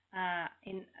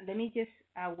And let me just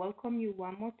welcome you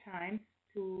one more time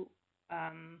to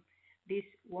um, this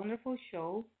wonderful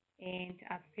show and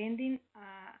pending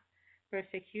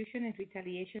persecution and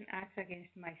retaliation acts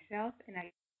against myself and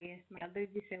against my elderly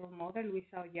disabled mother,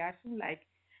 Luisa Oyarzu, like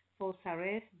false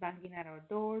arrest, banging at our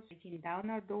doors, breaking down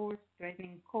our doors,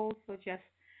 threatening calls, such as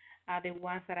the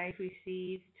ones that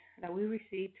we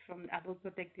received from the Adult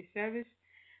Protective Service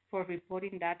for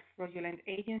reporting that fraudulent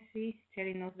agency,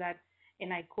 telling us that,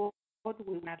 and I quote, we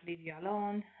will not leave you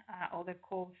alone. Other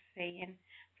calls saying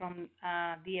from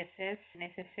DSS and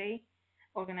SSA,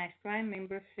 organized crime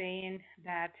members saying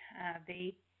that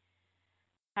they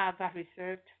have a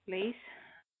reserved place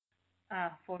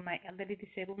for my elderly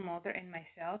disabled mother and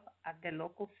myself at the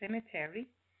local cemetery,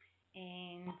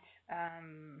 and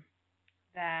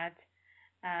that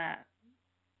uh,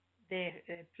 the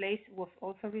place was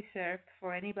also reserved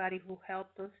for anybody who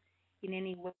helped us in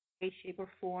any way, shape, or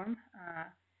form.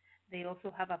 They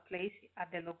also have a place at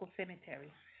the local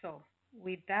cemetery. So,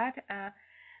 with that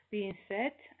being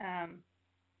said,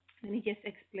 let me just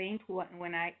explain what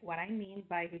I mean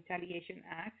by retaliation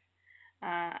acts,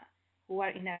 uh, who are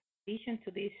in addition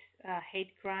to these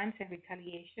hate crimes and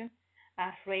retaliation,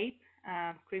 rape,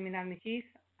 criminal mischief,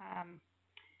 um,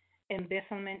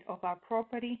 embezzlement of our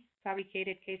property,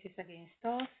 fabricated cases against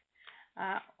us,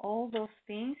 all those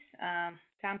things,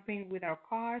 tampering with our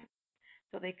cars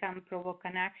so they can provoke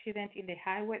an accident in the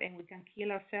highway and we can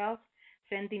kill ourselves,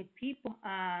 sending people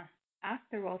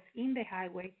after us in the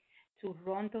highway to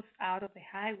run us out of the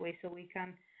highway so we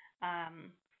can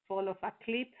fall off a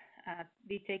cliff,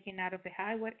 be taken out of the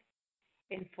highway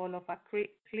and fall off a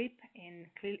cliff and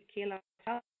kill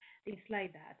ourselves, things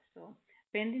like that. So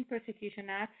pending persecution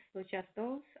acts such as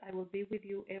those, I will be with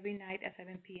you every night at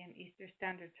 7 p.m. Eastern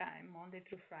Standard Time, Monday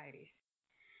through Fridays.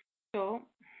 So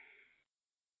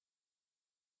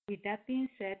with that being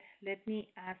said, let me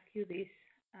ask you this.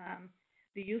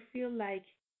 Do you feel like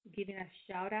giving a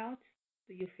shout out?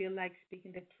 Do you feel like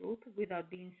speaking the truth without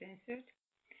being censored?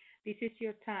 This is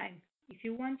your time. If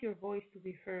you want your voice to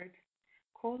be heard,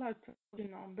 call our toll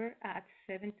number at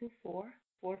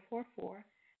 724-444-7444,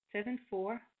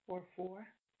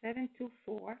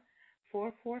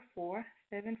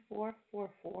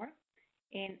 724-444-7444,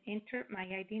 and enter my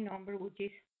ID number, which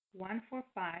is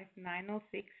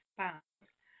 145906 pound,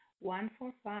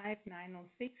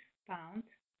 145906 pound,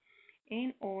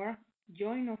 and or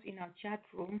join us in our chat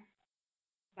room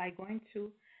by going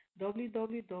to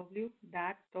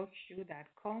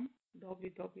www.talkshoe.com,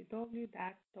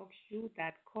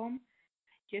 www.talkshoe.com.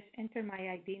 Just enter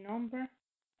my ID number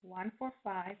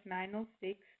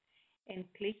 145906 and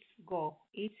click go.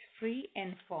 It's free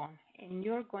and fun, and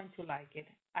you're going to like it,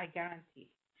 I guarantee.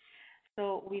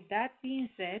 So with that being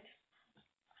said,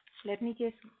 let me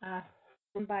just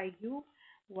run by you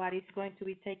what is going to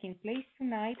be taking place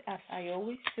tonight, as I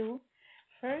always do.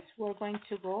 First, we're going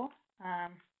to go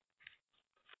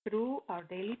through our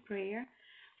daily prayer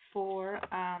for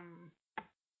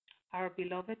our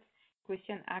beloved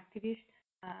Christian activist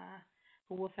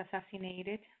who was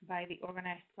assassinated by the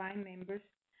organized crime members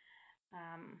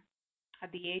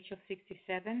at the age of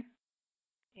 67,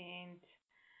 and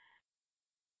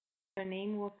her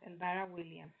name was Elvira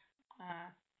Williams.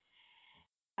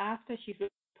 After she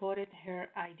reported her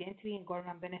identity and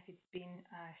government benefits being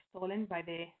stolen by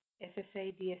the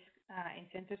SSA, DS, and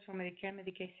Centers for Medicare and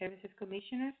Medicaid Services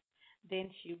commissioners, then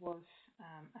she was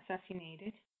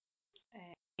assassinated.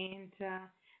 And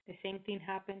the same thing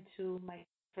happened to my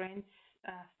friend's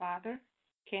father.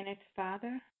 Kenneth's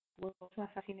father was also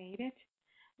assassinated.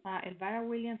 Elvira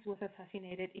Williams was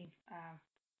assassinated in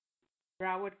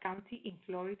Broward County in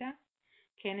Florida.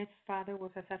 Kenneth's father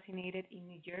was assassinated in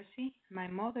New Jersey. My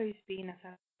mother is being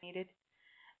assassinated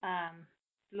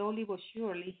slowly but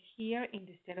surely here in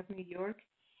the state of New York.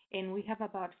 And we have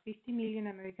about 50 million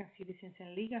American citizens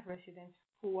and legal residents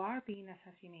who are being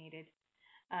assassinated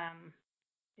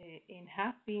and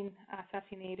have been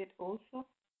assassinated also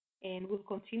and will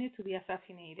continue to be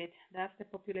assassinated. That's the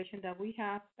population that we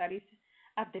have that is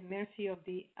at the mercy of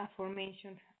the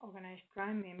aforementioned organized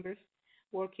crime members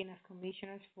working as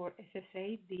commissioners for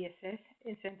SSA, DSS,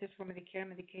 and Centers for Medicare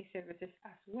and Medicaid Services,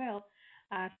 as well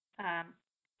as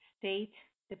State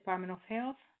Department of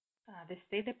Health, the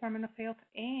State Department of Health,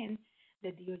 and the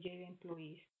DOJ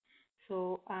employees.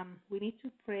 So we need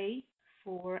to pray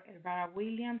for Elvira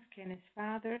Williams, Kenneth's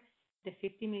father, the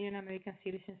 50 million American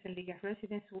citizens and legal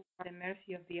residents who are at the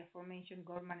mercy of the aforementioned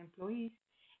government employees,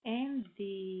 and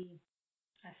the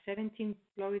 17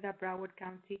 Florida Broward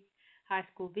County high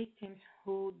school victims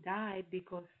who died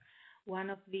because one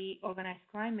of the organized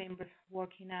crime members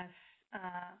working as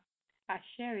a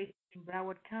sheriff in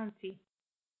Broward County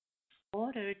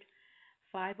ordered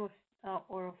five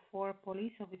or four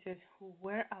police officers who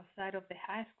were outside of the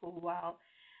high school while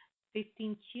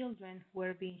 15 children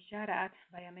were being shot at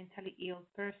by a mentally ill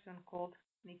person called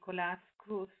Nicolas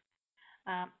Cruz,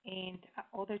 and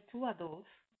other two adults,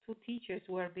 two teachers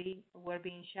were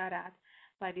being shot at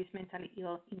by this mentally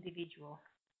ill individual.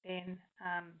 Then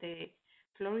the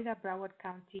Florida Broward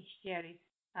County Sheriff,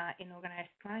 an organized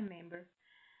crime member,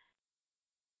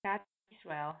 Scott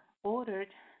Israel, ordered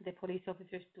the police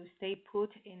officers to stay put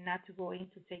and not to go in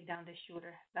to take down the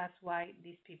shooter. That's why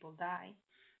these people died.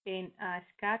 And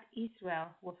Scott Israel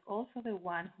was also the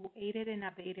one who aided and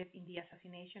abetted in the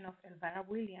assassination of Elvira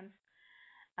Williams,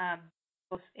 um,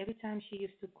 because every time she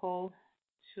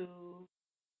to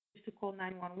used to call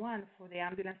 911 for the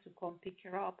ambulance to come pick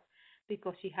her up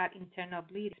because she had internal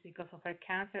bleeds because of her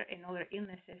cancer and other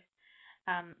illnesses.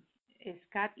 Um,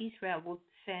 Scott Israel would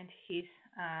send his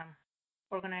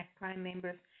organized crime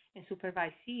members and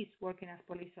supervisees working as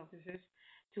police officers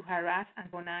to harass,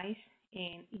 antagonize,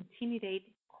 and intimidate,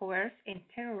 coerce, and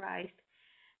terrorize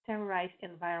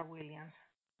Elvira Williams,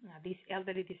 this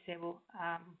elderly disabled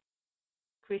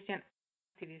Christian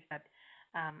activist that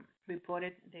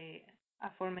reported the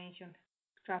aforementioned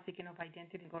trafficking of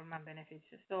identity and government benefits.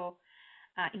 So,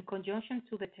 in conjunction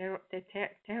to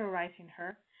terrorizing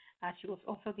her, she was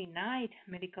also denied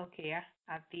medical care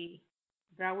at the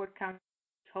Broward County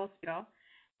Hospital,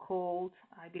 called,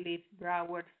 I believe,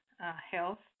 Broward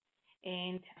Health,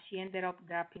 and she ended up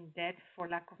dropping dead for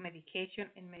lack of medication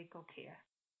and medical care.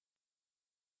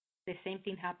 The same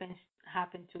thing happened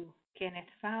to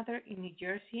Kenneth's father in New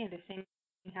Jersey, and the same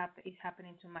thing is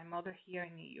happening to my mother here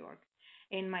in New York,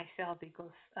 and myself,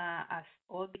 because as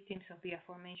all victims of the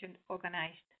aforementioned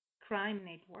organized crime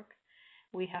network,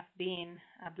 we have been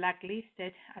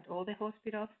blacklisted at all the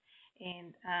hospitals,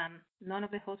 and none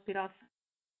of the hospitals,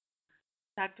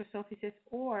 doctor's offices,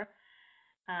 or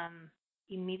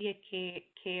immediate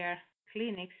care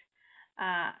clinics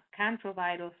can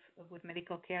provide us with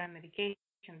medical care and medication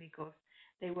because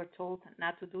they were told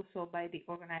not to do so by the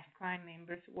organized crime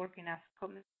members working as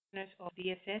commissioners of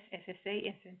DSS, SSA,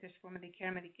 and Centers for Medicare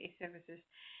and Medicaid Services,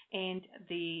 and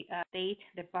the State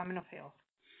Department of Health.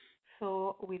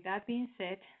 So with that being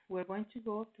said, we're going to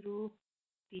go through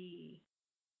the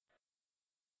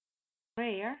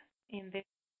prayer, and then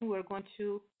we're going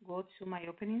to go to my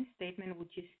opening statement,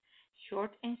 which is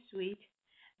short and sweet.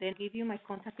 Then give you my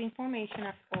contact information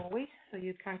as always, so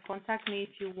you can contact me if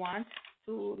you want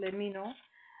to let me know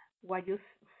what you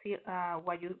feel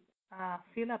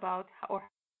about or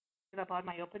feel about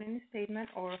my opening statement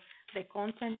or the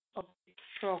content of the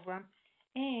program,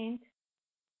 and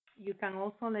you can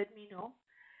also let me know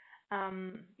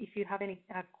if you have any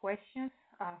questions,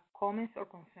 comments, or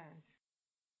concerns.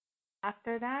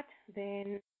 After that,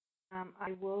 then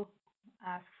I will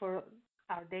ask for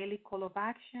our daily call of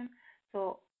action.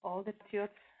 So all the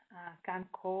patriots can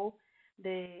call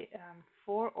the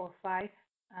 4 or 5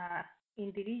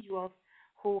 individuals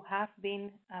who have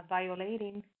been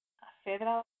violating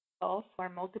federal laws or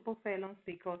multiple felons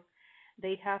because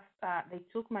they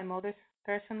took my mother's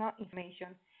personal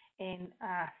information and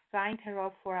signed her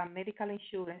up for a medical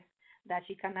insurance that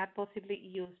she cannot possibly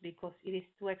use because it is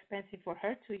too expensive for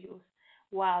her to use,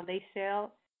 while they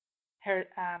sell her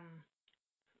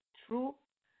true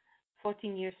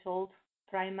 14 years old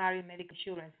primary medical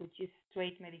insurance, which is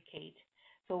straight Medicaid.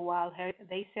 So while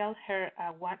they sell her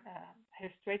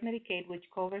her straight Medicaid, which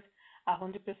covers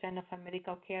 100% of her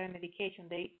medical care and medication,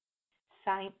 they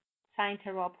signed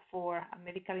her up for a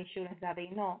medical insurance that they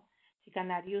know she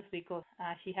cannot use because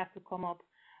she has to come up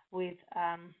with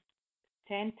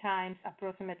 10 times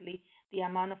approximately the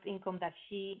amount of income that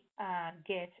she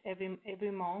gets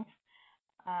every month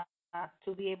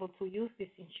to be able to use this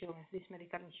insurance, this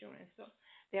medical insurance. So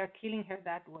they are killing her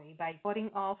that way by cutting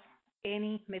off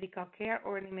any medical care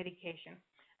or any medication,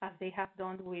 as they have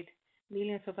done with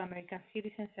millions of American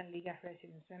citizens and legal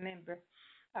residents. Remember,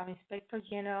 our Inspector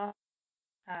General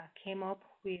came up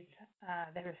with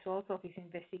the results of his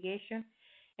investigation,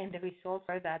 and the results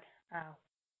are that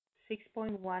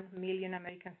 6.1 million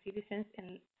American citizens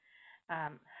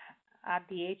at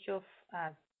the age of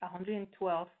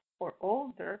 112 or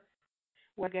older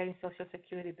were getting Social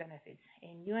Security benefits.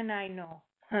 And you and I know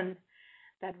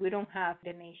that we don't have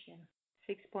the nation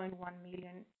 6.1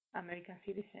 million American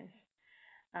citizens.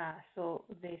 So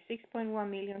the 6.1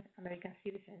 million American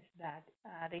citizens that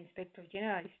the Inspector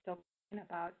General is talking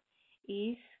about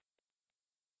is,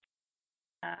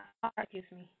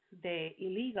 the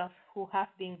illegals who have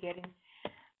been getting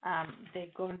the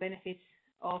government benefits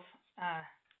of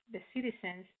the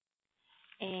citizens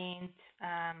and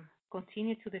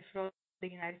continue to defraud the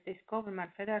United States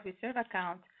government Federal Reserve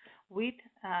account with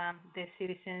the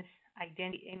citizens'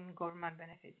 identity and government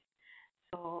benefits.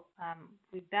 So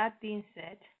with that being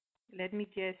said, let me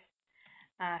just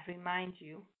remind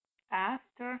you,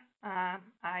 after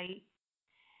I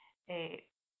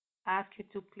ask you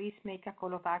to please make a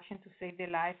call of action to save the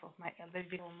life of my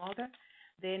elderly mother,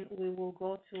 then we will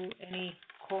go to any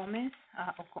comments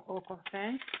or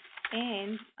concerns,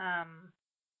 and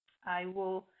I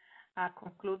will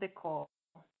conclude the call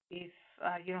if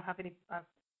you don't have any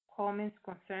comments,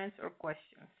 concerns, or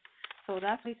questions. So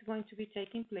that's what's going to be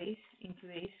taking place in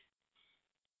today's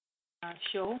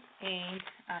show. And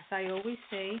as I always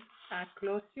say,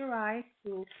 close your eyes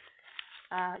to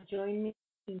join me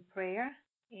in prayer,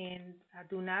 and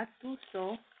do not do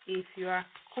so if you are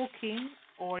cooking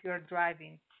or you're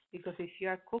driving, because if you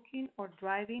are cooking or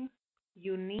driving,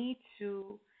 you need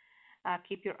to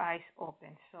keep your eyes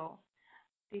open. So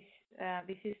this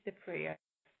is the prayer.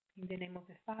 In the name of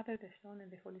the Father, the Son,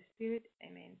 and the Holy Spirit.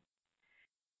 Amen.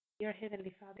 Dear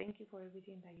Heavenly Father, thank you for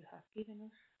everything that you have given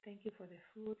us. Thank you for the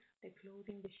food, the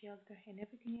clothing, the shelter, and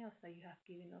everything else that you have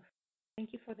given us.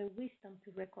 Thank you for the wisdom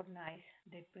to recognize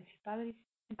the principalities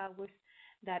and powers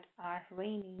that are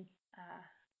reigning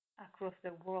across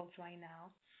the world right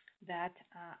now, that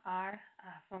are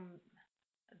from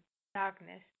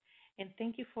darkness. And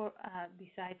thank you for,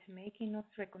 besides making us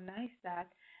recognize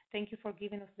that, thank you for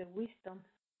giving us the wisdom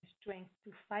and strength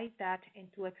to fight that and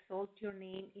to exalt your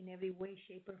name in every way,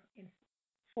 shape, or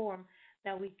form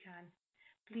that we can.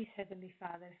 Please, Heavenly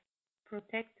Father,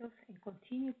 protect us and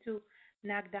continue to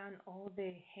knock down all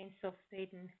the hands of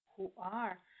Satan who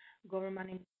are government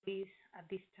employees at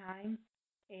this time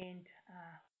and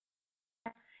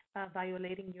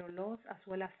violating your laws as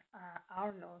well as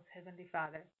our laws, Heavenly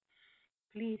Father.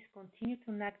 Please continue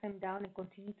to knock them down and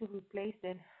continue to replace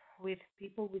them with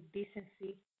people with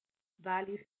decency,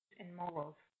 values, and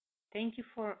morals. Thank you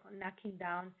for knocking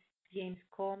down James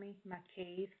Comey,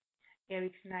 McCabe,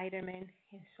 Eric Snyderman,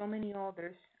 and so many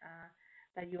others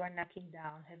that you are knocking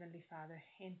down, Heavenly Father.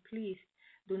 And please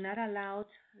do not allow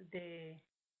the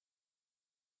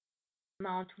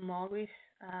Mount Morris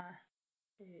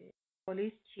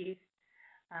police chief,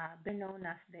 better known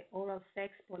as the oral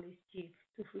sex police chief,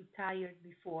 to retire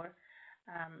before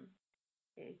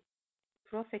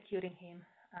prosecuting him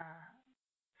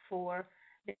for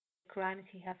the crimes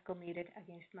he has committed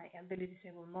against my elderly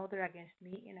disabled mother, against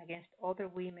me, and against other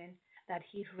women that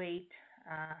he raped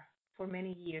for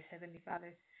many years, Heavenly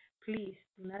Father. Please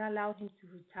do not allow him to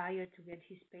retire to get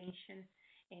his pension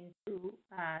and to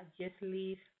just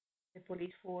leave the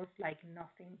police force like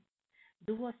nothing.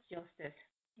 Do us justice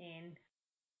and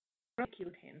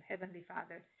prosecute him, Heavenly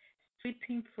Father. Strip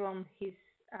him from his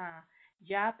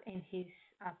job and his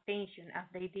pension, as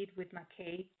they did with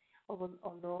McKay,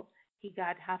 although he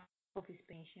got half of his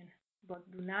pension.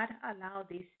 But do not allow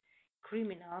this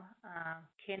criminal,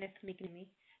 Kenneth McNamee,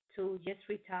 to just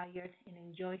retire and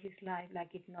enjoy his life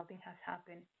like if nothing has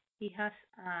happened. He has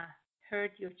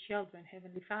hurt your children,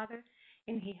 Heavenly Father,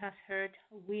 and he has hurt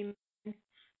women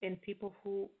and people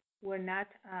who were not,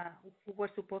 who were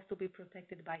supposed to be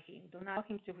protected by him. Don't allow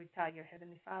him to retire,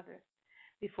 Heavenly Father,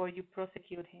 before you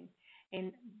prosecute him.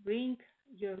 And bring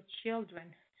your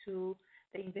children to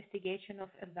the investigation of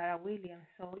Elvira Williams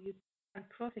so you can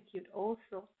prosecute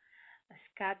also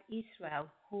Scott Israel,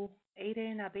 who aided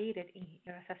and abetted in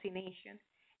her assassination,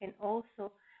 and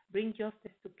also bring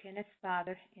justice to Kenneth's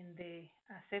father in the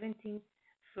 17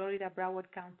 Florida Broward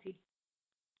County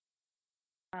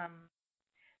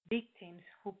victims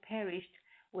who perished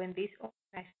when this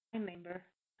organized crime member,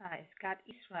 Scott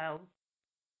Israel,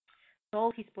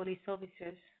 told his police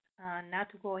officers not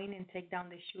to go in and take down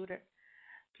the shooter.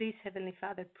 Please, Heavenly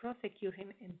Father, prosecute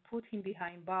him and put him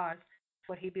behind bars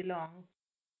where he belongs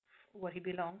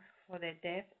for the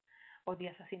death or the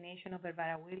assassination of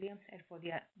Elvira Williams and for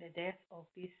the death of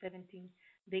these 17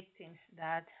 victims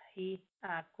that he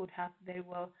could have very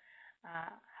well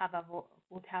avoided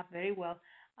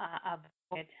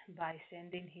by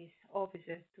sending his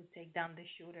officers to take down the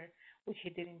shooter, which he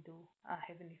didn't do,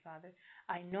 Heavenly Father.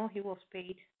 I know he was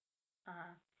paid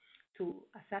to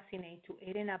assassinate, to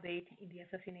aid and abet in the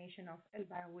assassination of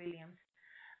Elvira Williams,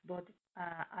 but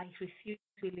I refuse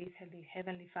to believe,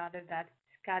 Heavenly Father, that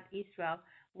Scott Israel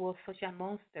was such a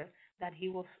monster that he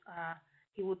would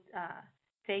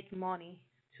take money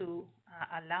to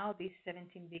allow these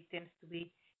 17 victims to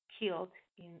be killed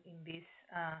in this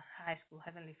high school,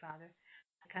 Heavenly Father.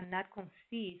 I cannot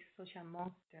conceive such a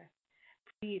monster.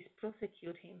 Please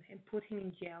prosecute him and put him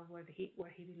in jail where he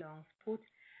belongs. Put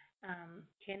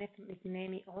Kenneth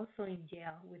McNamee also in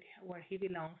jail where he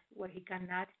belongs, where he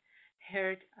cannot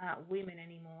hurt women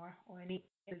anymore, or any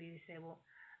elderly disabled,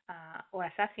 or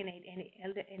assassinate any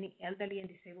elderly and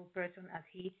disabled person as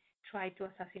he tried to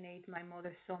assassinate my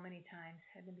mother so many times.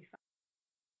 Heavenly Father.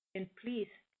 And please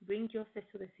bring justice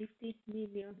to the 50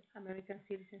 million American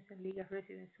citizens and legal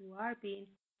residents who are being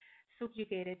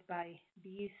subjugated by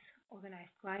these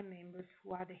organized crime members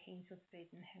who are the hands of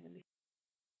Satan. Heavenly.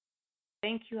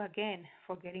 Thank you again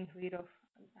for getting rid of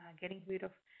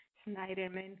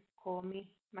Snyderman, Comey,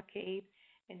 McCabe,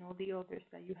 and all the others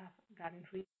that you have gotten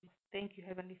rid of. Thank you,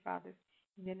 Heavenly Father.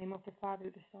 In the name of the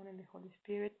Father, the Son, and the Holy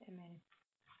Spirit. Amen.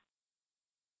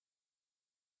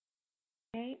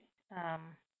 Okay.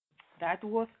 That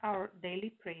was our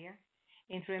daily prayer.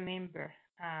 And remember,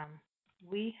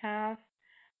 we have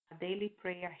a daily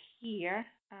prayer here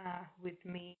with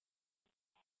me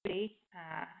today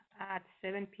at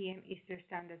 7 p.m. Eastern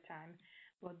Standard Time.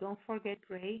 But don't forget,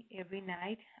 pray every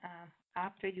night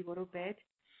after you go to bed,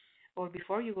 or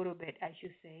before you go to bed, I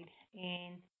should say.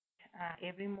 And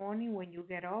every morning when you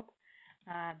get up,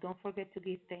 don't forget to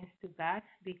give thanks to God,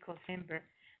 because remember,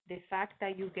 the fact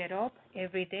that you get up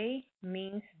every day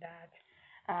means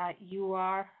that you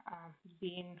are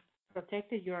being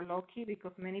protected. You're lucky,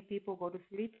 because many people go to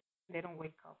sleep and they don't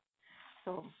wake up.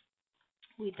 So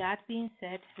with that being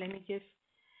said, let me just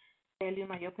tell you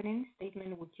my opening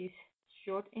statement, which is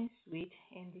short and sweet,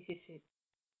 and this is it.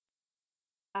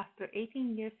 After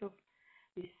 18 years of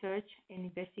research and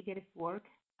investigative work,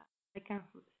 I can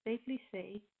safely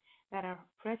say that our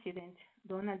President,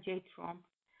 Donald J. Trump,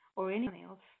 or anyone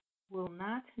else will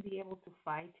not be able to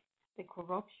fight the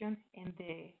corruption and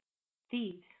the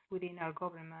thieves within our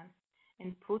government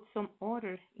and put some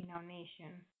order in our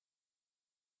nation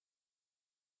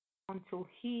until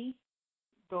he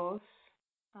does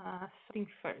something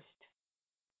first.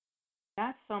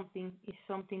 That something is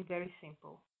something very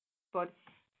simple, but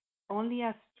only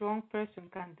a strong person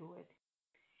can do it.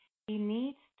 He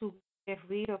needs to get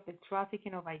rid of the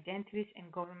trafficking of identities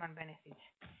and government benefits.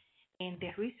 And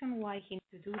the reason why he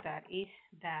needs to do that is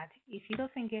that if he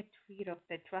doesn't get rid of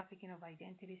the trafficking of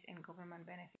identities and government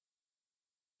benefits,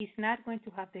 he's not going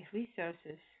to have the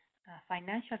resources,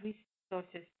 financial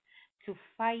resources, to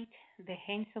fight the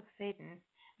hands of Satan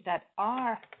that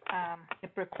are the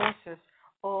precursors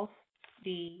of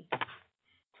the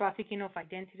trafficking of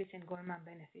identities and government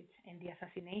benefits, and the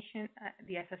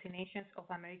assassinations of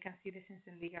American citizens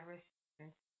and legal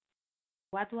residents.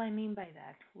 What do I mean by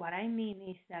that? What I mean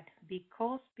is that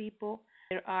because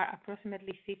there are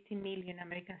approximately 50 million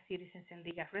American citizens and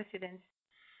legal residents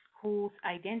whose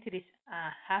identities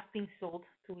have been sold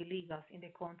to illegals in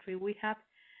the country, we have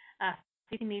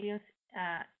 50 million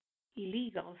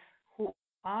illegals who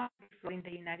are in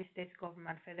the United States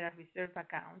government Federal Reserve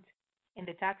account and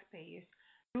the taxpayers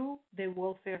through the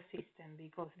welfare system,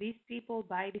 because these people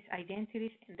buy these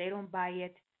identities and they don't buy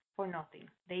it for nothing.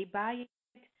 They buy it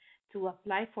to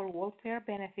apply for welfare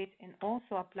benefits and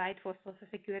also apply for Social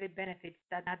Security benefits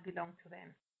that not belong to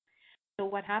them. So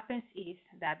what happens is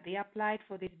that they applied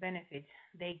for these benefits.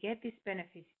 They get these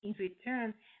benefits. In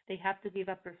return, they have to give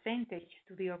a percentage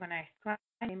to the organized crime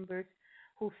members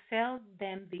who sell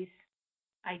them these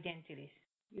identities.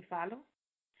 You follow?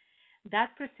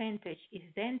 That percentage is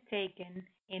then taken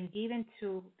and given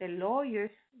to the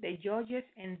lawyers, the judges,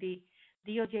 and the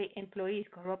DOJ employees,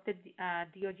 corrupted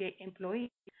DOJ employees,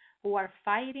 who are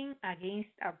fighting against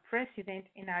our president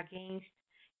and against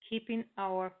keeping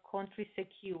our country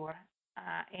secure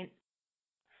and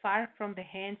far from the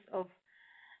hands of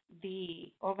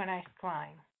the organized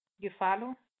crime. You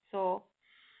follow? So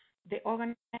the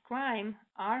organized crime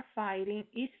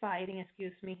is fighting,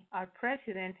 our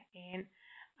president and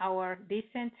our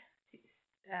decent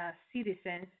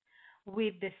citizens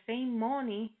with the same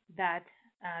money that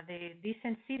the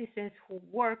decent citizens who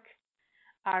work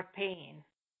are paying.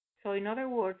 So in other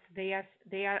words, they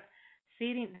are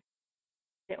sitting.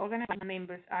 The organized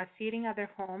members are sitting at their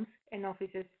homes and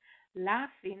offices,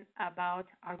 laughing about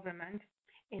our government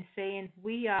and saying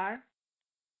we are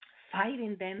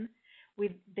fighting them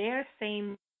with their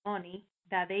same money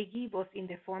that they give us in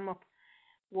the form of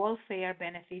welfare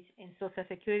benefits and Social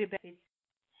Security benefits.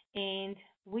 And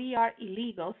we are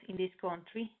illegals in this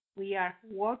country. We are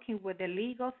working with the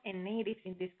legals and natives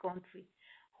in this country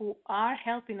who are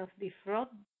helping us defraud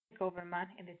the government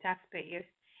and the taxpayers.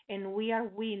 And we are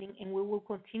winning, and we will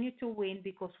continue to win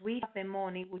because we have the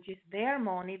money, which is their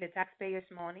money, the taxpayers'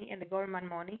 money and the government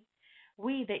money.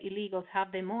 We, the illegals,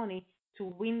 have the money to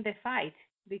win the fight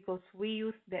because we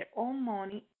use their own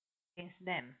money against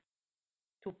them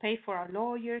to pay for our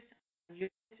lawyers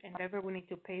and whatever we need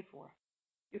to pay for.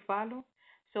 You follow?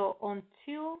 So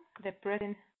until the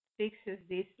president fixes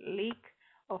this leak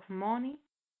of money,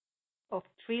 of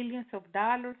trillions of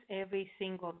dollars every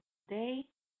single day,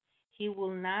 he will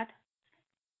not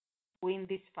win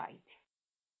this fight.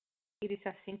 It is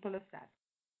as simple as that.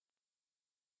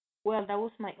 Well, that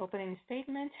was my opening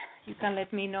statement. You can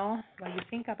let me know what you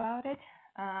think about it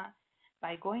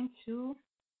by going to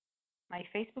my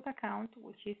Facebook account,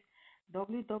 which is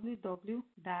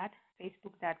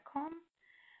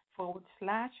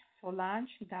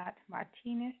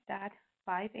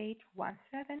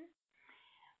www.facebook.com/Solange.Martinez.5817,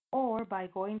 or by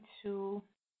going to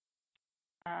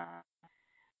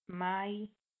my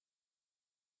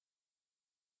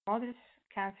mother's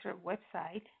cancer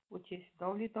website, which is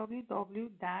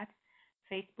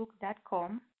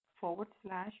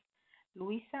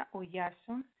www.facebook.com/Luisa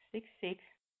Oyarson 66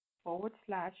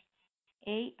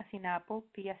 /A as in Apple,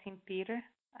 P as in Peter,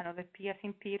 another P as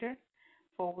in Peter,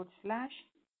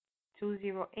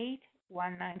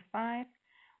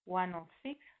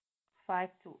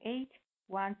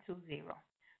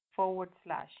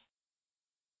 /208-195-106-528-120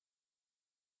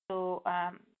 So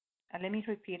let me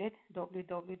repeat it,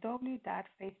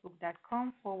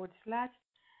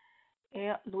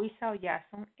 www.facebook.com/Luisa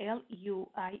Oyarson,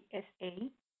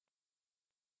 LUISA,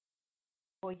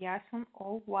 Oyarson,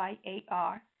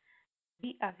 OYAR,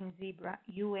 Z as in zebra,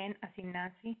 UN as in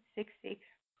Nancy, 66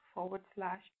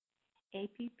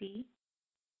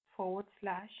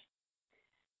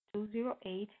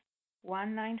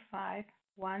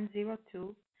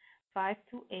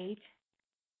 /APP//208-195-102-528-120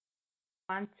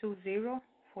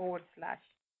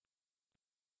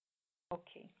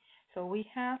 Okay, so we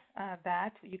have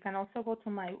that. You can also go to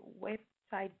my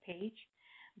website page,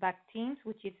 Back Teams,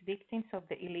 which is Victims of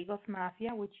the Illegals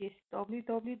Mafia, which is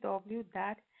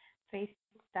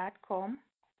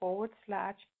www.facebook.com/all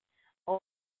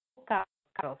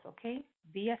okay?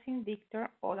 V as in Victor,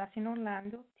 O as in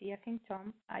Orlando, T as in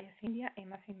Tom, I as in India,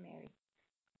 M as in Mary.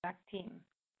 Back Team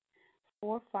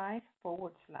 45 /.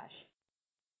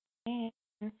 And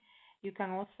you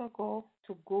can also go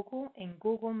to Google and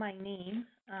Google my name,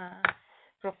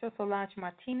 Professor Solange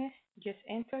Martinez. Just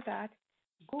enter that,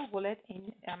 Google it,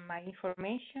 and my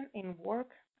information in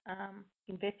work,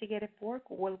 investigative work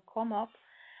will come up.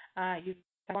 You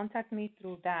can contact me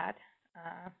through that.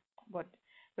 But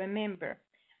remember,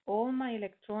 all my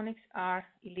electronics are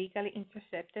illegally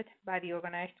intercepted by the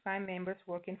organized crime members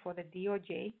working for the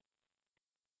DOJ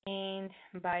and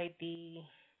by the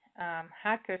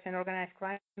hackers and organized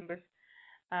crime members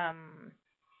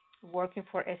working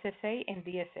for SSA and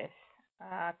DSS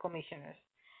commissioners,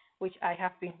 which I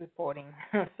have been reporting.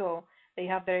 So they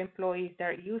have their employees,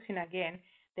 they're using again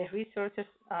the resources,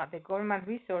 the government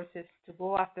resources, to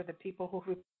go after the people who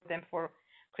report them for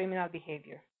criminal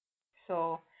behavior.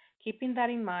 So keeping that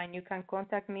in mind, you can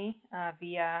contact me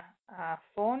via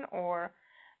phone or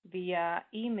via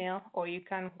email, or you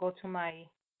can go to my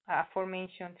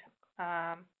aforementioned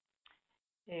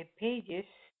pages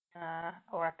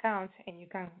or accounts, and you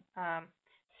can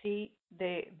see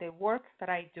the work that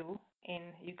I do,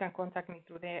 and you can contact me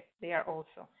through there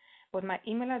also. But my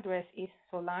email address is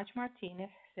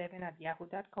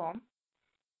solangemartinez7@yahoo.com,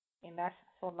 and that's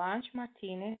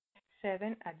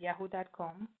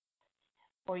solangemartinez7@yahoo.com,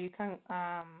 or you can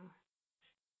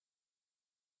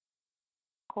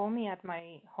call me at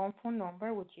my home phone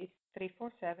number, which is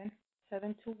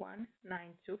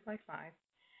 347-721-9255,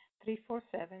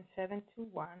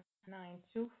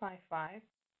 347-721-9255,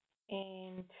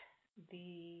 and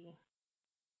the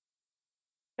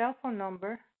cell phone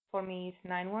number for me is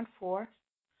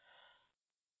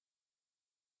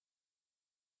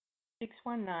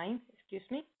 914-619,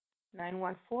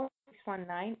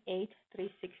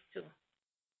 914-619-8362.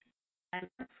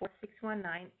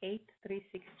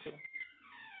 914-619-8362.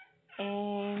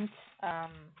 And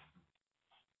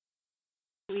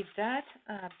with that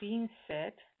being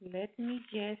said, let me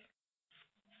just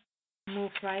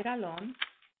move right along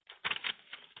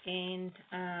and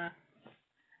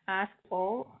ask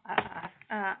for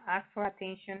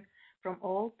attention from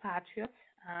all patriots,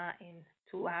 and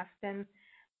to ask them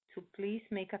to please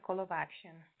make a call of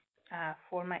action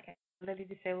for my elderly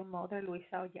disabled mother,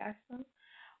 Luisa Oyarson,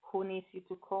 who needs you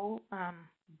to call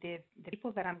the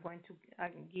people that I'm going to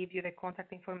give you the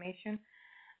contact information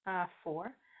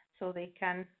for, so they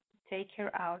can take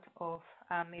her out of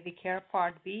Medicare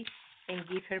Part B and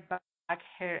give her back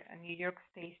her New York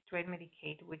State Straight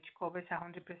Medicaid, which covers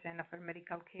 100% of her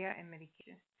medical care and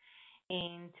medications.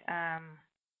 And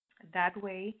that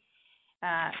way,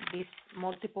 these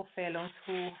multiple felons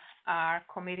who are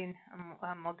committing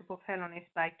multiple felonies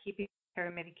by keeping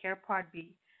her Medicare Part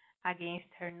B against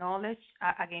her knowledge,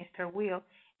 against her will,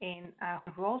 and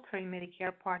enrolled her in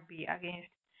Medicare Part B against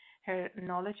her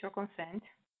knowledge or consent,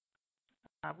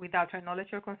 without her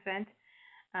knowledge or consent,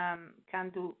 can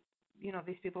do,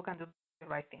 these people can do the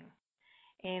right thing.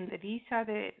 And these are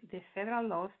the federal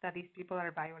laws that these people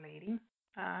are violating.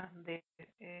 The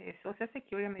Social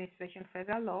Security Administration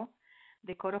federal law,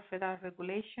 the Code of Federal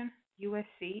Regulation,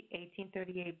 USC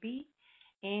 1838B,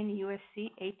 and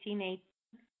USC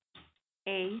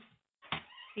 1880A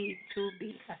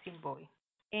C2B as in boy,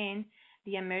 and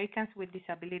the Americans with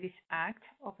Disabilities Act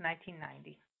of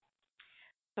 1990.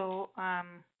 So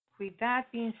with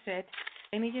that being said,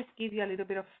 let me just give you a little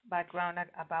bit of background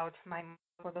about my mother,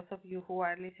 for those of you who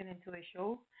are listening to the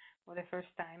show for the first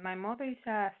time. My mother is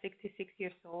a 66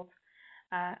 years old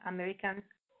American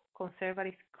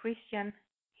conservative Christian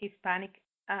Hispanic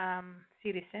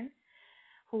citizen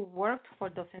who worked for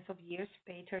dozens of years,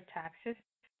 paid her taxes,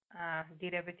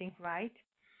 did everything right,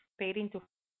 paid into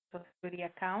Social Security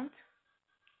account,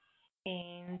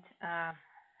 and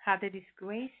had the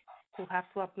disgrace to have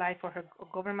to apply for her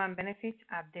government benefits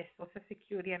at the Social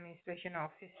Security Administration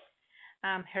office.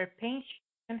 Her pension,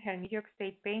 her New York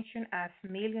State pension, as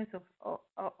millions of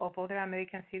other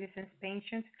American citizens'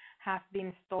 pensions, have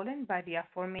been stolen by the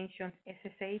aforementioned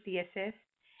SSA, DSS,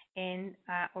 and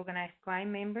organized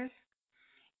crime members.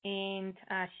 And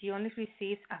she only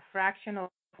receives a fraction of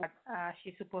what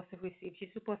she's supposed to receive.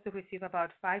 She's supposed to receive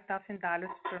about $5,000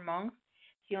 per month.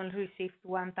 She only receives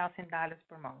 $1,000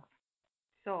 per month.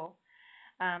 So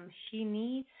she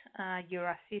needs your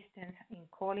assistance in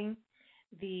calling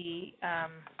the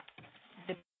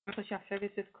Social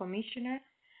Services Commissioner,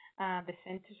 the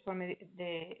Centers for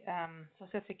the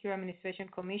Social Security Administration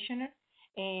Commissioner,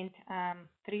 and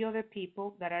 3 other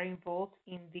people that are involved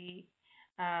in the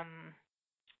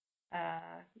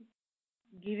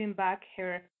giving back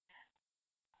her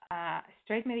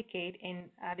straight Medicaid and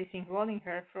disenrolling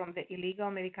her from the illegal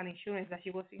medical insurance that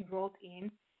she was enrolled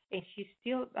in, and she's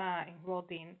still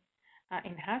enrolled in,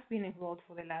 and has been enrolled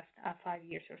for the last 5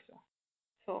 years or so.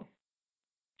 So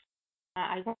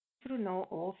I want you to know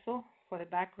also, for the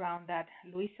background, that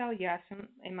Luisa Oyarzun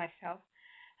and myself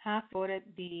have reported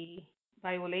the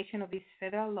violation of these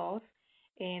federal laws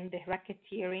and the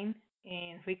racketeering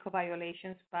and RICO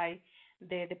violations by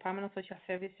the Department of Social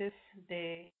Services,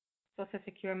 the Social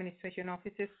Security Administration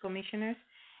offices commissioners,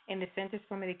 and the Centers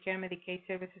for Medicare and Medicaid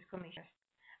Services commissioners,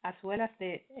 as well as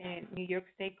the New York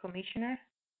State Commissioner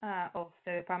of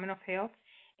the Department of Health,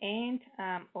 and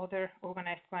other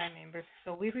organized crime members.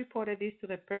 So we reported this to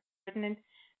the pertinent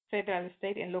federal,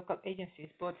 state, and local agencies.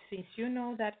 But since you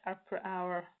know that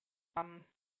our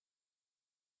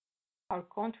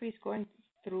country is going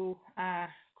through a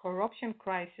corruption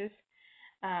crisis,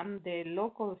 the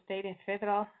local, state, and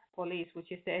federal police,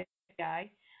 which is the FBI,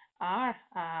 are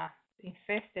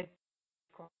infested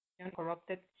with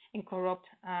corrupt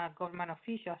government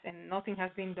officials, and nothing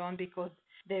has been done because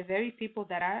the very people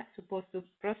that are supposed to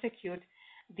prosecute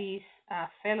these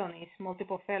felonies,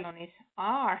 multiple felonies,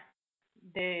 are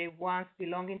the ones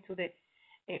belonging to the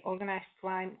organized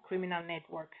crime criminal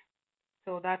network.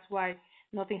 So that's why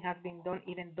nothing has been done,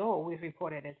 even though we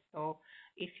reported it. So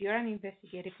if you're an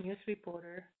investigative news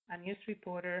reporter, news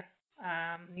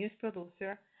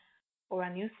producer, or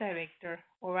a news director,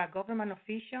 or a government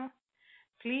official,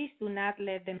 please do not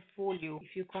let them fool you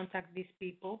if you contact these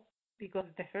people, because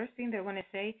the first thing they're going to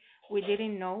say, we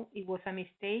didn't know, it was a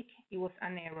mistake, it was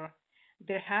an error.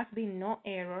 There has been no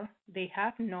error. They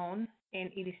have known,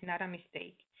 and it is not a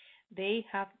mistake. They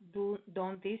have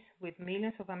done this with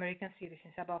millions of American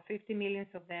citizens, about 50 million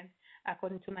of them,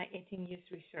 according to my 18 years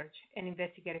research and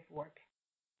investigative work.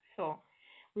 So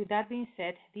with that being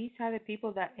said, these are the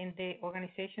people that in the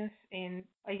organizations and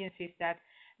agencies that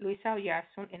Luisa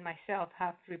Oyarzun and myself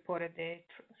have reported the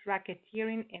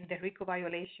racketeering and the RICO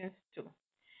violations to.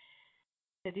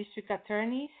 The district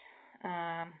attorneys,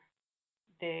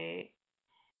 the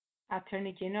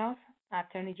Attorney General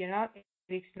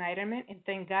Eric Snyderman, and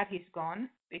thank God he's gone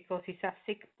because he's a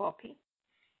sick puppy.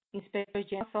 Inspector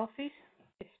General's office,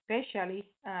 especially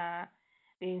the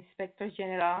Inspector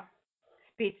General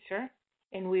Spitzer,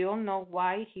 and we all know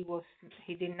why he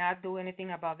did not do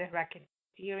anything about the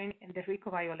racketeering and the RICO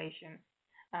violation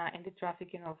and the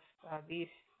trafficking of these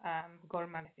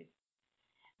government benefits.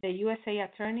 The USA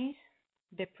attorneys,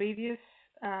 the previous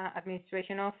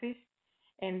administration office,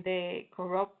 and the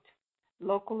corrupt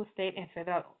local, state, and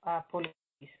federal police,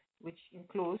 which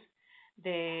includes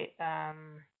the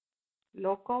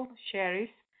local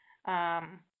sheriffs,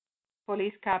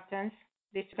 police captains,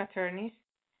 district attorneys,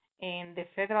 and the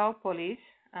federal police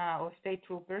or state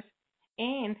troopers,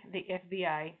 and the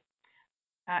FBI,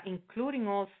 including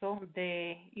also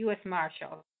the U.S.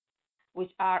 Marshals,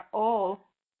 which are all,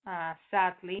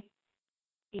 sadly,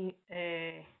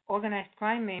 organized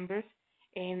crime members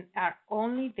and are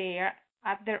only there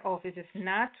at their offices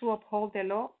not to uphold the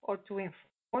law or to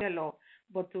enforce the law,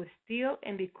 but to steal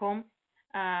and become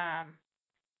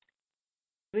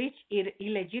rich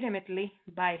illegitimately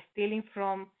by stealing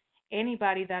from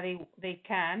anybody that they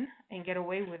can and get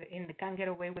away with it, and they can get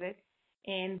away with it,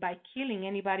 and by killing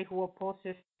anybody who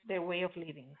opposes their way of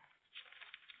living.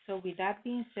 So with that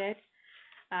being said,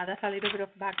 that's a little bit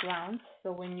of background.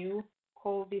 So when you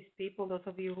call these people, those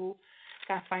of you who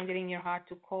can find it in your heart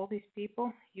to call these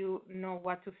people, you know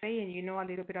what to say and you know a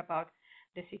little bit about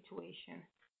the situation.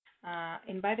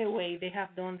 And by the way, they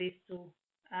have done this to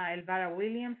Elvira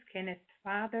Williams, Kenneth's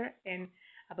father, and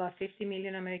about 50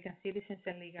 million American citizens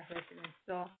and legal residents.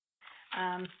 So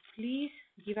please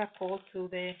give a call to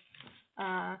the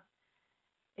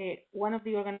one of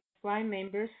the organized crime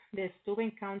members, the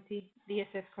Steuben County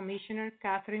DSS Commissioner,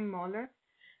 Catherine Muller.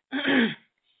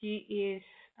 She is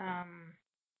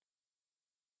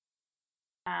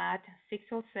at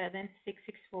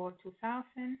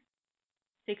 607-664-2000,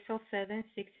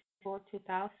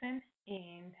 607-664-2000,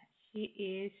 and she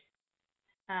is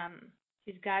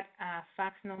she's got a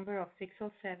fax number of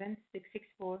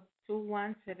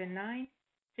 607-664-2179,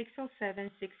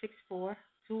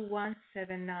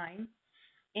 607-664-2179,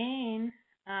 and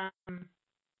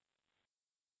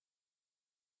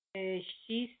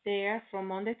she's there from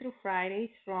Monday through Fridays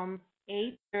from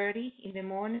 8:30 in the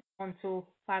morning until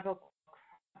 5 o'clock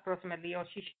approximately, or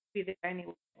she should be there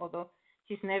anyway, although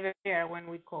she's never there when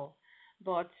we call.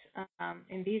 But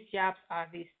and these jobs are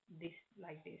this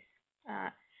like this.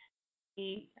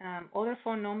 The other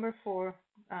phone number for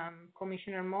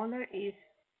Commissioner Mueller is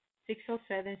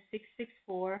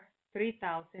 607-664-3000,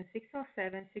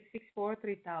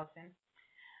 607-664-3000.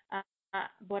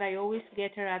 But I always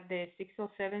get her at the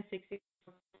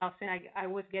 607-664-3000. I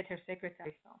always get her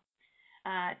secretary. So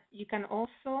you can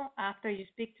also, after you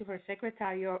speak to her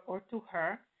secretary or to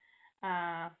her,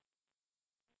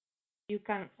 you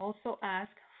can also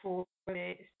ask for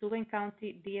the Steuben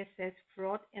County DSS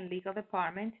Fraud and Legal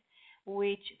Department,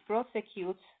 which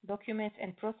documents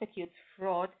and prosecutes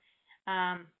fraud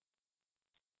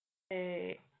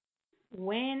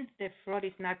when the fraud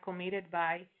is not committed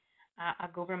by a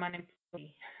government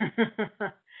employee.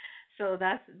 So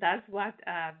that's what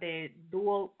the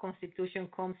dual constitution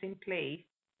comes in place.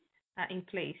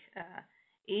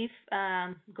 If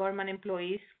government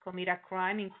employees commit a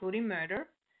crime, including murder,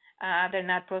 they're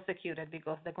not prosecuted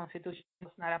because the Constitution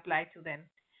does not apply to them.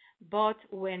 But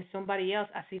when somebody else,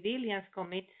 a civilian,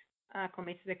 commits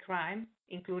the crime,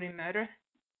 including murder,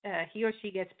 he or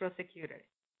she gets prosecuted.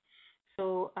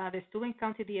 So the Steuben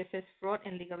County DSS Fraud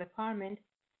and Legal Department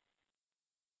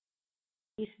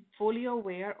is fully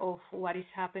aware of what is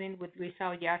happening with Luisa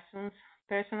Oyarzun's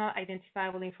personal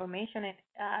identifiable information, and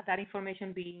that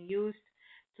information being used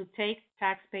to take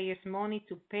taxpayers' money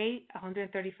to pay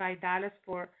 $135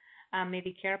 for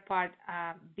Medicare Part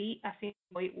B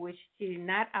employee, which she did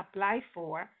not apply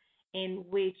for, and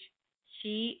which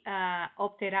she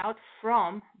opted out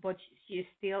from, but she is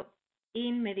still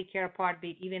in Medicare Part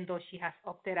B, even though she has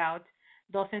opted out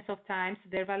dozens of times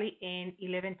verbally and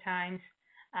 11 times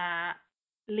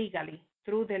legally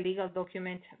through the legal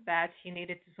document that she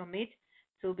needed to submit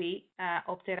to be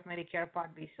opted out Medicare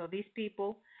Part B. So these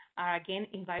people are again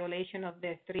in violation of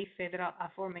the 3 federal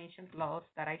aforementioned laws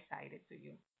that I cited to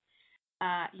you.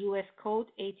 U.S.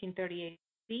 Code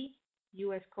 1838C,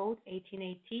 U.S. Code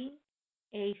 1818,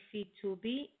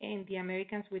 AC2B, and the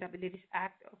Americans with Abilities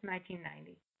Act of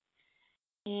 1990.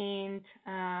 And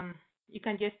you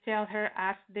can just tell her,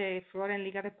 ask the Fraud and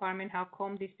Legal Department how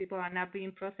come these people are not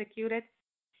being prosecuted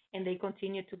and they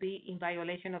continue to be in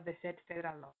violation of the said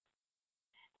federal law.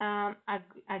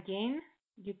 Again,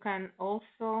 you can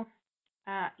also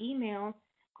email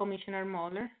Commissioner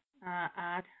Mueller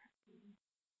at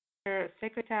her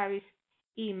secretary's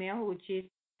email, which is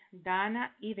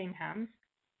Dana Evenhams,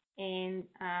 and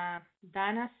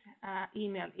Dana's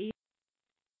email is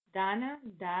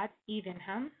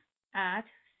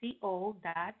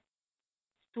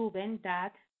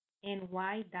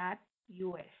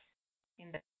dana.evenham@co.steuben.ny.us.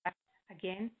 And that's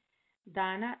again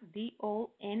Dana,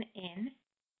 DONNA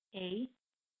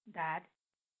dot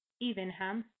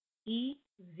Evenham,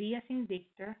 EV as in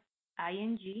Victor,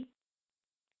 ING,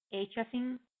 H as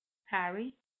in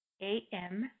Harry,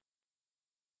 AM,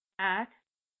 at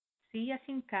C as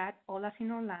in Cat, O as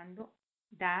in Orlando,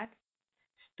 dot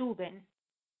Steuben,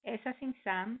 S as in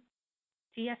Sam,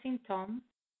 T as in Tom,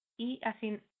 E as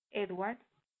in Edward,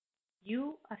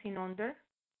 U as in under,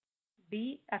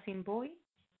 B as in boy,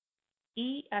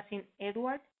 E as in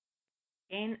Edward,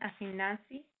 N as in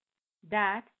Nancy,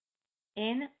 dot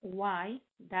ny.us.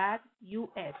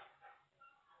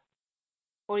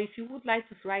 Or if you would like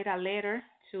to write a letter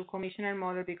to Commissioner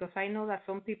Muller, because I know that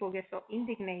some people get so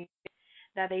indignant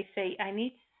that they say, I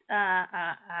need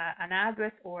an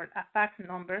address or a fax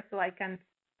number so I can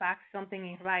fax something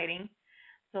in writing.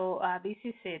 So this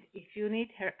is it. If you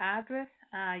need her address,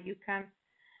 you can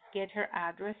get her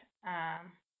address,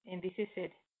 and this is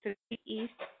it. 3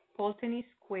 East Pulteney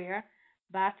Square,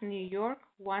 Bath, New York,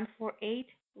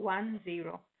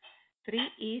 14810.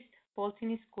 3 East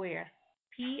Pulteney Square.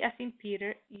 P as in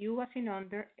Peter, U as in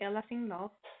under, L as in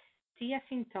love, T as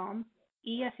in Tom,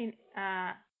 E as in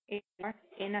Edward,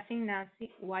 N as in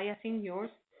Nancy, Y as in yours,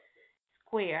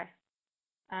 Square.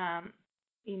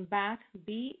 In Bath,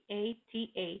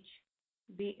 B-A-T-H,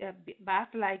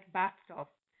 Bath like bathtub,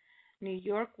 New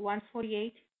York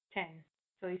 14810.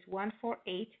 So it's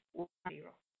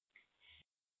 14810.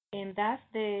 And that's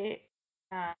the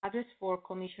address for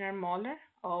Commissioner Muller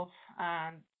of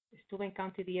Steuben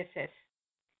County DSS.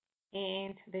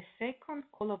 And the second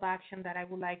call of action that I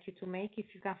would like you to make,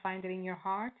 if you can find it in your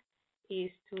heart, is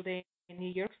to the New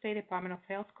York State Department of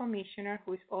Health Commissioner,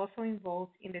 who is also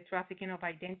involved in the trafficking of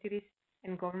identities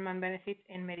and government benefits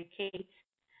and Medicaid,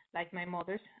 like my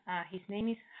mother's. His name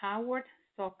is Howard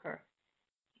Zucker.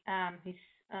 His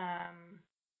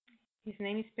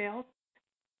name is spelled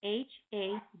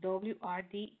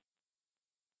Hawrd,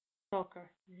 Zucker.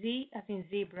 Z as in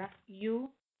zebra, U,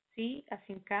 C as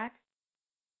in cat,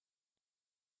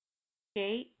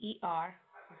 K-E-R,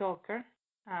 Zucker,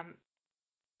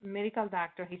 medical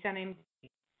doctor. He's an MD.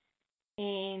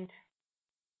 And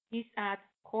he's at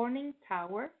Corning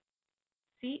Tower,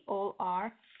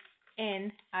 C-O-R-N-I-N-G,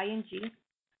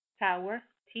 Tower,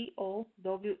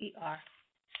 T-O-W-E-R.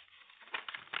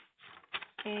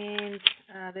 And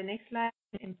the next slide,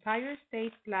 Empire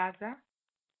State Plaza,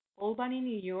 Albany,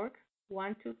 New York,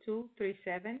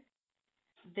 12237.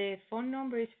 The phone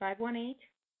number is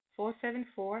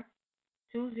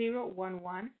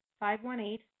 518-474-2011,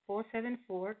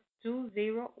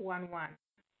 518-474-2011.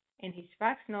 And his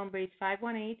fax number is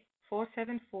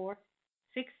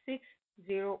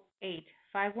 518-474-6608,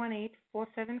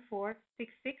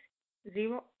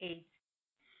 518-474-6608.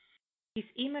 His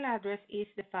email address is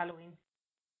the following: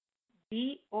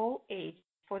 DOH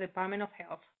for Department of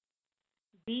Health,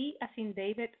 D as in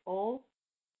David, O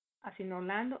as in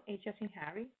Orlando, H as in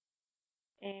Harry,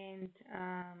 and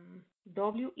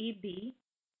WEB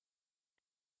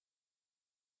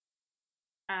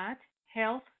at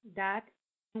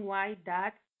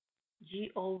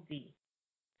health.ny.gov.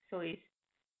 So it's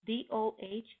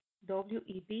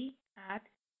DOHWEB at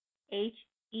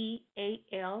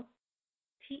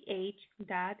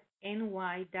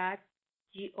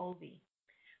HEALTH.ny.gov.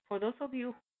 For those of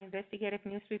you who are investigative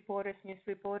news reporters,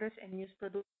 and news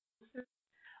producers,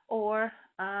 or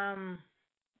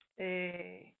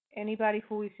anybody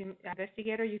who is an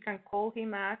investigator, you can call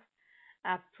him at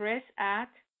press at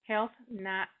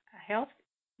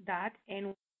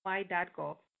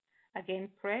health.ny.gov. Again,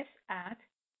 press at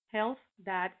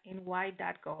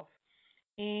health.ny.gov.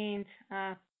 And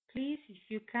please, if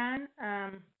you can,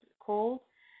 call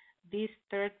this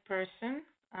third person,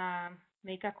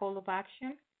 make a call of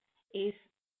action. His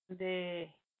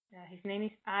name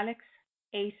is Alex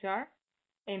Azar,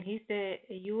 and he's the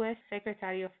U.S.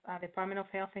 Secretary of Department of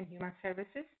Health and Human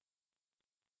Services.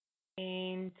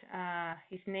 And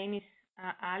his name is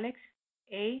Alex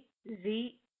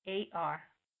Azar.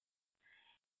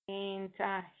 And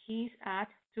he's at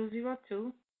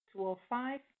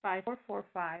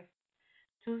 202-205-5445,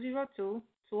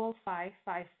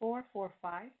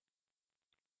 202-205-5445.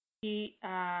 He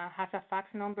has a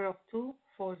fax number of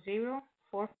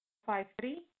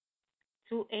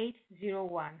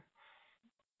 240-453-2801.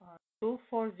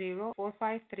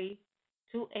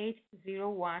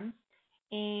 240-453-2801.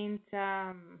 And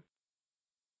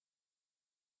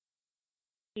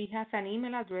he has an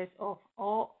email address of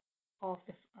O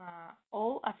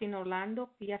as in Orlando,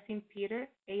 P as in Peter,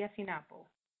 A as in Apple,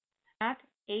 at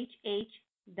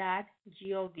hh.gov.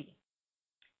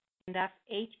 And that's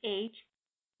hh.gov.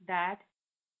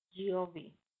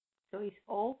 So it's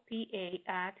OPA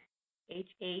at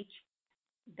hh.gov.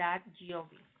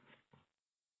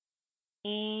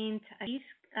 And he's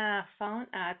found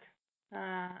at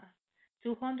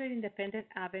 200 Independent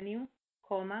Avenue,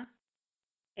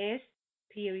 S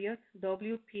period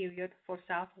W period for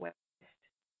Southwest,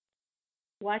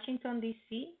 Washington,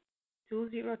 D.C.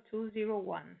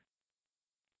 20201.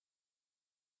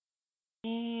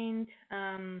 And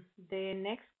the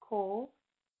next call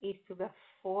is to the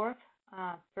fourth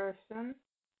person,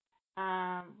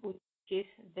 which is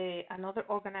another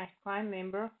organized crime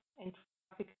member and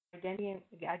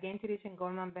identities and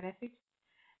government benefits.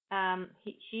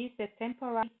 She's the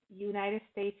temporary United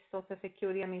States Social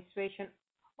Security Administration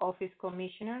Office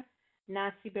Commissioner,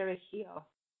 Nancy Berryhill,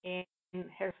 and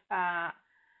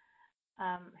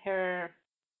her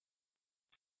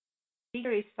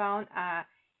figure is found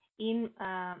in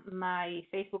my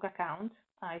Facebook account.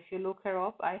 If you look her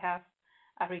up, I have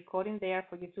a recording there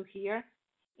for you to hear.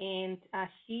 And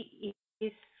she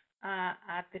is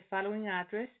at the following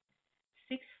address: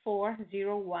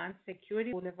 6401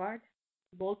 Security Boulevard,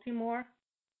 Baltimore,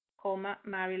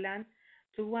 Maryland,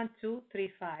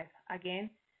 21235. Again,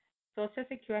 Social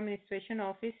Security Administration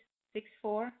Office,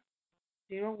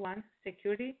 6401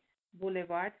 Security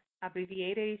Boulevard.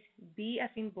 Abbreviated is B as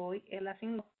in boy, L as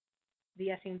in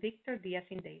D as in Victor, D as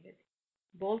in David,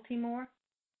 Baltimore,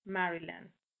 Maryland.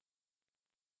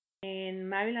 And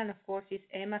Maryland, of course, is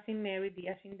M as in Mary, D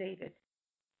as in David.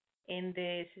 And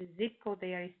the zip code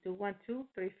there is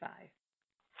 21235.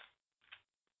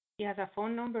 She has a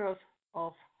phone number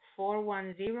of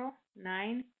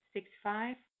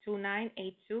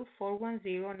 410-965-2982,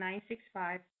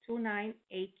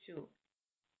 410-965-2982.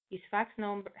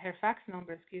 Her fax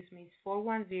number, is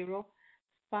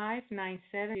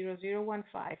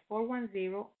 410-597-0015,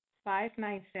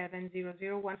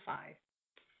 410-597-0015.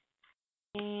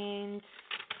 And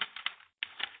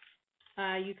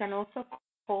you can also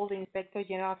call the Inspector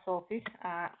General's office,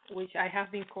 which I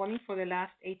have been calling for the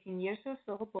last 18 years or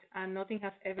so, but nothing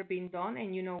has ever been done,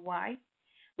 and you know why.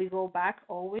 We go back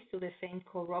always to the same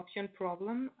corruption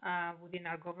problem within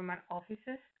our government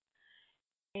offices.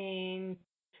 And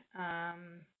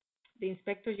the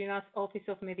Inspector General's Office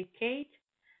of Medicaid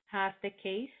has the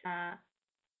case.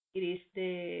 It is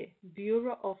the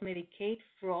Bureau of Medicaid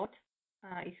Fraud,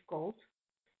 is called.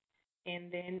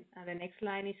 And then the next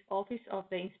line is Office of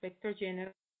the Inspector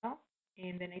General,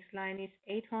 and the next line is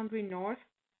 800 North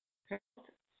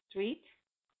Street,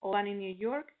 Albany, New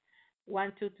York,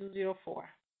 12204.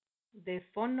 The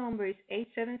phone number is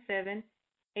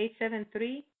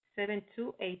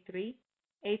 877-873-7283,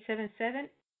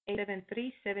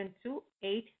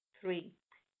 877-873-7283.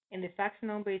 And the fax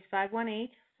number is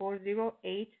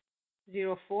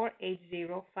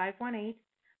 518-408-0480,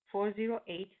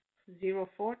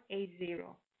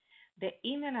 518-408-0480. The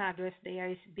email address there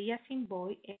is B as in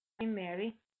boy, A as in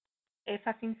Mary, F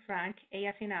as in Frank, A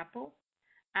as in Apple,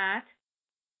 at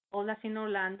O as in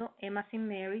Orlando, M as in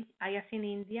Mary, I as in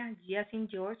India, G as in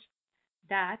George,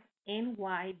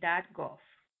 .ny.gov.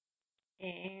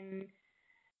 And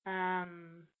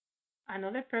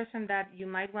another person that you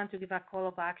might want to give a call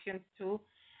of action to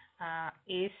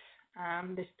is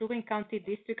the Steuben County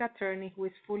District Attorney, who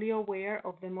is fully aware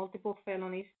of the multiple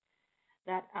felonies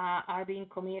that are being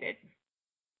committed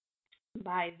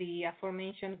by the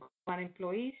aforementioned government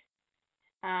employees.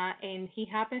 And he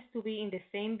happens to be in the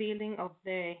same building of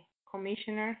the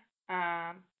commissioner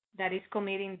that is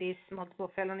committing these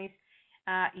multiple felonies,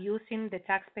 using the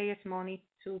taxpayers' money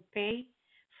to pay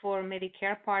for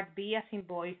Medicare Part B as in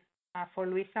boy for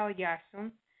Luisa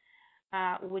Oyarson,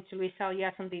 which Luisa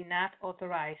Oyarson did not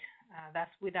authorize.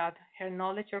 That's without her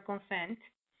knowledge or consent.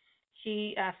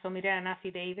 She submitted an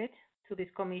affidavit to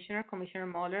this commissioner, Commissioner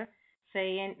Muller,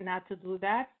 saying not to do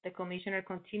that. The commissioner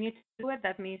continued to do it.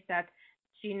 That means that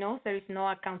she knows there is no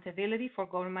accountability for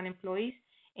government employees,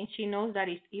 and she knows that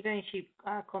even if she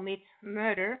commits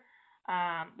murder,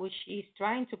 which she is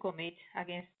trying to commit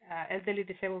against elderly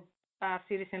disabled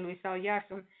citizen Luisa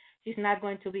Oyarson, she's not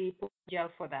going to be put in jail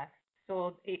for that.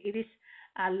 So it is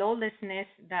a lawlessness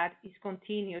that is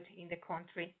continued in the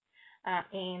country,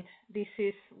 and this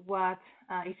is what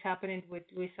is happening with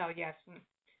Luisa Oyarson.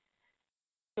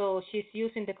 So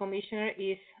the commissioner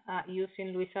is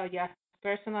using Luisa Oyarson's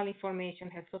personal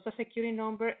information, her social security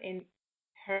number and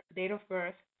her date of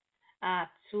birth,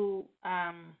 to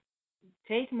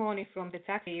take money from the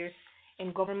taxpayers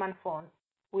and government funds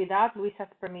without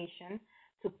Luisa's permission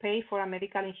to pay for a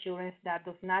medical insurance that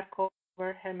does not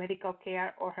cover her medical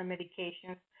care or her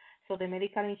medications. So the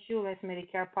medical insurance,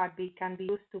 Medicare Part B, can be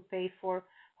used to pay for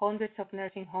hundreds of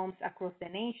nursing homes across the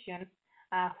nation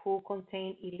who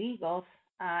contain illegals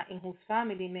and whose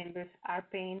family members are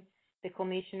paying the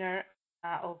commissioner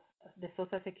of the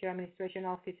Social Security Administration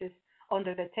offices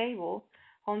under the table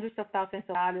hundreds of thousands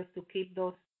of dollars to keep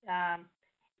those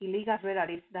illegal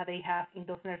relatives that they have in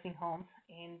those nursing homes,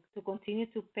 and to continue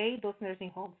to pay those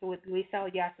nursing homes with Luisa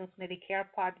Oyarson's Medicare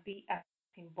Part B as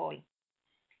in boy,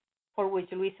 for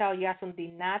which Luisa Oyarson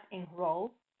did not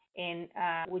enroll, and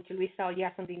which Luisa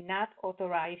Oyarson did not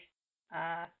authorize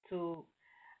to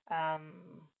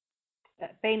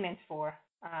payments for,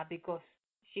 because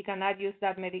she cannot use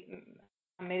that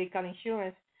medical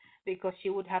insurance because she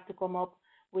would have to come up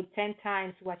with 10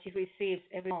 times what she receives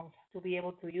every month to be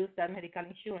able to use that medical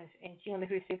insurance. And she only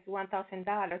receives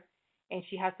 $1,000, and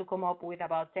she has to come up with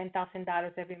about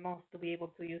 $10,000 every month to be able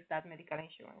to use that medical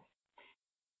insurance.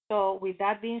 So with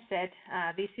that being said,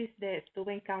 this is the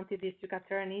Steuben County District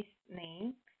Attorney's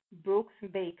name, Brooks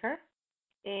Baker,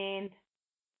 and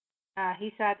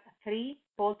he's at 3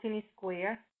 Polton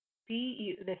Square,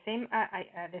 the same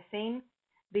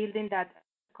building that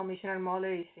Commissioner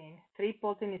Muller is in, 3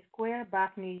 Polton Square,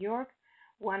 Bath, New York,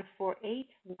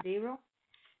 14810.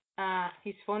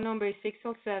 His phone number is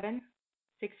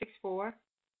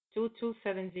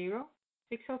 607-664-2270,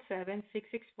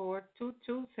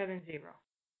 607-664-2270.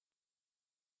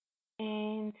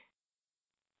 And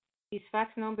his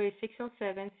fax number is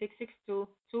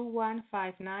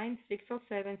 607-662-2159,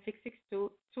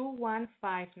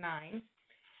 607-662-2159.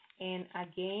 And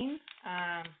again,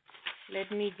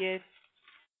 let me just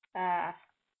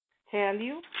tell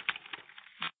you,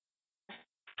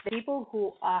 the people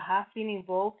who have been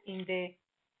involved in the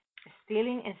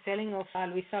stealing and selling of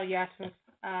Luisa Jackson's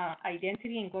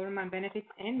identity and government benefits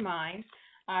and mine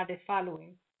are the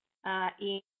following.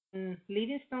 In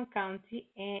Livingston County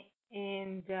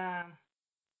and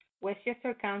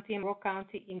Westchester County and Monroe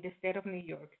County in the state of New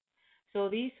York. So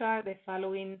these are the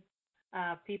following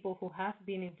people who have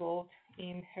been involved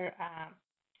in her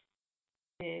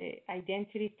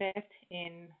identity theft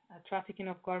and trafficking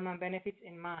of government benefits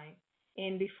and mine.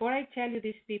 And before I tell you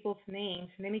these people's names,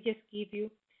 let me just give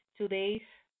you today's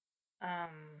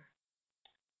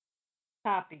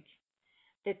topic.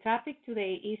 The topic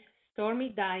today is Stormy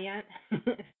Diana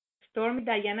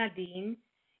Deane,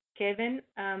 Kevin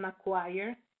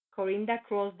McGuire, Corinda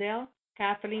Crossdale,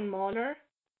 Kathleen Muller,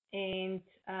 and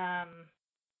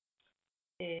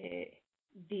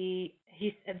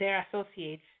their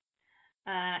associates.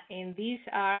 And these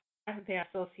are their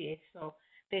associates. So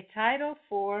the title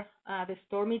for the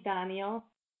Stormy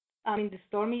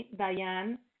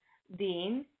Diane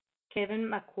Deane, Kevin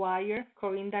McGuire,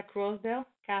 Corinda Crossdale,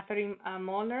 Kathleen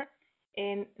Muller,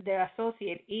 and their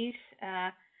associate is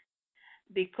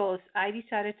because I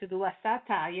decided to do a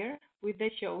satire with the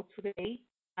show today,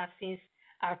 since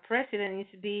our president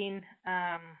is being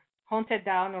hunted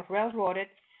down or railroaded,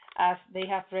 as they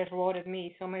have railroaded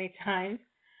me so many times,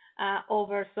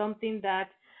 over something that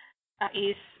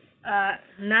is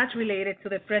not related to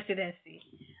the presidency,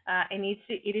 and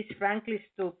it is frankly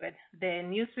stupid. The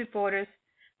news reporters,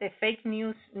 the fake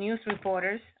news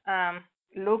reporters,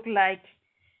 look like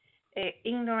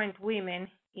ignorant women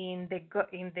in the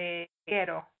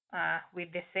ghetto,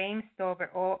 with the same story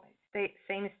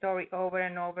over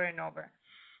and over and over.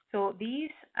 So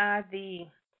these are the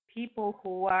people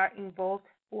who are involved,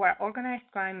 who are organized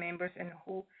crime members, and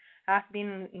who have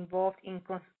been involved in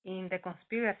the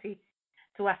conspiracy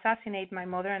to assassinate my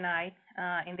mother and I,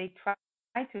 and they tried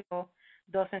to go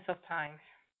dozens of times.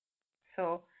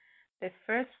 So the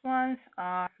first ones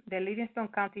are the Livingston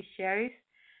County Sheriff,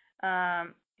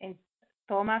 and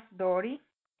Thomas Doherty,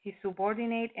 his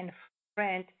subordinate and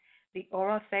friend, the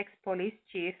oral sex police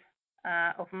chief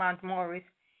of Mount Morris,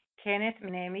 Kenneth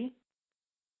Mnemi,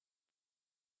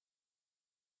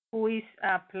 who is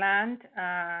planned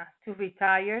to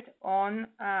retire on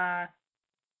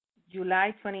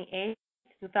July 28,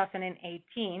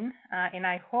 2018, and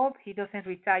I hope he doesn't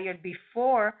retire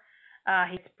before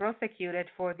he's prosecuted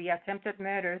for the attempted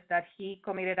murders that he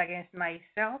committed against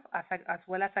myself, as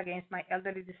well as against my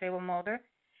elderly disabled mother,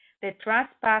 the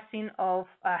trespassing of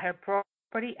her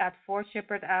property at 4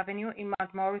 Shepherd Avenue in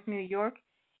Mount Morris, New York,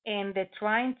 and the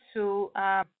trying to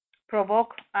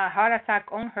provoke a heart attack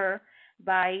on her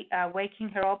by waking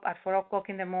her up at 4 o'clock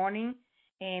in the morning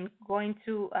and going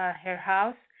to her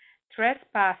house,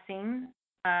 trespassing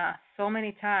so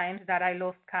many times that I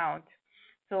lost count.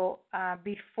 So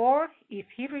if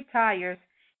he retires,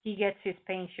 he gets his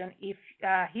pension. If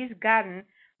he's gotten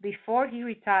before he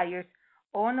retires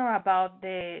on or about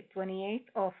the 28th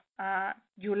of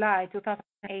July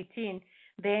 2018,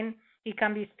 then he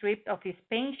can be stripped of his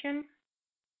pension,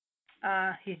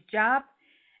 his job,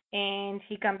 and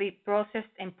he can be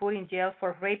processed and put in jail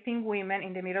for raping women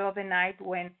in the middle of the night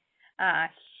when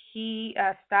he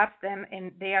stops them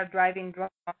and they are driving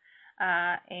drunk,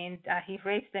 and he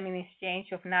rapes them in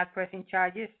exchange of not pressing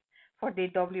charges for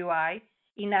DWI,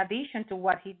 in addition to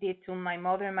what he did to my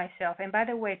mother and myself. And by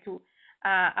the way, to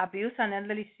abuse an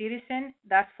elderly citizen,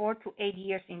 that's 4 to 8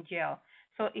 years in jail.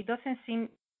 So it doesn't seem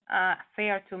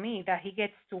fair to me that he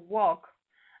gets to walk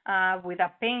with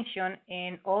a pension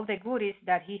and all the goodies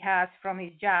that he has from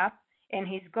his job, and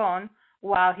he's gone,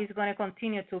 while he's going to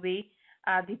continue to be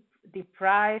a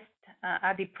depraved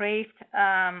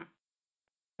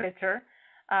predator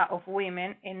of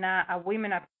women and a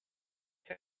women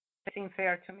abuser. That seems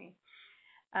fair to me.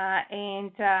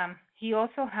 And he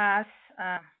also has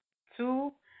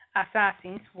two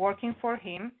assassins working for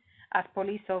him as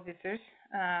police officers.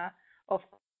 Of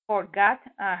course, God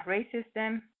raises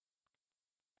them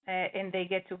and they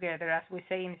get together, as we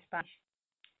say in Spanish.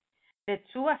 The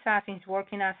two assassins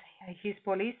working as his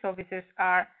police officers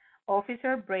are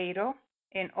Officer Brado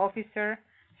and Officer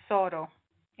Soto.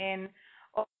 And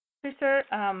Officer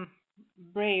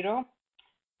Brado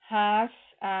has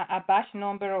a badge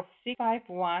number of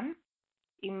 651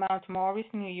 in Mount Morris,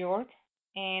 New York,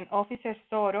 and Officer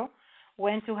Soto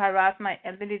went to harass my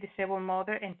elderly disabled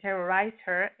mother and terrorize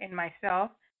her and myself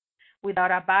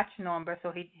without a badge number.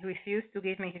 So he refused to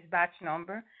give me his badge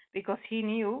number because he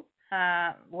knew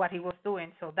what he was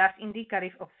doing. So that's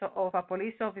indicative of a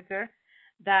police officer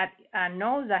that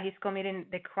knows that he's committing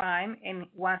the crime and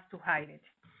wants to hide it,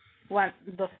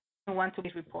 doesn't want to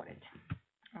be reported.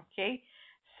 Okay,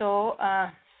 so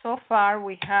so far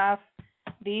we have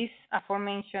these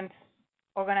aforementioned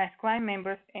organized crime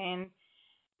members and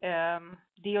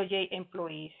DOJ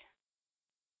employees.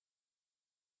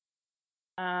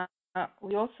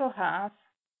 We also have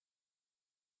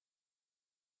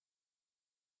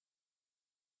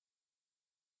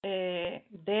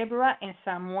Deborah and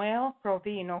Samuel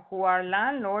Provino, who are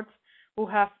landlords who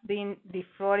have been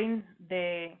defrauding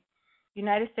the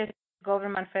United States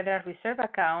government Federal Reserve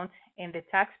account and the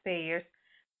taxpayers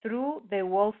through the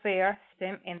welfare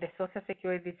system and the Social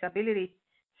Security disability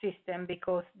system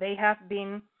because they have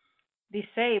been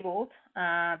disabled.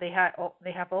 They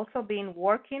have also been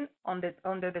working under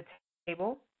the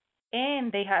table,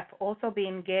 and they have also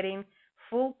been getting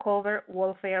full cover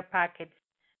welfare packages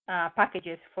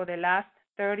for the last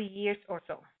 30 years or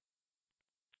so.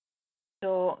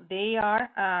 So they are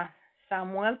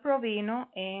Samuel Provino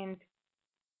and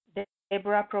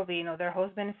Deborah Provino, their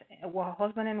husband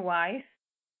and wife.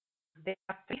 They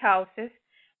have 3 houses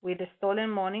with the stolen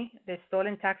money, the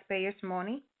stolen taxpayers'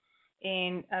 money,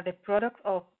 and the product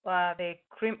of the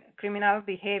criminal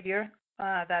behavior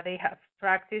that they have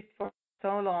practiced for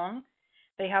so long.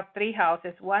 They have 3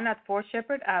 houses, one at 4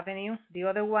 Shepherd Avenue, the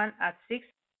other one at 6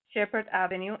 Shepherd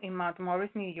Avenue in Mount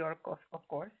Morris, New York, of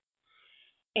course,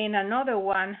 and another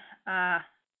one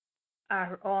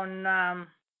on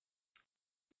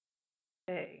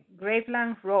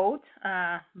Graveland Road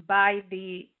by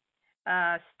the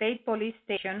State Police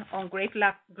Station on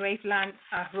Graveland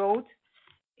Road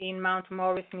in Mount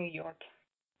Morris, New York.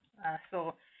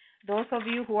 So those of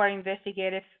you who are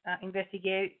investigators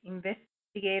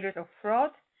of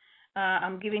fraud,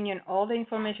 I'm giving you all the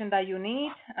information that you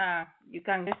need. You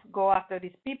can just go after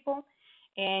these people,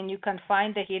 and you can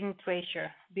find the hidden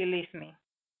treasure, believe me.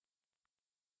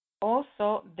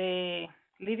 Also, the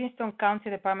Livingston County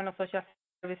Department of Social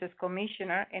Services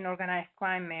Commissioner and organized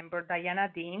crime member, Diana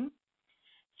Deane,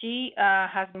 she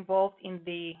has been involved in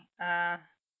the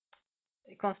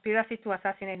conspiracy to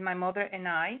assassinate my mother and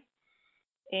I,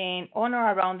 and on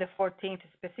or around the 14th,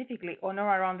 specifically on or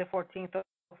around the 14th of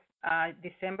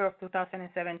December of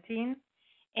 2017,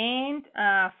 and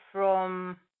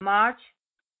from March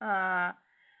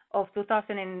of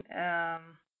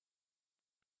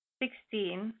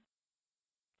 2016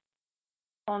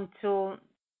 until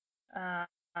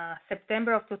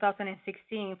September of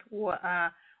 2016,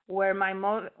 when my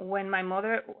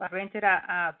mother rented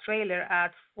a trailer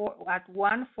at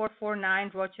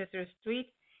 1449 Rochester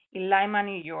Street in Lima,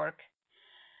 New York.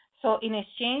 So in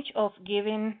exchange of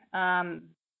giving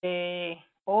the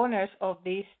owners of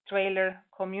this trailer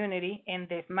community and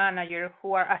the manager,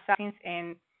 who are assassins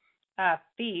and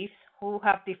thieves who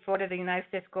have defrauded the United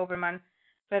States government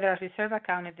Federal Reserve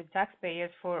account and the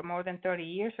taxpayers for more than 30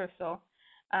 years or so,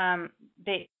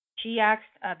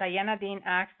 Diana Deane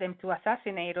asked them to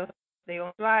assassinate us. They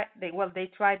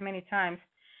tried many times.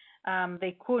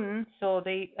 They couldn't, so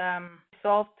they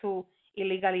resolved to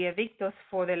illegally evict us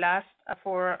for the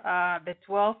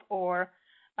 12th or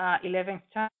 11th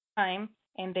time,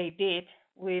 and they did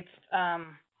with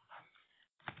an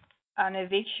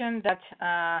eviction that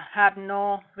had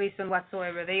no reason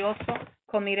whatsoever. They also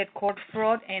committed court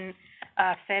fraud and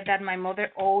said that my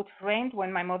mother owed rent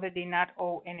when my mother did not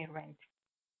owe any rent.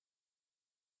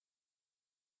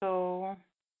 So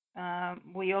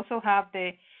we also have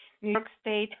the New York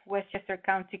State Westchester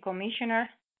County Commissioner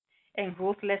and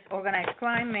ruthless organized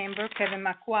crime member, Kevin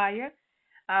McGuire,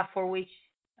 for which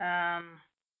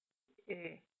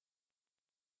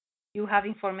you have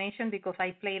information because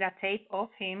I played a tape of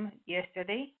him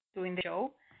yesterday during the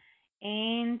show,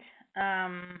 and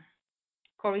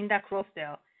Corinda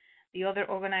Crossdale, the other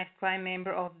organized crime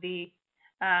member of the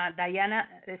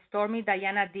Stormy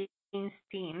Diana Deane's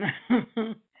team.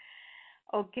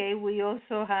 Okay, we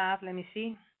also have, let me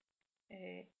see,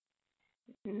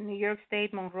 New York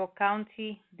State, Monroe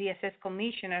County, DSS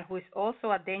Commissioner, who is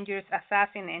also a dangerous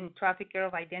assassin and trafficker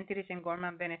of identities and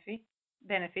government benefits.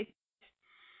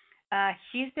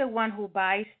 He's the one who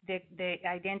buys the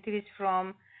identities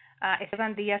from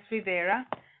Esteban Diaz Rivera,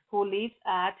 who lives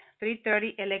at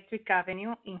 330 Electric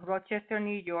Avenue in Rochester,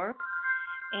 New York.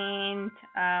 And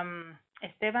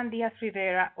Esteban Diaz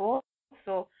Rivera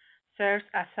also serves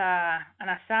as an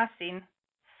assassin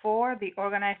for the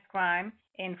organized crime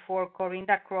and for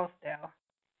Corinda Crossdale.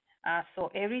 So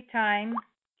every time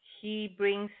he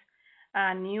brings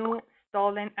new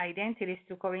stolen identities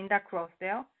to Corinda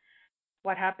Crossdale,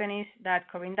 what happens is that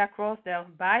Corinda Crossdale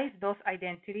buys those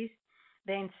identities,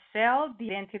 then sell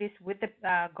the identities with the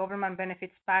government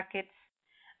benefits packets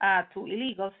to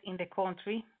illegals in the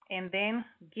country, and then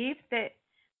give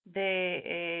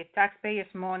the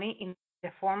taxpayers money in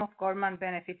the form of government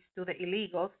benefits to the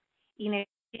illegals in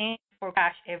exchange for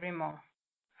cash every month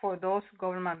for those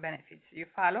government benefits. You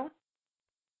follow?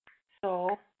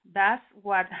 So that's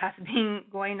what has been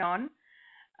going on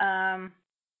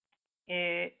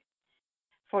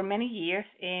for many years,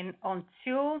 and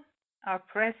until our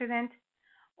president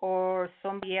or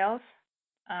somebody else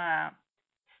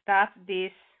stops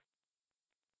this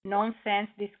nonsense,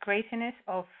 this craziness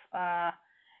of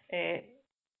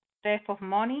theft of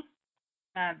money,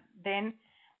 then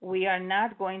we are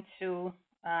not going to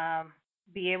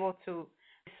be able to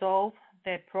solve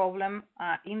the problem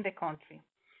in the country.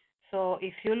 So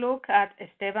if you look at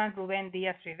Esteban Ruben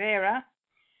Diaz Rivera,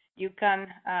 you can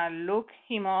look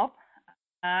him up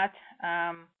at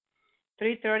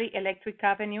 330 Electric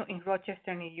Avenue in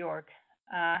Rochester, New York,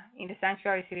 in the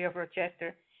sanctuary city of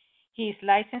Rochester. His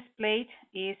license plate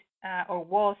is, or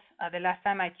was, the last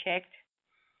time I checked,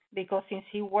 because since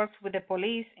he works with the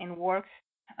police and works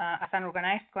as an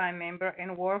organized crime member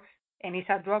and is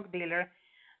a drug dealer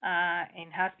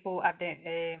and has people at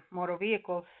the motor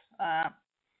vehicles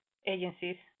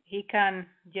agencies, he can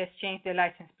just change the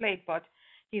license plate. But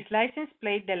his license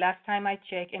plate, the last time I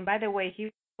checked, and by the way,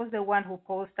 he was the one who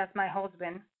posed as my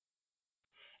husband,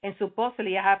 and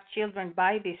supposedly I have children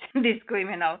by this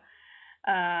criminal,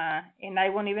 and I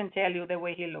won't even tell you the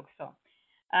way he looks. So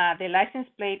the license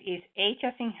plate is H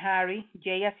as in Harry,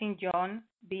 J as in John,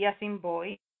 B as in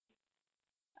boy,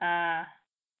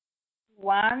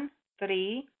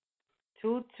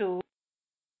 1322.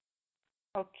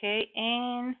 Okay,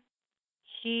 and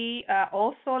he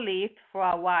also lived for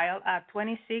a while at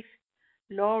 26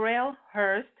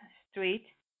 Laurelhurst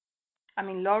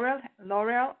Laurelhurst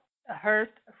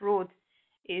Road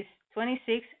is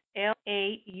 26 Laurel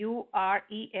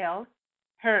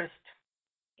Hurst Hurst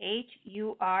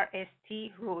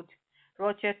Road,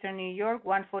 Rochester, New York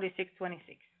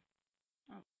 14626.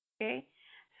 Okay,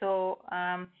 so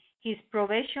his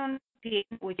probation PIN,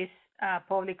 which is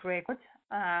public record,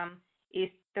 is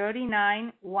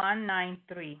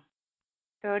 39193.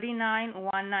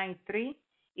 39193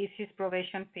 is his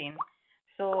probation PIN.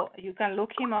 So you can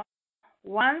look him up.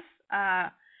 Once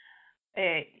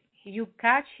you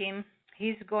catch him,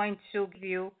 he's going to give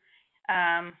you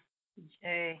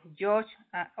George,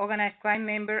 organized crime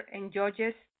member and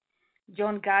judges,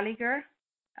 John Gallagher,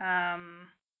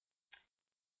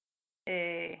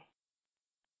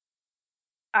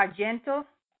 Argento,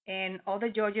 and other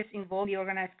judges involved in the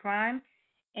organized crime.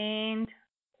 And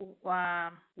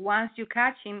once you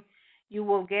catch him, you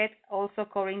will get also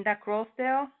Corinda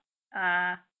Crossdale,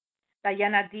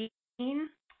 Diana Deane,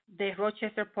 the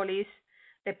Rochester Police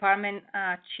Department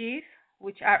chief,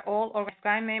 which are all organized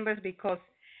crime members, because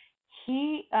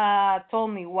he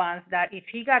told me once that if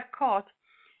he got caught,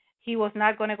 he was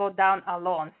not going to go down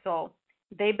alone. So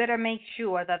they better make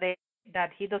sure that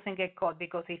he doesn't get caught,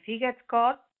 because if he gets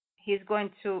caught, he's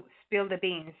going to spill the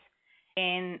beans.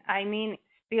 And I mean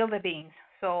spill the beans.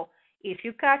 So if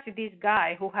you catch this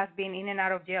guy who has been in and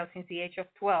out of jail since the age of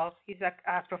 12, he's a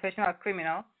professional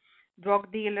criminal,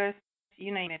 drug dealers,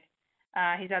 you name it.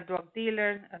 He's a drug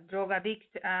dealer, a drug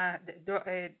addict,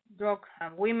 drug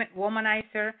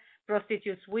womanizer,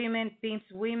 prostitutes women,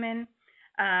 pimps women.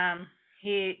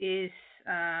 He is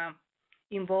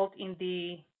involved in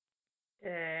the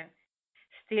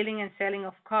stealing and selling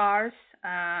of cars.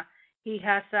 He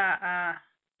has a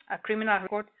criminal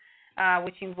record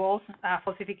which involves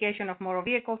falsification of motor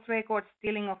vehicles records,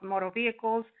 stealing of motor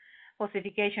vehicles,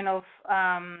 falsification of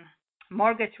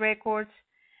mortgage records,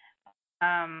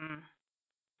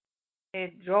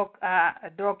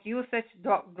 drug usage,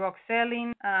 drug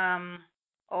selling,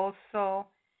 also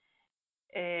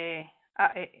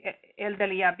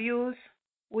elderly abuse,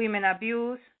 women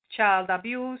abuse, child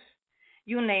abuse,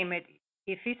 you name it.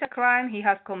 If it's a crime, he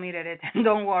has committed it.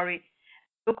 Don't worry.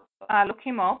 Look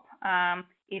him up.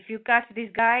 If you catch this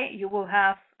guy, you will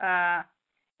have a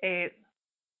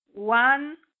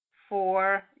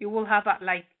you will have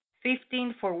like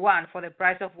 15 for one for the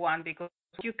price of one, because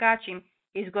if you catch him,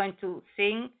 he's going to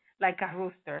sing like a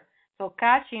rooster. So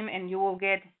catch him and you will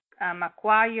get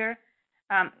McGuire,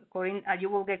 you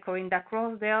will get Corinda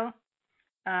Crossdale,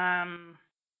 um,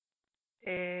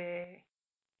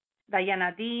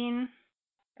 Diana Deane,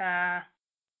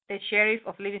 the sheriff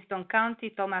of Livingston County,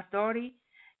 Thomas Doherty.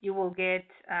 You will get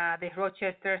the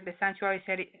Sanctuary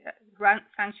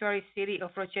City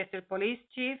of Rochester Police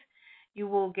Chief. You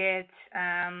will get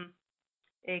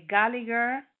a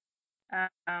Gallagher,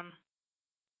 um,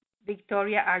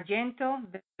 Victoria Argento,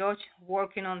 the judge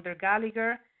working under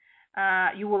Gallagher.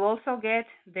 You will also get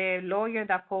the lawyer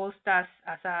that posed as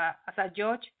a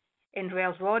judge and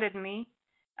railroaded me,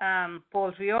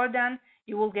 Paul Riordan.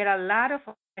 You will get a lot of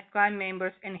crime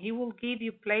members, and he will give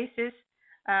you places,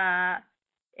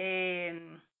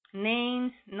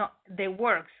 names, the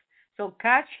works. So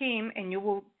catch him, and you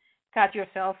will catch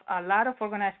yourself a lot of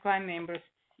organized crime members.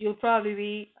 You'll probably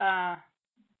be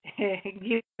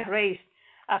given a raise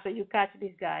after you catch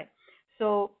this guy.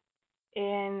 So,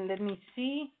 and let me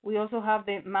see. We also have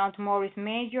the Mount Morris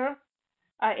Major,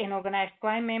 an organized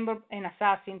crime member and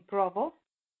assassin, Provo.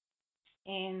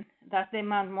 And that's the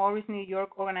Mount Morris, New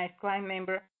York organized crime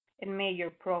member and Mayor,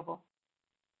 Provo.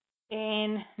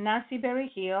 And Nancy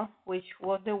Berryhill, which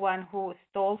was the one who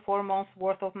stole 4 months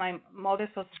worth of my mother's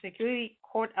Social Security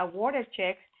court-awarded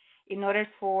checks in order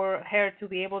for her to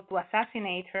be able to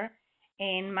assassinate her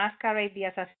and masquerade the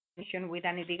assassination with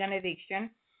an illegal eviction,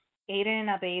 aided and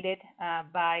abetted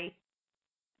by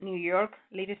New York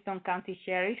Livingston County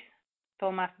Sheriff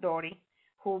Thomas Doherty,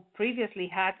 who previously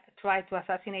had tried to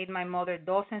assassinate my mother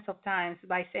dozens of times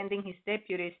by sending his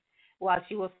deputies while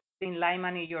she was in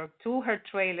Lima, New York, to her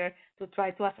trailer to try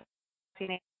to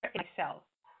assassinate her myself.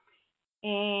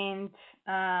 And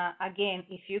again,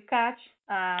 if you catch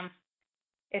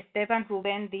Esteban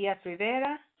Ruben Diaz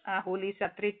Rivera, who lives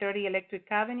at 330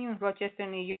 Electric Avenue in Rochester,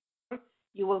 New York,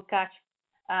 you will catch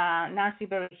Nancy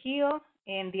Berryhill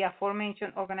and the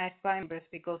aforementioned organized crime members,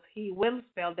 because he will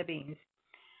spill the beans.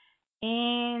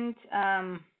 And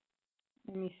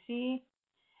let me see.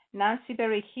 Nancy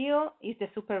Berryhill is the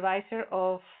supervisor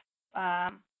of,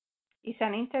 is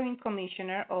an interim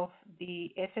commissioner of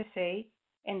the SSA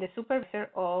and the supervisor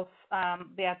of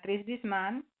Beatriz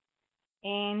Guzman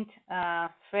and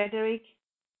Frederick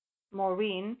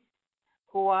Maureen,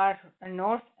 who are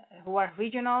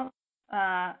regional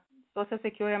Social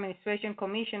Security Administration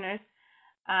commissioners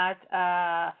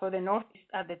for the Northeast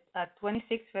at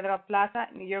 26 Federal Plaza,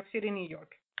 New York City, New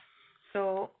York.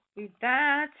 So with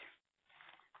that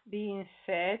being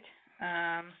said,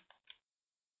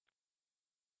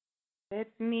 let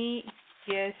me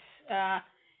just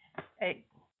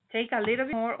take a little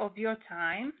bit more of your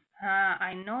time.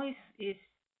 I know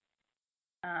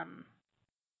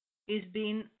it's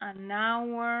been an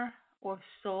hour or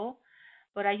so,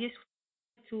 but I just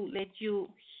want to let you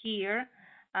hear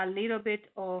a little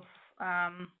bit of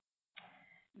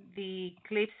the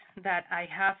clips that I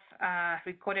have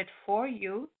recorded for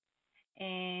you.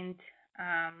 And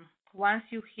once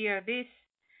you hear this,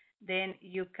 then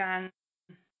you can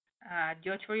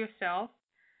judge for yourself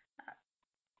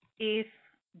if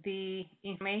the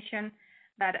information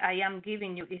that I am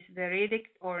giving you is veridic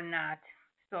or not.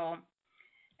 So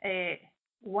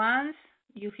once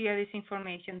you hear this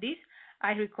information, this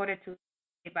I recorded today,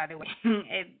 by the way.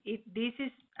 This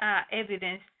is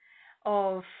evidence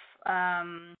of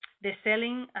the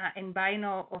selling and buying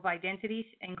of identities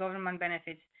and government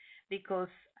benefits, because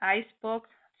I spoke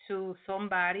to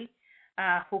somebody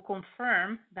who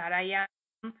confirmed that I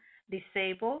am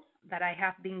disabled, that I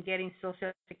have been getting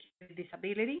Social Security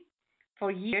disability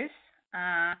for years,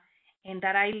 and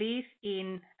that I live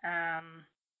in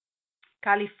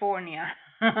California.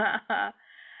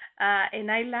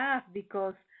 And I laugh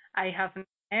because I have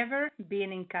never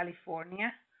been in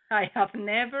California. I have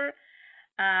never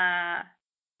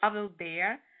traveled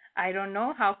there. I don't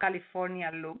know how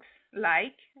California looks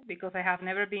like because I have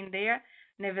never been there.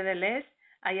 Nevertheless,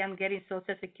 I am getting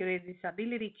Social Security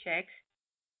disability checks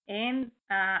and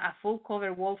a full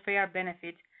cover welfare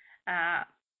benefit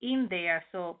in there.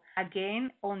 So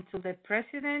again, until the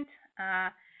president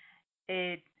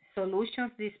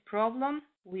solutions this problem,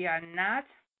 we are not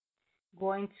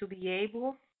going to be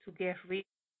able to get rid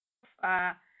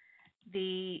of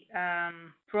the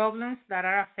problems that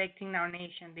are affecting our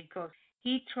nation, because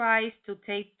he tries to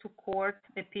take to court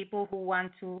the people who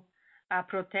want to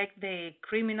protect the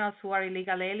criminals who are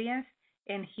illegal aliens,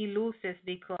 and he loses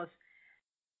because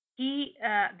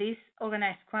this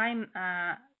organized crime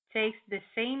takes the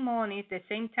same money, the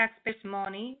same taxpayers'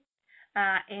 money,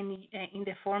 in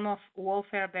the form of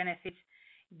welfare benefits,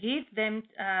 give them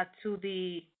to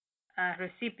the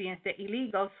recipients, the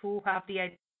illegals who have the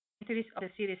identities of the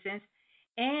citizens,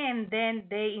 and then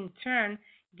they in turn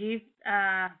give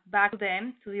back to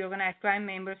them, to the organized crime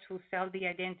members who sell the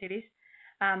identities,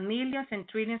 millions and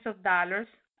trillions of dollars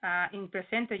in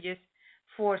percentages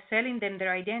for selling them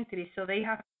their identities. So they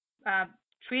have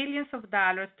trillions of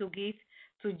dollars to give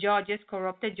to judges,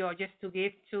 corrupted judges, to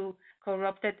give to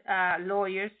corrupted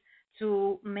lawyers,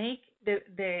 to make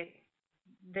the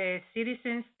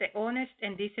citizens, the honest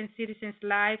and decent citizens'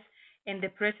 lives and the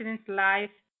president's life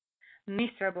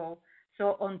miserable.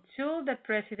 So until the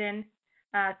president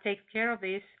takes care of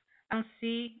this, I don't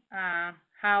see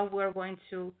how we're going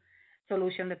to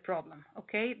solution the problem.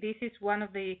 Okay, this is one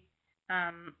of the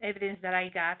evidence that I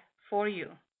got for you.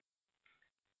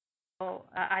 So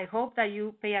I hope that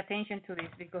you pay attention to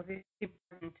this because it's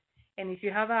important. And if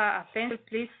you have a pencil,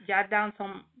 please jot down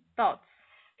some thoughts.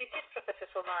 This is Professor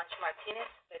Solange Martinez,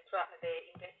 the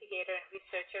investigator and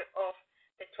researcher of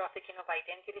the trafficking of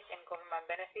identities and government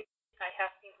benefits. I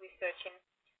have been researching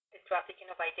the trafficking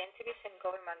of identities and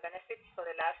government benefits for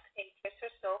the last 8 years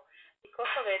or so. Because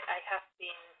of it, I have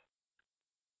been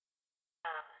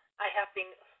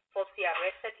falsely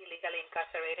arrested, illegally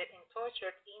incarcerated, and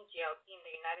tortured in jail in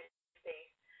the United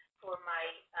States for my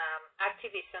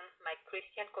activism, my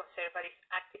Christian conservative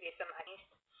activism against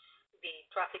the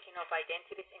trafficking of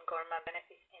identities and government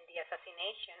benefits and the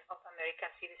assassination of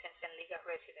American citizens and legal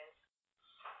residents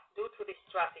due to this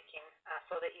trafficking.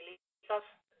 So the illegals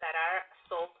that are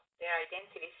sold their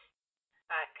identities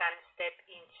can step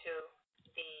into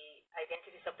the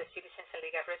identities of the citizens and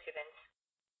legal residents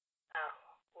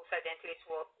whose identities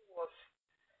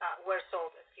were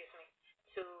sold,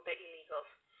 to the illegals.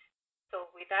 So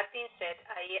with that being said,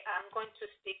 I am going to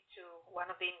speak to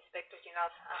one of the Inspector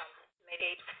General's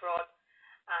Medicaid Fraud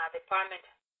Department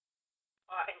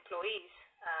employees,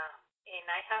 and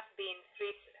I have been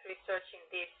researching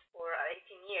this for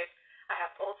 18 years. I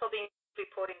have also been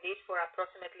reporting this for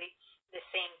approximately the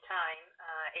same time,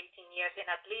 18 years,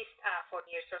 and at least 4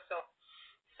 years or so.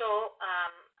 So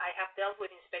I have dealt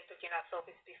with Inspector General's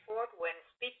office before when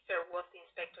Spitzer was the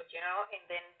Inspector General, and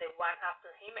then the one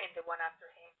after him and the one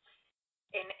after him.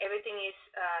 And everything is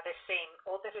the same.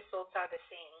 All the results are the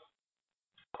same.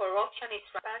 Corruption is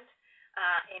rampant,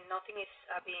 and nothing is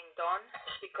being done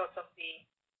because of the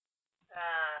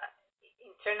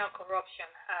internal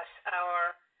corruption, as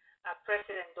our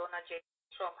President Donald J.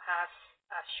 Trump has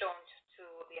shown to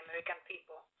the American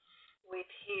people with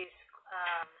his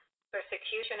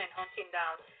persecution and hunting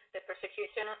down. The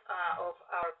persecution of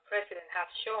our president has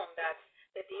shown that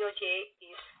the DOJ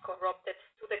is corrupted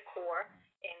to the core,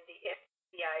 and the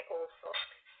FBI also,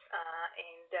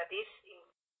 and this in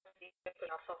the Inspector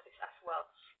office as well.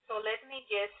 So let me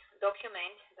just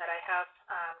document that I have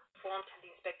formed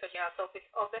the Inspector General's office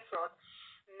of the fraud.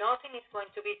 Nothing is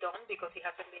going to be done because it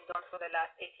hasn't been done for the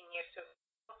last 18 years or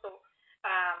so. So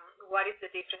what is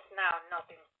the difference now?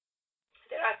 Nothing.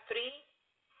 There are 3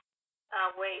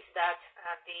 ways that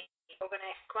the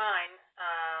organized crime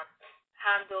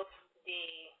handles the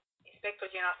Inspector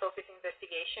General's office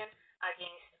investigation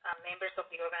against members of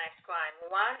the organized crime.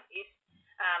 One is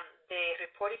the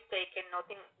report is taken,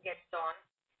 nothing gets done.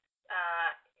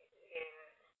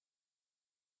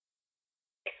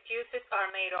 Excuses are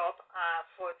made up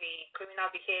for the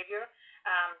criminal behavior.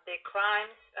 The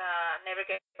crimes never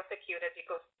get prosecuted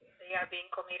because they are being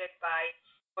committed by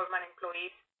government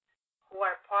employees who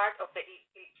are part of the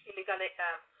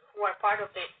who are part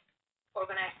of the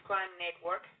organized crime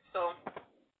network. So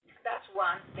that's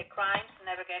one. The crimes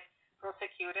never get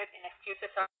prosecuted, and excuses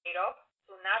are made up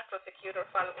to not prosecute or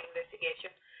follow the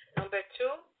investigation. Number 2,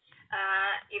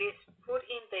 it is put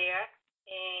in there,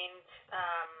 and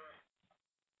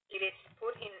it is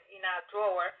put in a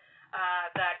drawer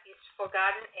that is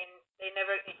forgotten, and it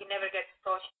never gets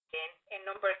touched again. And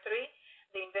number 3,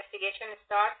 the investigation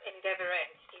starts and it never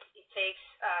ends. It takes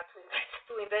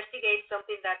to investigate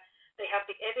something that they have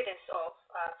the evidence of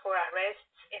for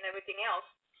arrests and everything else,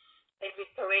 a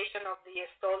restoration of the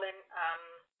stolen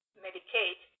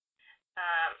Medicaid.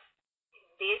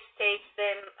 This takes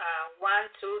them 1,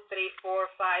 2, 3,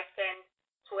 4, 5, 10,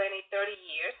 20, 30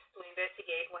 years to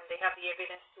investigate when they have the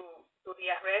evidence to do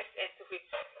the arrest and to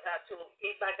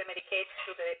give back the Medicaid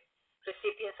to the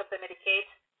recipients of the Medicaid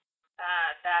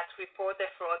that report the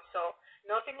fraud. So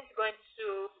nothing is going to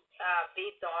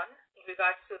be done in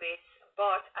regards to this,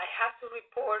 but I have to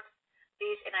report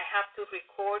this, and I have to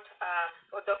record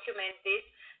or document this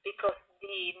because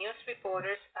the news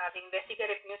reporters, the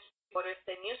investigative news reporters,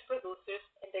 the news producers,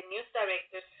 and the news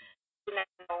directors do not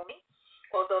know me,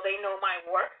 although they know my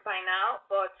work by now,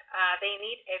 but they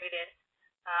need evidence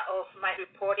of my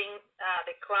reporting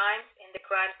the crimes and the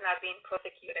crimes not being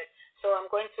prosecuted. So I'm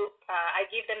going to, I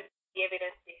give them the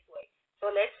evidence this way. So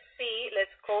let's see,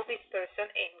 let's call this person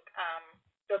and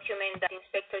document that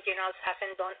Inspector General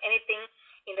hasn't done anything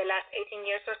in the last 18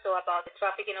 years or so about the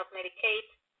trafficking of Medicaid,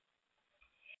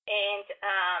 and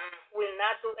will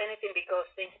not do anything because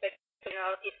the Inspector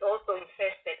General is also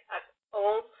infested, as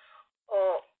all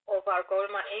of our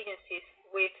government agencies,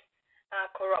 with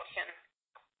corruption.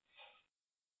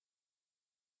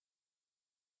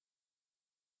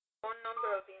 Phone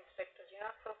number of the Inspector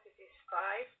General's office is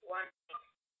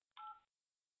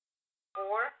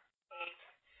 518-486-3209.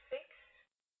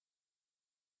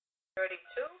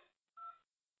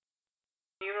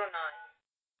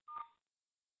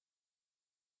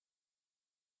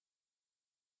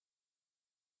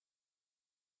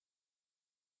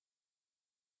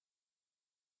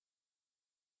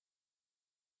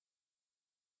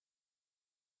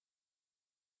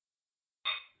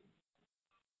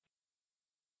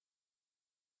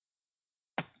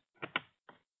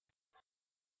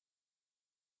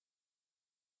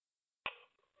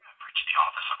 Reach the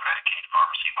Office of Medicaid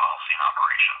Pharmacy Policy and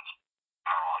Operations.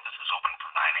 Our office is open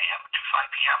from 9 a.m. to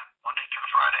 5 p.m. Monday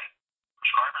through Friday.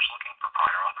 Prescribers looking for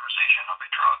prior authorization of a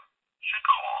drug should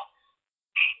call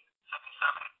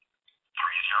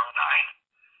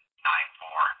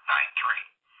 877-309-9493.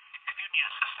 If you need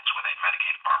assistance with a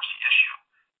Medicaid pharmacy issue,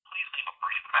 please leave a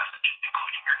brief message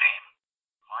including your name,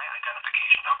 my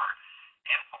identification number,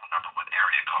 and phone number with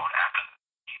area code after the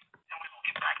beep, and we will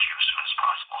get back to you as soon as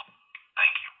possible.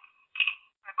 Thank you.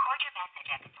 Record your message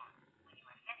at the tone. When you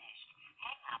are finished,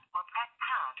 hang up or press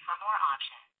pound for more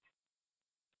options.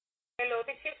 Hello,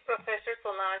 this is Professor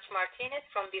Solange Martinez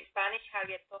from the Spanish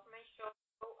Harriet Tubman Show.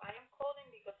 I am calling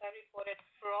because I reported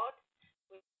fraud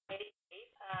with Medicaid,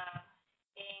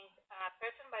 and a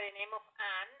person by the name of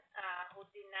Anne, who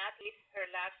did not list her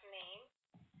last name,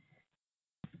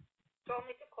 told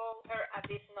me to call her at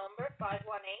this number,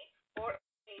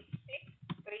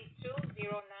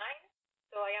 518-486-3209.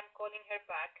 So I am calling her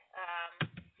back.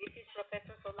 This is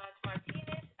Professor Solange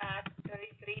Martinez at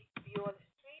 33 Buell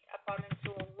Street, apartment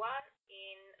 201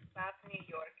 in Bath, New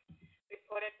York,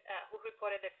 who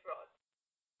reported the fraud.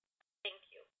 Thank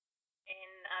you.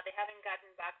 And they haven't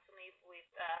gotten back to me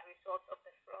with results of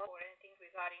the fraud or anything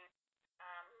regarding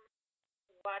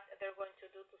what they're going to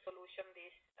do to solution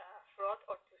this fraud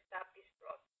or to stop this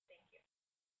fraud. Thank you.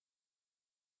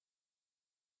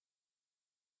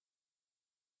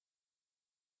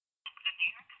 The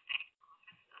New York State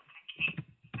Office of Medicaid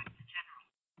Inspector General.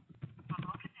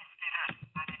 Favor de esperar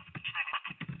para escuchar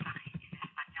este mensaje en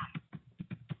español.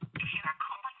 If you are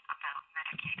calling about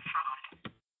Medicaid fraud,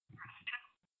 press 2.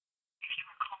 If you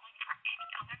are calling for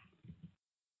any other,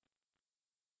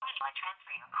 please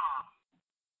transfer your call.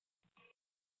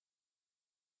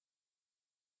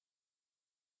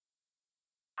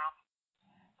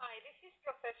 Hi, this is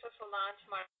Professor Solange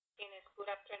Martinez. Good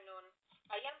afternoon.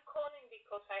 I am calling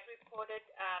because I reported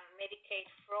Medicaid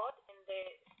fraud in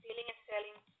the stealing and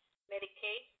selling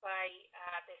Medicaid by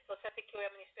the Social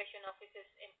Security Administration offices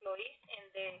employees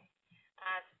and the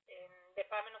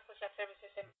Department of Social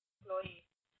Services employees.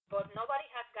 But nobody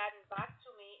has gotten back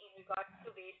to me in regards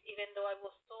to this, even though I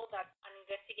was told that an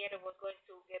investigator was going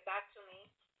to get back to me.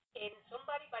 And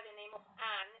somebody by the name of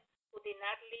Anne, who did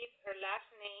not leave her last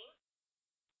name,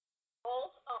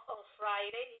 called on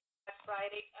Friday, last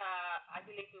Friday, I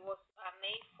believe it was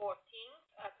May 14th,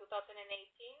 2018,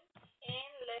 and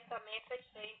left a message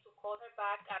saying to call her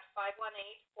back at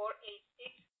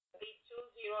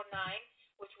 518-486-3209,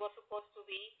 which was supposed to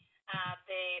be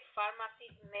the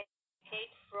pharmacy Medicaid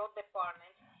fraud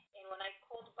department. And when I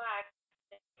called back,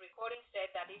 the recording said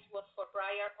that this was for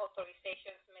prior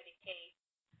authorizations Medicaid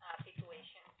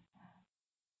situation.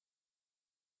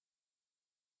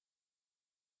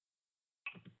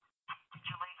 Did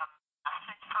you leave a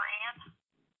message for Anne?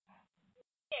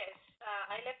 Yes,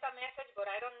 I left a message, but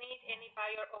I don't need any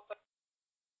prior authorization.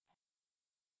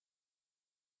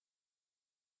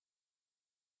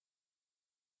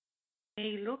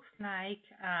 It looks like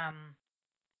I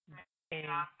think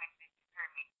that you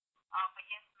heard me. But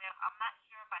yes, ma'am, I'm not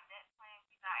sure about that plan.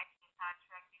 We're not actually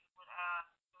contracted with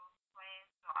those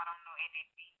plans, so I don't know any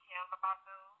details about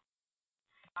those.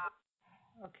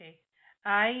 okay.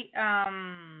 I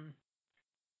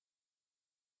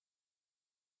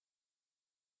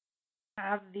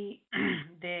have the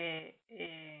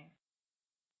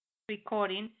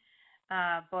recording,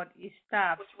 but it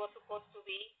stopped. Which was supposed to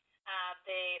be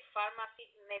the pharmacy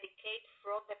Medicaid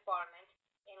fraud department,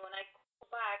 and when I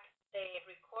called back, the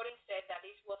recording said that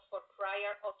this was for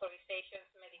prior authorizations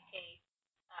Medicaid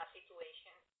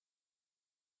situation.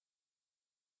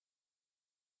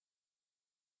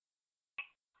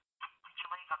 Did you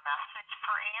leave a message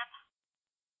for Ann?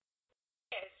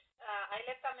 Yes, I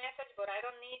left a message, but I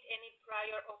don't need any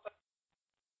prior author.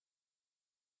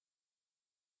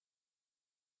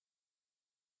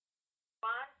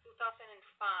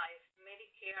 2005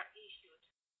 Medicare issued.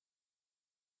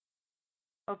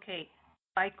 Okay.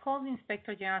 I called the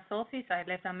Inspector General's office. I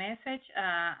left a message.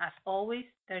 As always,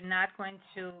 they're not going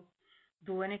to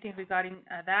do anything regarding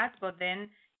that. But then,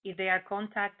 if they are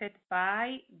contacted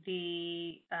by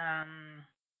the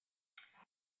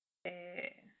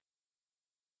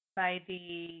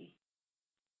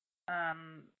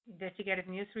investigative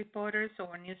news reporters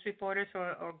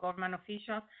or government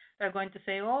officials, they're going to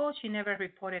say, "Oh, she never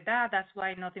reported that. That's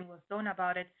why nothing was done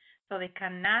about it." So they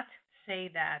cannot say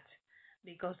that,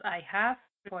 because I have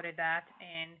reported that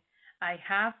and I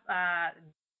have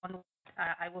done what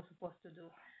I was supposed to do.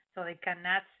 So they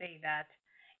cannot say that.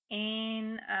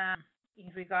 And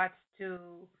in regards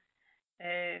to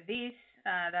this,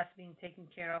 that's been taken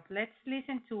care of. Let's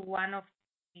listen to one of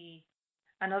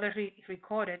another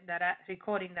recording that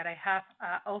I have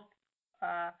of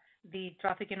the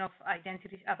trafficking of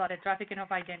identities, about the trafficking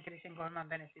of identities and government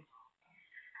benefits.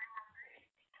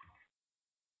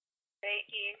 Today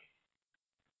is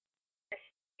the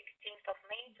 16th of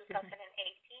May, 2018.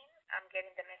 I'm getting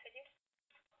the messages.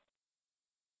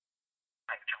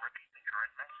 I'd like to repeat the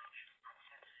current message.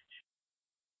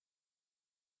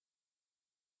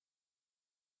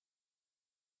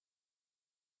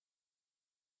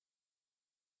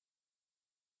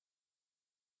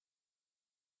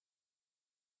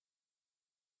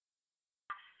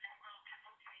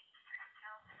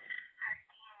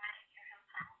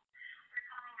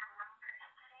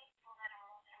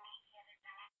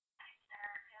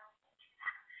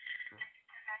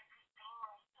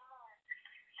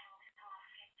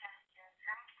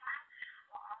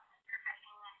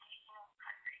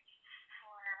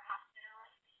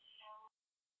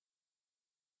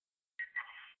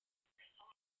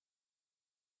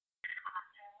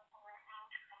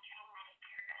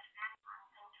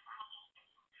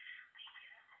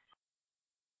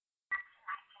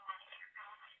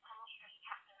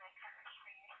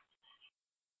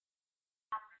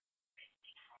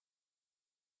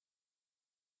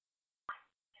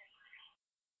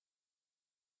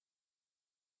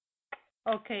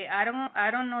 Okay, I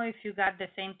don't know if you got the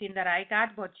same thing that I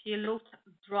got, but she looked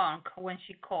drunk when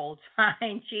she called,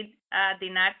 and she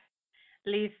did not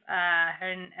leave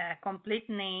her complete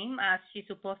name as she's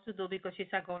supposed to do, because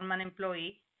she's a government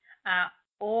employee,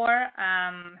 or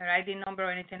her ID number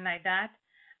or anything like that.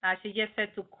 She just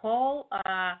said to call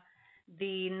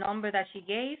the number that she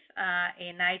gave,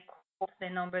 and I called the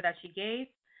number that she gave.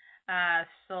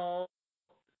 So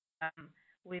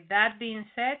with that being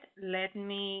said, let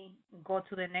me go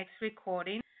to the next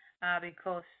recording,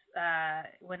 because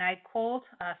when I called,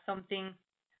 something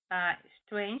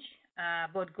strange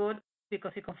but good,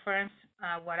 because it confirms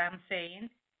what I'm saying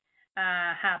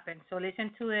happened. So listen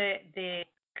to the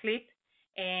clip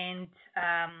and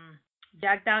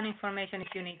jot down information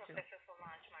if you need to. Professor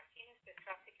Solange Martinez, the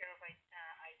trafficker of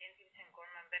identities and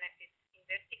government benefits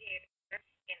investigator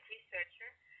and researcher.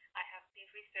 I have been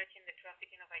researching the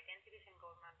trafficking of identities and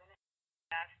government benefits for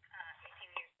the last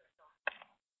 18 years or so.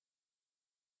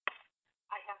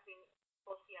 I have been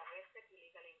falsely arrested,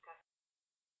 illegally incarcerated.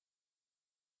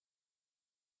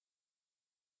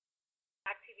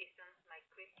 Activism, my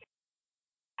Christian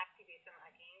activism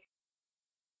against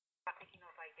trafficking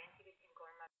of identities and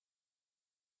government.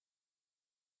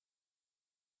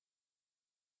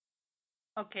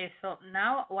 Okay, so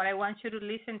now what I want you to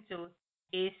listen to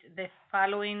is the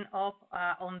following up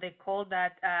on the call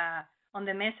that on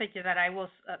the message that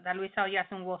that Luisa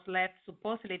Oyasun was left,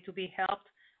 supposedly to be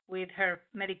helped with her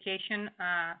medication,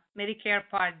 Medicare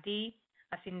Part D,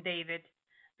 as in David,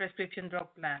 prescription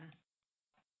drug plan.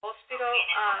 Hospital.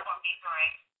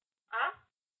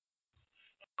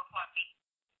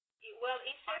 Well,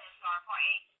 it says.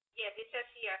 Yeah, it says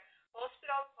here,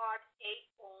 hospital Part A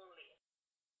only.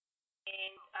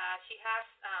 And she has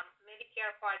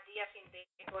Medicare Part D as in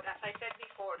David, but as I said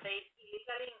before, they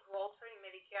illegally enrolled her in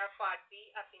Medicare Part B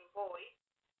as in boy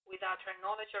without her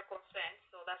knowledge or consent,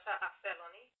 so that's a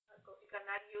felony, because you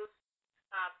cannot use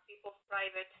people's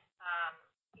private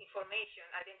information,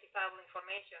 identifiable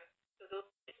information, to do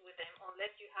this with them unless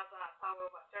you have a power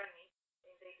of attorney,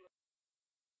 and they do.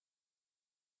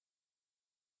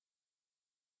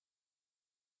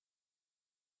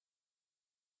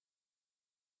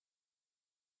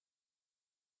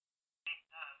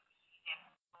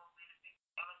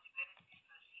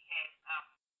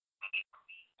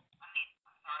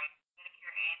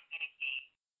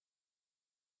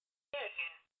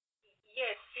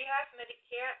 has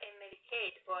Medicare and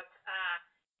Medicaid, but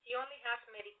she only has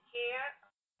Medicare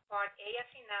Part A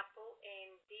as in Apple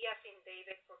and D as in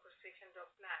David for prescription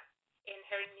drug plan. And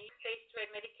her New State Straight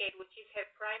Medicaid, which is her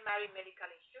primary medical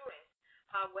insurance.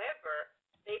 However,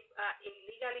 they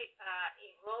illegally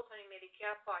enrolled her in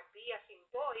Medicare Part B as in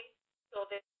boy, so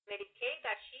the Medicaid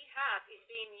that she has is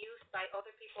being used by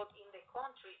other people in the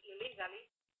country illegally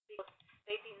because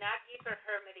they did not give her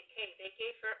her Medicaid. They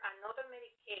gave her another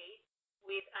Medicaid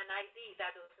with an ID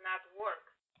that does not work.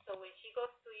 So when she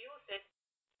goes to use it,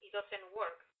 it doesn't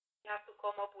work. She has to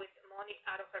come up with money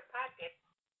out of her pocket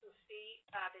to see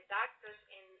the doctors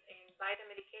and buy the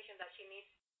medication that she needs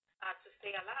to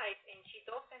stay alive, and she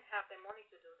doesn't have the money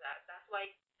to do that. That's why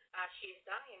she's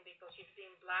dying, because she's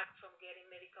being blocked from getting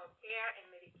medical care and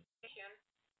medication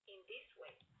in this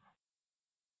way.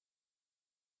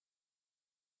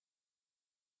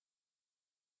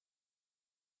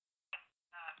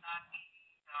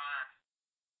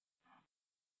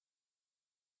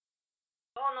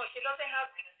 Oh no, she doesn't have.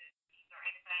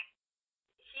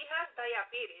 She has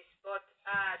diabetes, but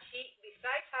she,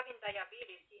 besides having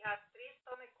diabetes, she has 3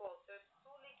 stomach ulcers, 2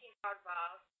 leaking heart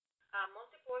valves,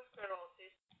 multiple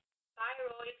sclerosis,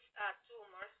 thyroid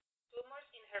tumors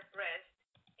in her breast,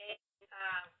 and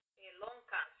lung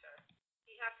cancer.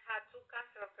 She has had 2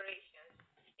 cancer operations,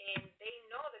 and they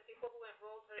know, the people who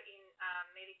enrolled her in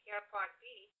Medicare Part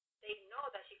B, they know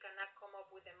that she cannot come up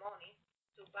with the money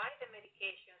to buy the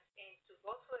medications and to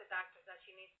go to the doctors that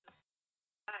she needs to buy.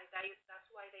 That's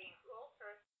why they enrolled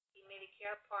her in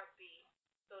Medicare Part B,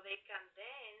 so they can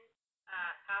then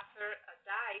have her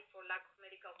die for lack of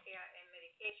medical care and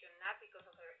medication, not because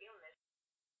of her illness.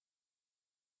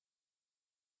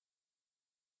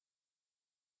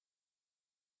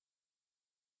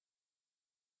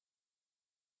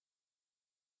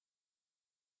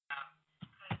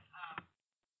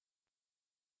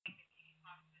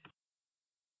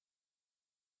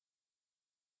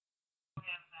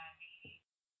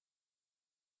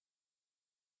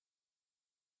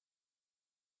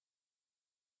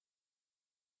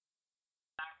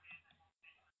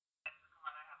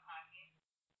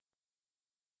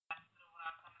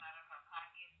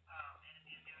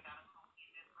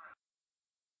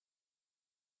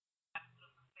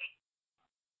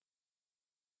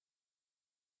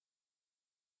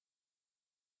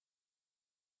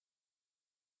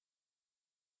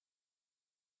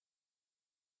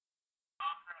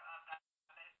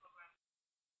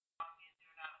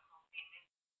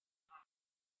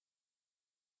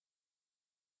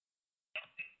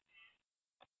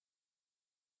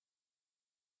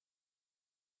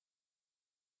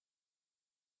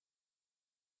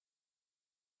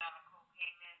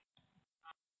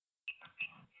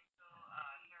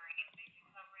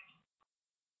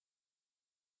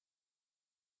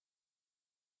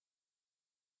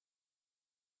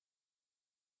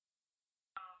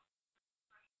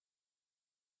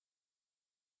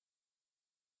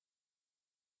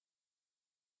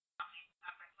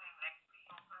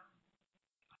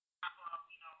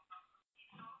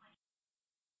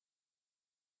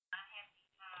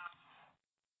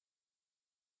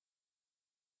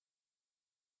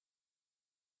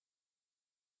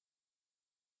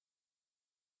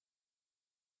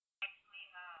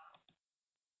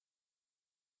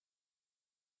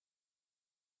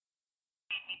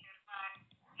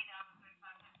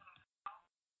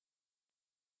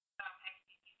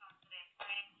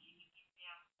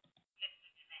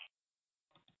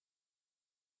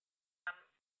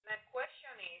 My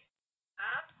question is,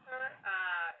 after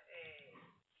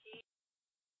she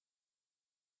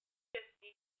just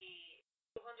did the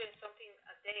 200 something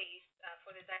days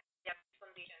for the diabetes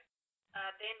condition,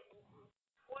 then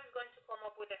who is going to come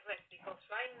up with the rest? Because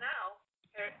right now,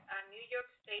 her New York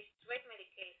State Straight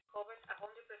Medicaid covers 100%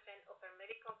 of her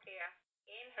medical care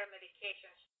and her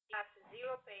medications. She has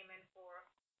 0 payment for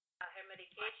her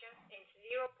medications and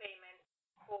 0 payment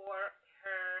for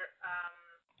her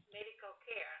medical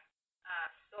care.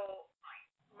 So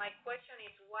my question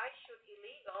is, why should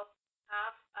illegals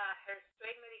have her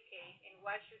straight Medicaid, and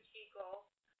why should she go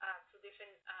to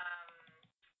different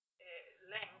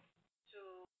lengths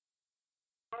to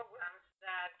programs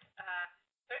that,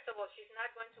 first of all, she's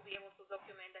not going to be able to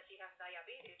document that she has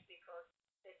diabetes, because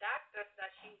the doctors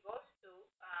that she goes to,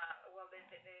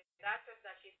 the doctors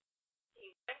that she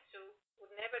went to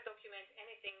would never document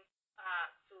anything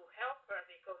to help her,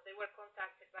 because they were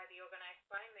contacted by the organized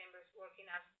crime members working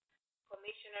as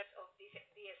commissioners of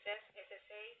DSS,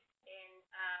 SSA, and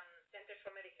Centers for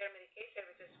Medicare and Medicaid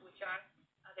Services, which are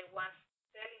the ones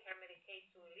selling her Medicaid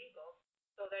to illegals.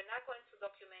 So they're not going to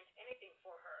document anything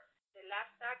for her. The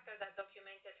last doctor that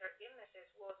documented her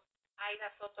illnesses was Ida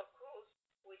Soto Cruz,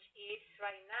 which is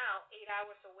right now 8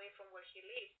 hours away from where she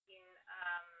lives in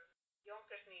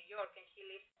Yonkers, New York, and she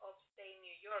lives upstate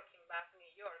New York in Bath,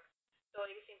 New York. So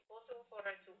it is impossible for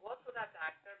her to go to that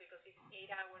doctor because it's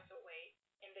 8 hours away.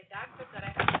 And the doctors that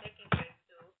I have taken her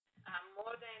to,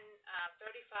 more than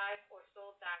 35 or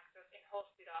so doctors and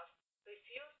hospitals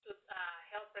refuse to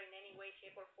help her in any way,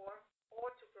 shape, or form,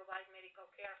 or to provide medical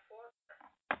care for her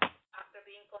after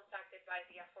being contacted by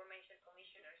the aforementioned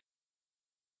commissioners.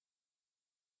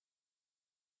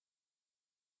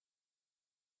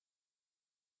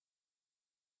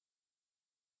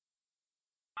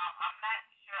 I'm not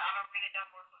sure. I don't really don't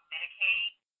work with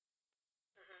Medicaid.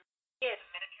 Mm-hmm. Yes.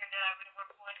 The Medicare that I really work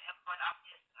with, but I'm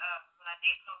just when I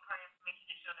did fill her information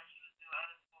to show that she was still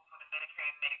eligible for the Medicare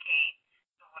and Medicaid.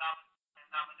 So what I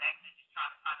was actually just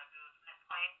trying to find a good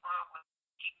claim for her was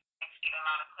she actually get a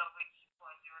lot of coverage for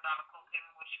a $0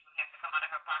 copayment, where she would have to come out of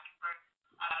her pocket for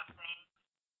a lot of things.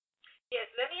 Yes.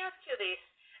 Let me ask you this.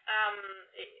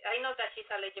 I know that she's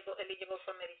eligible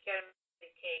for Medicare and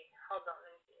Medicaid. Hold on.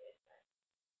 Let me see this.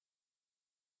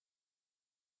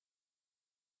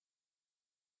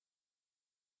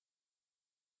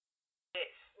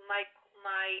 Yes.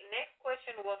 My next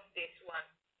question was this one.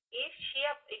 If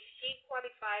she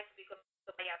qualifies because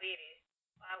of diabetes,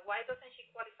 why doesn't she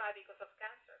qualify because of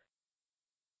cancer?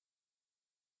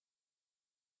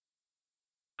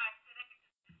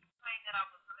 That I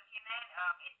was looking at,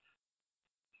 it's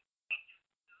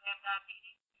to have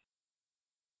diabetes.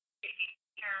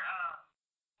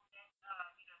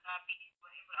 Diabetes,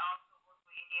 but it would also work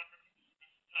with any of the diseases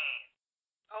that she has.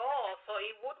 Oh, so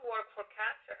it would work for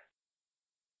cancer.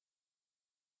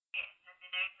 Yes, and then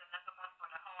there's another one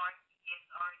for the heart,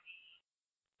 ESRD.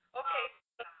 Okay,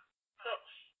 so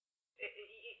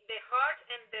the heart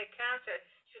and the cancer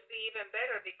should be even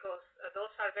better because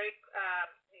those are very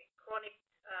chronic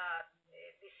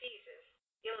diseases,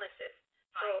 illnesses.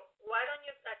 So why don't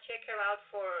you check her out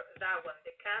for that one,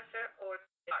 the cancer or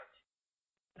the heart?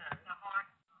 The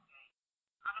heart, okay.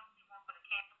 I don't see one for the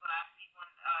cancer, but I see one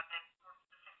that's works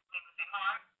specifically with the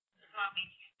heart. So I mean,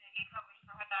 she still get coverage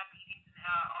for her diabetes and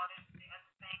all this, the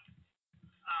other things.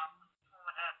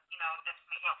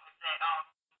 Definitely help with that.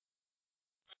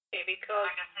 Okay, because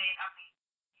like I said, I mean,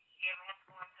 if she ever has to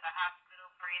go into the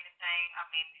hospital for anything, I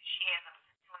mean, she has up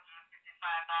to $255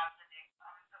 a day.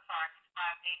 Sorry,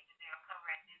 5 days that they'll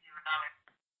cover at the $0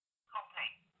 copay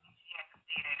if she has to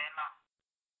stay there that long.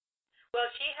 well,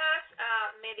 she has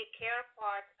Medicare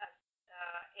Part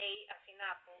A as in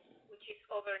Apple, which is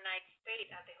overnight stay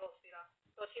at the hospital.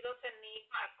 So she doesn't need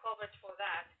coverage for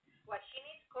that. What she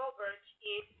needs coverage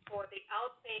is for the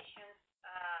outpatients,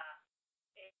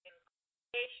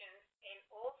 patients, and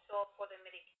also for the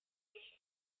medication.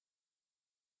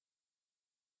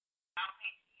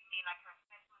 Outpatient, you mean like her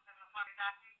specialist and her family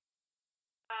doctor?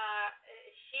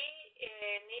 She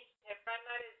needs her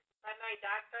primary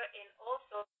doctor and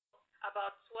also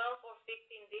about 12 or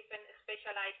 15 different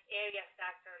specialized areas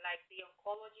doctor, like the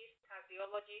oncologist,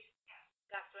 cardiologist,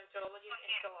 gastroenterologist,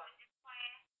 and so on.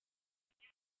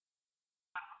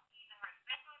 Either her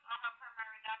specialist or her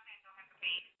primary doctor don't have to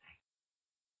pay anything.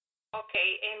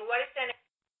 Okay, and what is the name?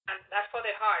 That's for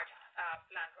the heart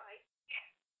plan, right? Yes.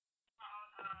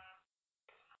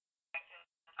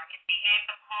 Like it's the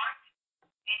Anthem Heart,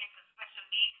 and it's a special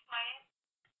needs plan.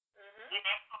 Mm-hmm. And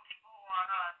that's for people who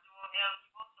are dual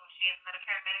eligible, so she has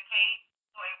Medicare and Medicaid,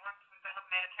 so it works with her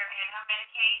Medicare and her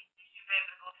Medicaid. She's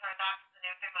able to go to her doctors and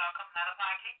everything without coming out of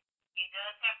pocket. It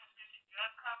does have prescription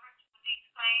drug coverage with these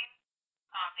plans.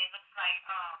 It looks like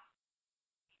a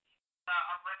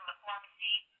regular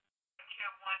pharmacy,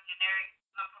 Tier 1 generic,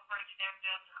 preferred generic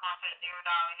drugs to cost at $0.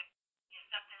 If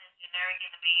something is generic,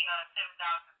 it'll be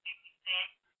 $7.50,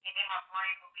 and then her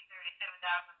brain will be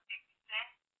 $37.50.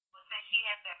 But since she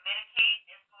has that Medicaid,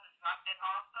 it's going to drop that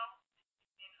also.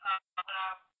 And what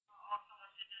I also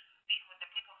want you to do is speak with the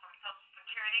people from Social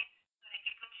Security so they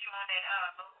can put you on that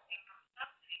low income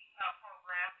subsidy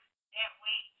program. That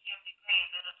way, she'll be paying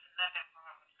little to nothing for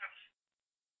her prescription.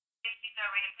 If she's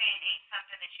already paying $8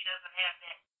 something and she doesn't have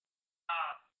that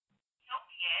help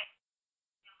yet,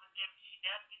 if she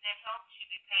does get that help, she'll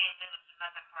be paying little to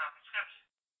nothing for her prescription.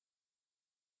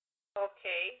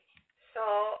 Okay, so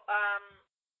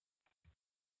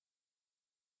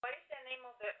what is the name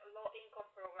of the low income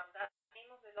program? That's the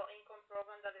name of the low income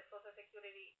program that the Social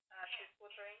Security should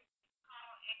put her in? It's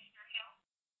called Extra Help.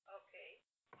 Okay.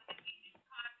 When you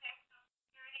contact Social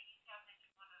Security, you tell them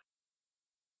you want to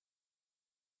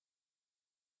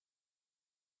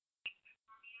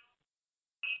from you,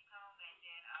 income, and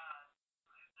then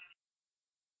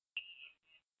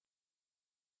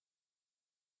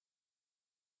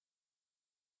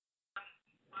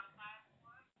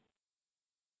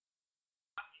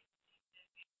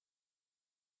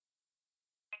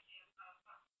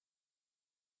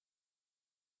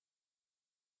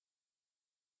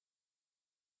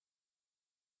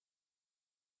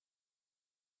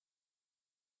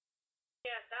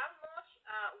that much,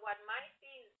 what might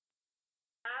be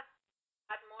not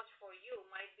that much for you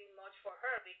might be much for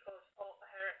her because all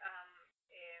her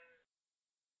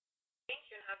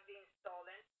pension has been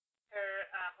stolen. Her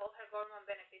all her government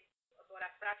benefits, but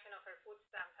a fraction of her food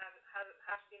stamps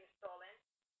has been stolen.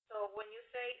 So when you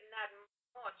say not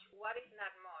much, what is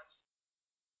not much?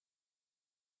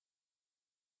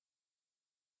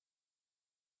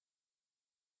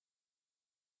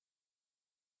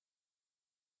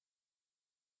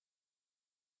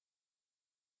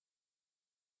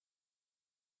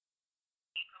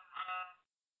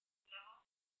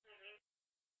 Mhm.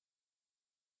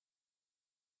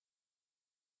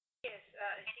 Yes.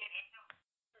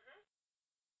 Mhm.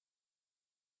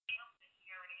 She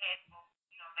already has both,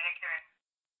 Medicare and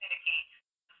Medicaid,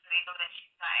 so they know that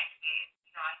she's not actually,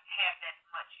 have that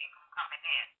much income coming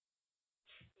in.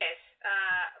 Yes,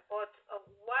 but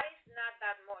what is not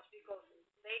that much? Because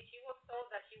she was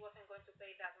told that she wasn't going to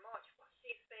pay that much. But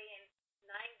she's paying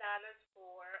 $9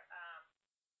 for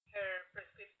her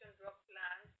prescription drug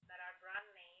plans that are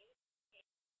brand name, and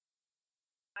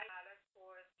 $5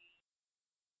 for the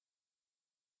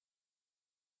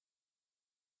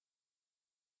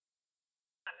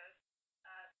dollars,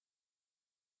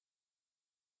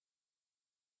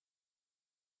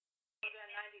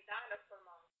 $190 per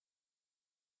month.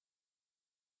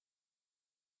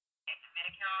 And the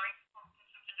Medicare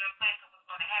prescription drug plan, so what's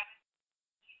going to happen?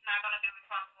 She's not going to be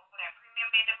responsible for that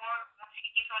premium anymore. Once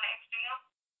she gets on the extra help,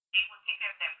 they will take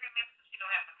care of that premium so she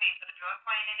don't have to pay for the drug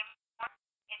plan anymore.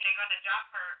 And they're going to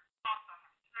drop her cost on her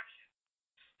prescription.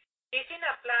 She's in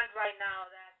a plan right now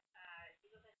that she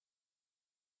doesn't. The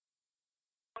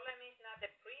problem is not the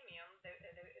premium. Her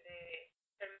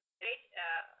rate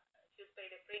should pay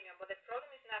the premium, but the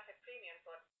problem is not the premium,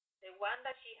 but the one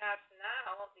that she has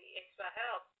now, the extra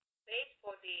help, pays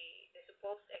for the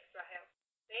supposed extra help,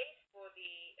 pays for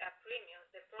the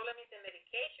premiums. The problem is the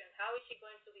medication. How is she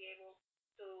going to be able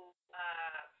to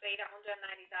pay the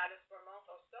 $190 per month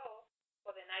or so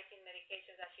for the 19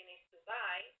 medications that she needs to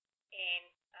buy, and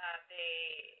the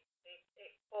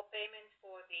co-payments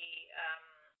for the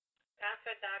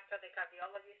cancer doctor, the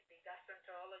cardiologist, the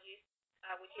gastroenterologist,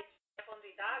 which is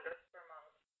 $500 per month.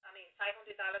 I mean, $500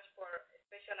 for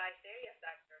specialized areas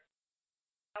doctor.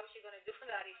 How is she going to do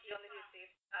that if she only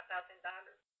receives $1,000?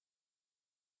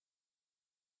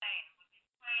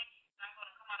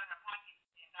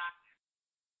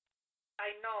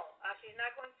 I know. She's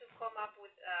not going to come up with.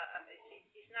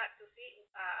 She's not to see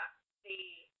the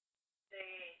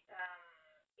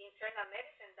internal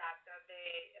medicine doctor,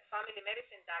 the family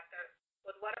medicine doctor.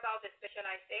 But what about the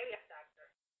specialized areas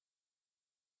doctor?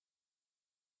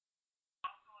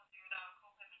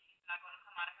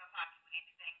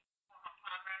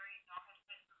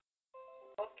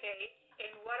 Okay.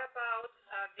 And what about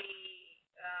the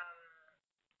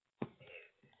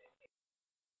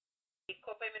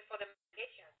co-payment for the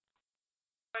medication?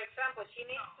 For example, she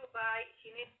needs to buy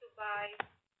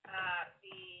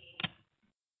the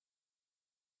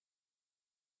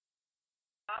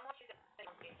how much is the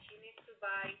medication? She needs to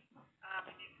buy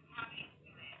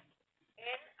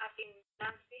N as in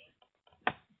Nancy,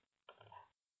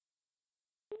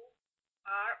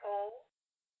 ROIN,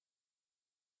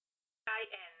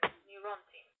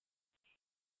 Neurontin.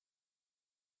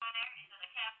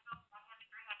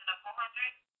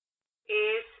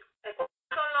 Es ¿cuántos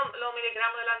son los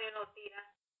miligramos de la neurotina?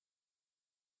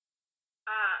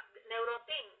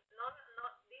 Neurotin,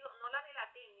 digo, no la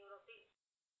Nilatin, Neurotin.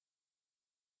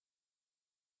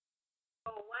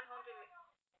 Oh, 100,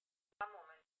 one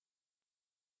moment.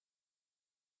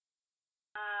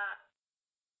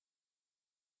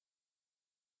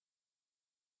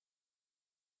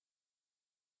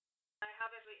 I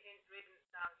have it written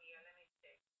down here. Let me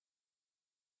check.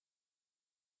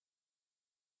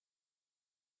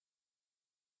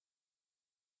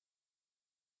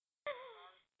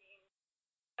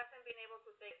 Hasn't been able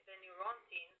to take the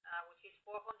Neurontin, which is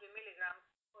 400 milligrams,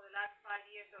 for the last 5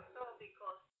 years or so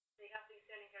because they have been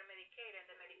selling her Medicaid, and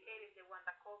the Medicaid is the one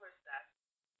that covers that.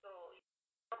 So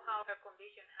somehow her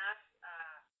condition has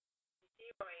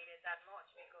deteriorated that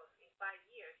much because in 5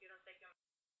 years you don't take your.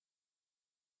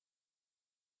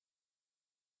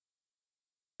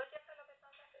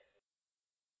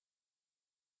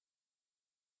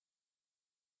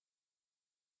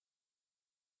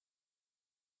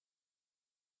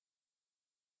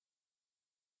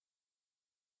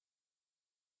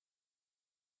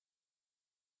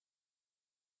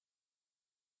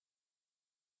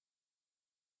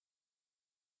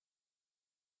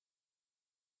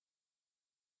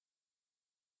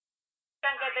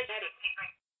 Can get the generic.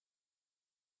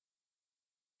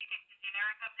 You get the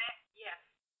generic of that? Yes.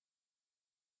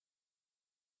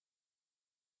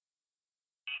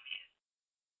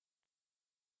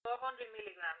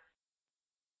 milligrams.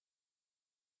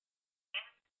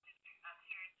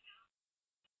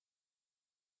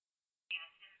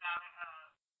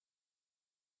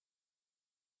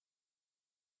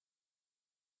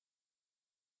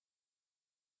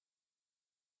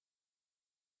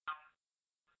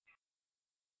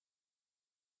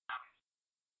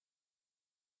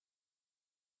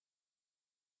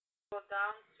 Go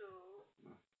down to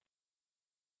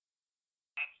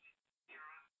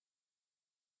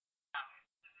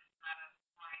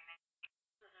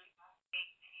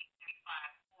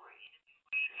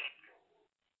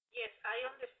Yes, I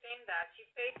understand that. She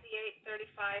pays the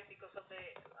 $8.35 because of the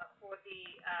for the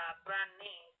brand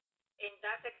name, and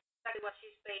that's exactly what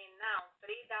she's paying now. $3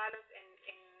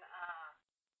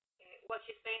 well,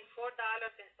 she's paying $4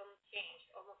 and some change,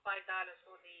 almost $5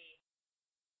 for the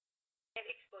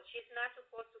medics. But she's not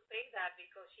supposed to pay that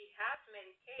because she has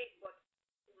Medicaid. But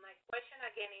my question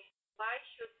again is, why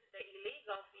should the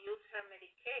illegals use her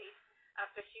Medicaid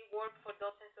after she worked for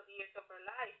dozens of years of her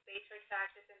life, paid her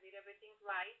taxes, and did everything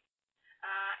right?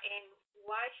 And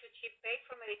why should she pay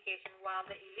for medication while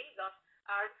the illegals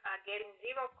are getting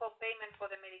zero co-payment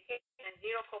for the medication and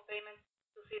zero co-payment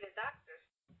to see the doctors?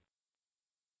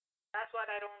 That's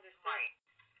what I don't understand. Right.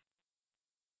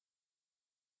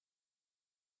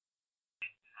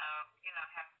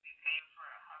 Have to be paid for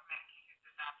her medication.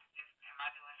 The doctor just, am I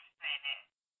doing understand that?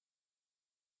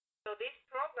 So this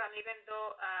program, even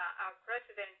though our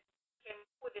president came up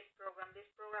with this program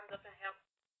doesn't help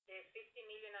the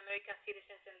 50 million American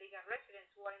citizens and legal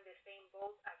residents who are in the same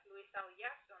boat as Louisa O.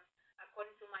 Jackson,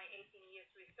 according to my 18 years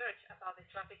research about the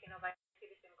trafficking of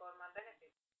identities and government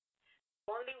benefits.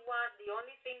 The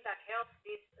only thing that helps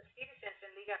these citizens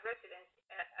and legal residents,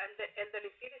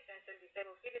 elderly citizens and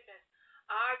disabled citizens,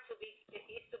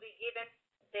 is to be given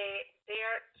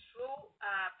their true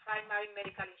primary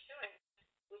medical insurance,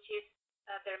 which is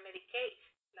their Medicaid,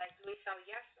 like Louisa O.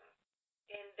 Jackson.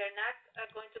 And they're not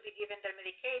going to be given their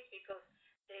Medicaid because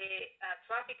the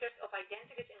traffickers of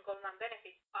identities and government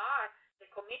benefits are the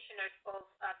commissioners of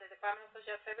the Department of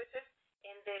Social Services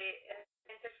and the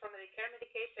Centers for Medicare and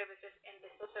Medicaid Services and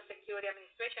the Social Security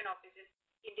Administration offices.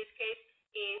 In this case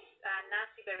is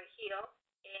Nancy Berry Hill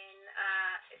in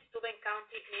Steuben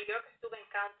County, New York, Steuben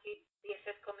County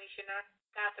DSS Commissioner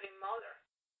Catherine Muller.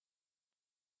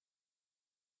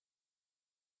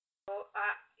 So,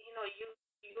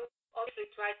 you obviously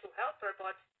try to help her,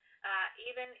 but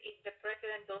even if the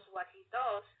president does what he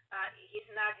does, he's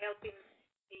not helping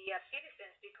the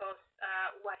citizens because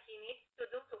what he needs to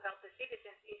do to help the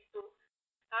citizens is to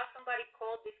have somebody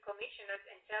call these commissioners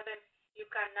and tell them you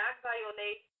cannot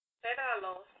violate federal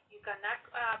laws, you cannot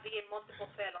be in multiple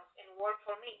felons and work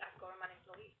for me as government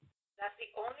employee. That's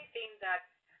the only thing that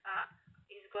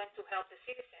is going to help the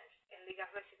citizens and legal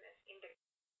residents in the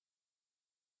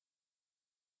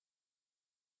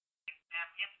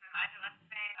Yes, ma'am. I do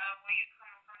understand where you're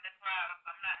coming from. That's why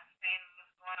I'm not saying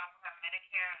what's going on with her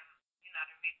Medicare and,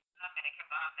 the reason, not Medicare,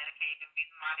 but her Medicaid, the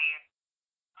reason why they're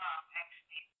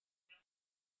actually,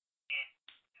 and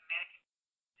the Medicaid,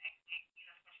 actually,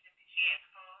 especially if she has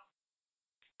full,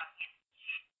 she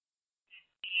should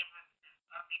be able to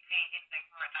be paying anything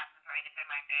for her doctors or anything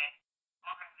like that,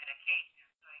 or her medication.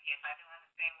 So, yes, I do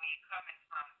understand where you're coming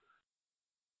from.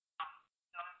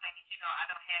 The only thing is, I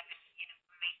don't have any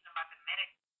information about the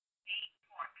Medicaid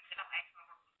part because I'm asking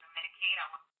for the Medicaid. I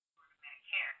want for the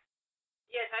Medicare.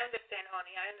 Yes, I understand,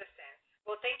 honey. I understand.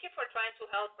 Well, thank you for trying to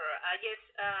help her. Yes,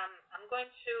 I'm going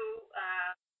to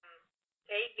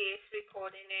take this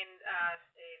recording and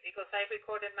because I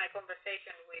recorded my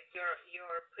conversation with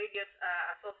your previous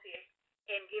associate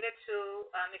and give it to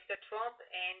Mr. Trump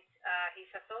and his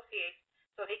associates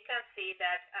so he can see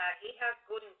that he has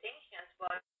good intentions,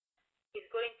 but his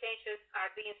good intentions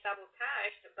are being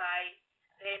sabotaged by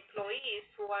the employees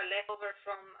who are left over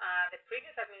from the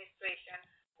previous administration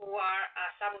who are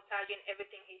sabotaging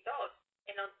everything he does.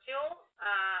 And until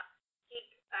he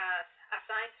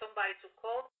assigns somebody to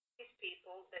call these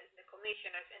people, the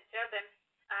commissioners, and tell them,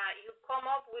 you come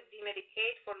up with the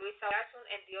Medicaid for Louisa Jackson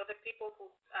and the other people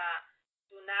who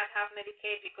do not have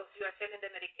Medicaid because you are selling the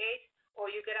Medicaid,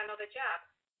 or you get another job.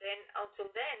 Then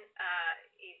until then,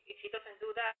 if he doesn't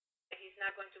do that, he's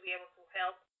not going to be able to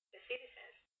help the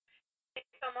citizens. Thank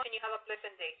you so much, and you have a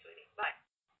pleasant day, sweetie. Bye.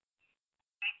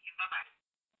 Thank you. Bye-bye.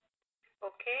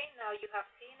 Okay, now you have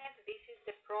seen it. This is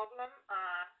the problem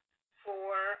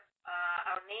for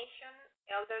our nation,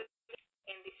 elderly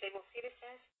and disabled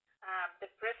citizens. The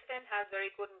president has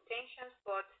very good intentions,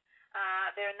 but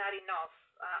they're not enough.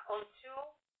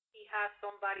 Until he has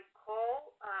somebody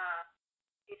call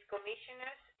these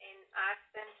commissioners and ask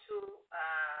them to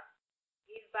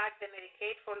give back the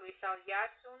Medicaid for Louisa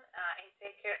Yarsun and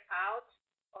take her out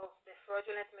of the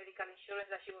fraudulent medical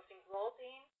insurance that she was involved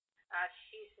in,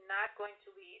 he's not going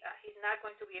to be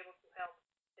able to help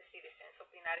the citizens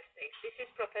of the United States. This is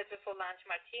Professor Solange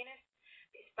Martinez,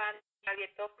 the Spanish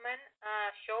Harriet Tubman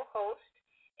show host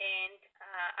and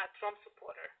a Trump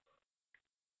supporter.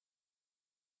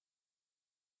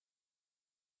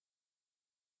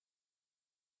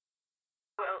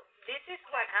 Well, this is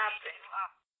what happened.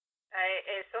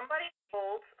 Somebody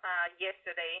called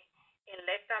yesterday and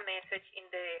left a message in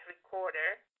the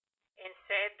recorder and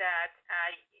said that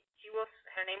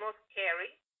her name was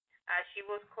Carrie. She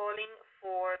was calling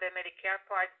for the Medicare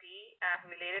Part D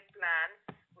related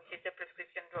plan, which is the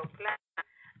prescription drug plan,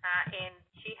 and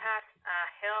she has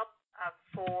help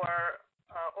or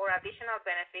additional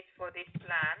benefits for this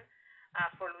plan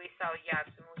for Louisa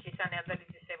Yarsun, which is an elderly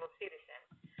disabled citizen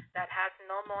that has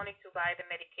no money to buy the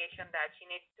medication that she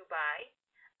needs to buy.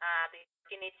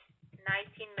 She needs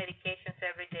 19 medications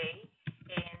every day,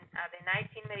 and the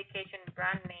 19 medication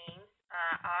brand names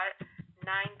are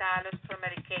 $9 per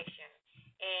medication,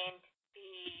 and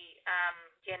the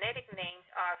genetic names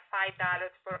are $5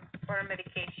 per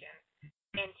medication,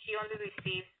 and she only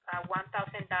receives $1,000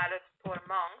 per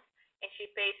month, and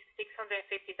she pays $650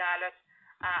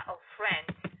 of rent,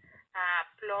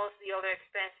 plus the other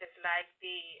expenses like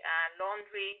the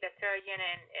laundry, detergent,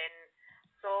 and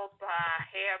soap,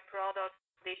 hair products,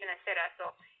 condition, etc. So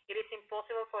it is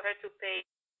impossible for her to pay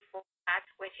for that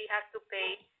when she has to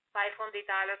pay $500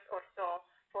 or so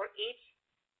for each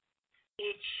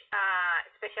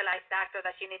specialized doctor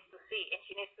that she needs to see, and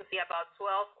she needs to see about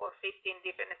 12 or 15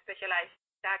 different specialized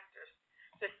doctors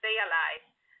to stay alive.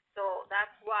 So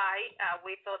that's why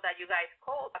we thought that you guys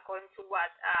called, according to what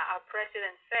our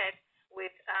president said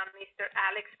with Mr.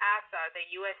 Alex Azar, the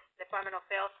U.S. Department of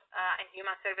Health and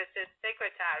Human Services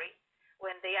Secretary,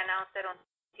 when they announced it on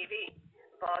TV.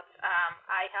 But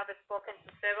I have spoken to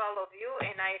several of you,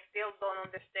 and I still don't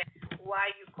understand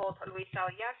why you called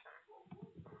Louisa Yarsun.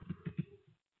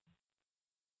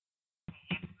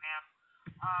 Yes, ma'am.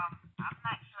 I'm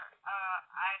not sure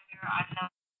either. I know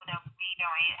that we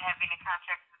don't have any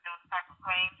contracts with those type of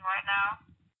claims right now,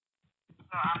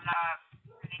 so I'm not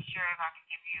really sure if I can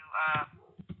give you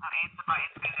an answer by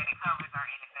anything that it covers or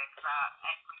anything, because I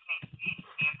actually can't see it to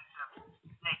be able to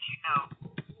let you know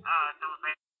those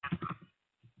answers.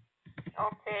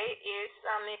 Okay, is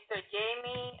Mr.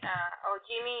 Jamie or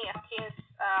Jimmy Hawkins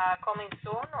coming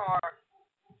soon, or?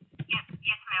 Yes,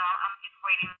 ma'am. I'm just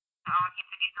waiting on him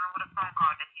to get through with a phone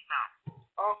call that he's on.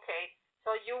 Okay,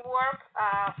 so you work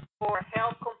for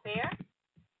Health Compare?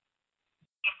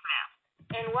 Yes, ma'am.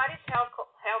 And what is Health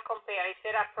Compare? Is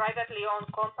it a privately owned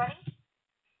company?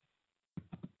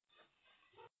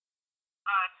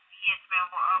 Yes, ma'am.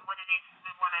 What it is,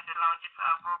 we're one of the largest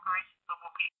brokerage. So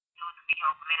what we do is we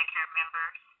help Medicare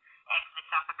members actually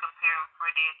shop and compare for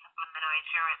their supplemental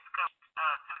insurance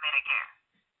to Medicare.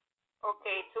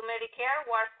 Okay, to Medicare,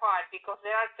 what part? Because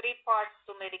there are 3 parts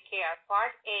to Medicare.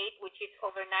 Part 8, which is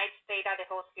overnight stay at the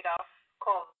hospital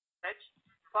coverage.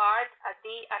 Part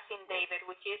D as in David,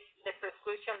 which is the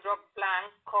prescription drug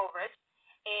plan coverage.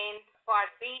 And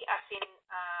Part B as in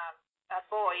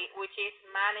boy, which is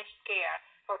managed care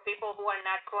for people who are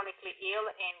not chronically ill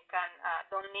and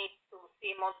don't need to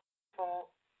see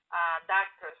multiple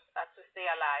doctors to stay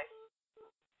alive.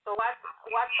 So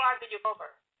what part do you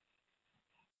cover?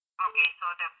 Okay, so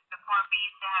the Part B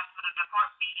is the hospital. The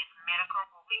Part B is medical.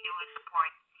 What we do is Part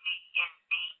C and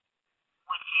D,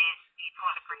 which is the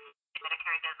 20%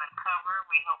 Medicare doesn't cover.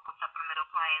 We help with supplemental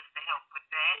plans to help with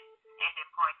that. And then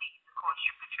Part D is, of course,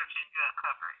 your prescription drug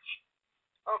coverage.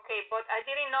 Okay, but I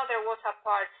didn't know there was a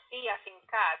Part C as in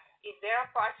cat. Is there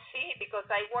a Part C? Because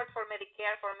I worked for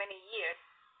Medicare for many years,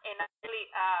 and I really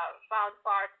found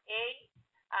Part A,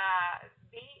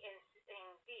 B, and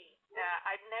D.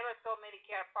 I never saw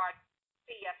Medicare Part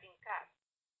C as in cat.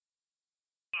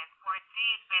 Yes, Part C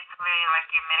is basically like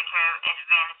your Medicare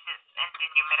advantages and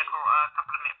then your medical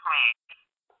supplement plan.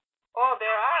 Oh,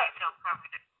 there are. Help cover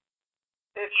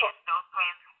yes, those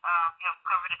plans help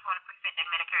cover the 20% that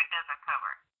Medicare doesn't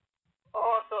cover.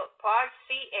 Oh, so Part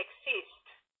C exists.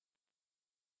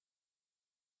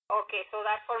 Okay, so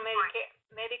that's for Medicare.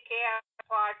 Medicare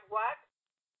Part what?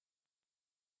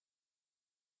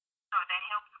 No, that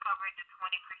helps cover the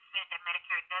 20% that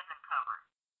Medicare doesn't cover.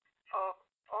 Oh,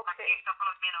 okay. Like your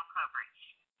supplemental coverage.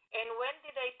 And when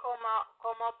did they come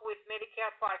up with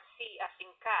Medicare Part C as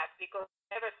in cat? Because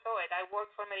I never saw it. I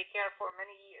worked for Medicare for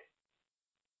many years.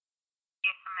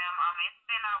 Yes, ma'am. It's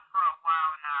been out for a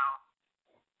while now.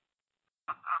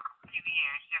 A few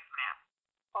years, yes, ma'am.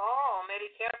 Oh,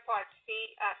 Medicare Part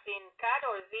C as in cat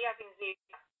or Z as in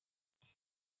zebra?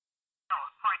 No,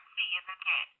 Part C is in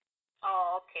cat.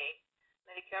 Oh, okay.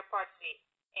 Medicare Part C.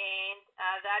 And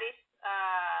that is,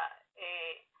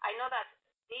 I know that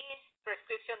this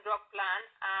prescription drug plan,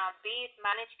 B is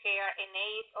managed care and A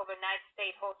is overnight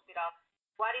stay hospital.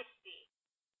 What is C?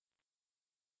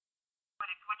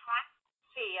 What is which one?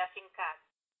 C as in cat.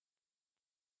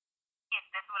 Yes,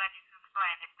 that's what I just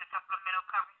explained. It's the supplemental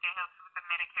coverage that helps with the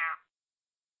Medicare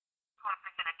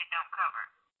 20% that they don't cover.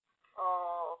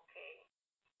 Oh, okay.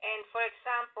 And for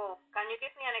example, can you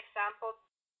give me an example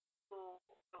to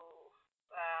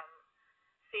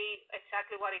see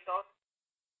exactly what it does?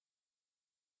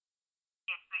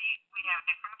 Yes, so we have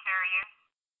different carriers.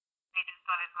 They do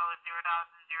start as low as $0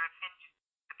 and $0.10,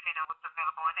 depending on what's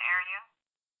available in the area.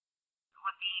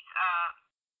 With these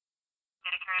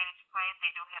Medicare Advantage plans,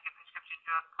 they do have your prescription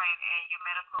drug plan and your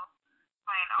medical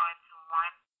plan all into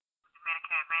one. With the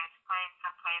Medicare Advantage plan,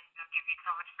 some plans do give you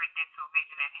coverage for dental,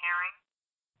 vision, and hearing,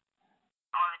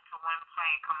 all into one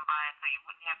plan combined, so you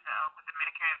wouldn't have to, with the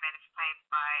Medicare Advantage plan,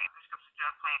 buy a prescription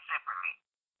drug plan separately.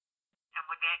 And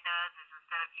what that does is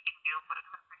instead of you can bill for the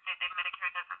 20% that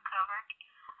Medicare doesn't cover,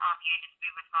 you just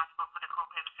be responsible for the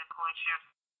co-payments and co-insurance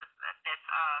that's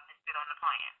listed on the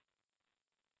plan.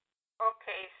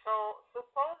 Okay, so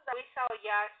suppose that Lisa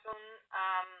Oyarson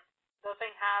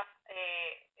doesn't have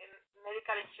a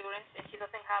medical insurance and she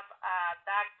doesn't have a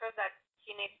doctor that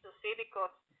she needs to see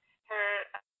because her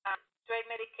straight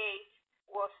Medicaid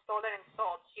was stolen and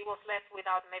sold. She was left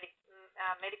without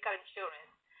medical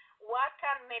insurance. What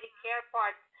can Medicare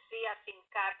Part C as in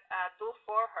cat do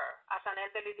for her as an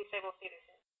elderly disabled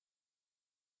citizen?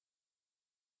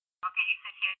 Okay, you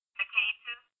said she has Medicaid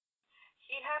too?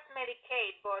 She has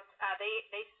Medicaid, but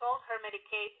they sold her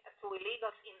Medicaid to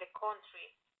illegals in the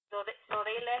country. So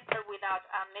they left her without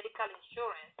medical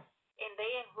insurance, and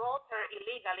they enrolled her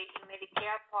illegally in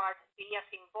Medicare Part B as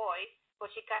in boy,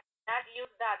 but she cannot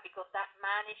use that because that's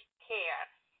managed care,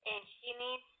 and she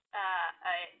needs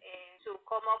to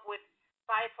come up with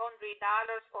 $500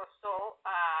 or so,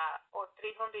 or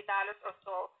 $300 or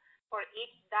so for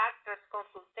each doctor's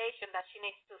consultation that she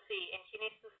needs to see, and she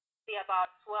needs to see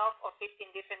about 12 or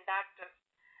 15 different doctors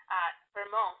per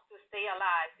month to stay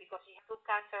alive because she has 2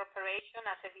 cancer operations,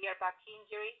 a severe back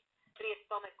injury, 3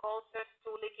 stomach ulcers,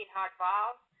 2 leaking heart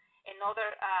valves, and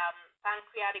other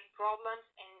pancreatic problems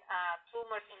and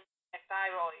tumors in the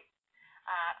thyroid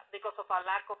because of a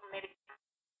lack of medication.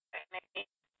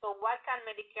 So what can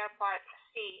Medicare Part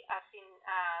C as in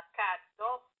cat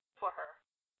do for her?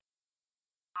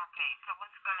 Okay, so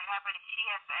what's going to happen is she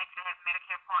has to actually have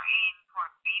Medicare Part A and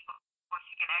Part B before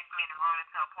she can actually enroll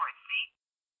into a Part C.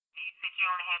 You said she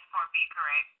only has Part B,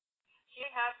 correct? She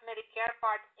has Medicare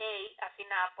Part A as in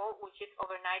Apple, which is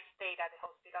overnight stay at the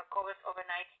hospital, covers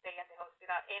overnight stay at the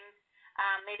hospital, and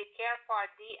Medicare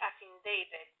Part D as in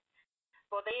David.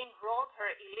 But they enrolled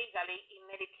her illegally in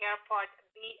Medicare Part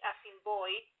B as in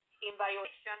boy in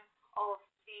violation of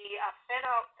the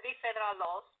 3 federal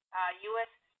laws,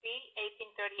 USC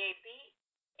 1838B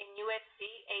and USC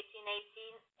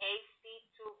 1818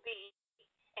 AC2B,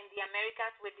 and the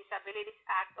Americans with Disabilities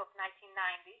Act of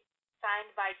 1990, signed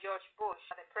by George Bush,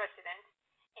 the president.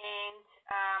 And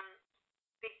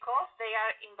because they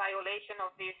are in violation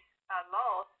of these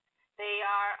laws, they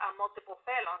are multiple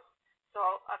felons. So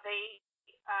they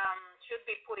should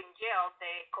be put in jail,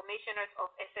 the commissioners of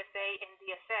SSA and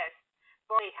DSS.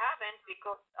 But they haven't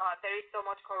because there is so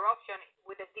much corruption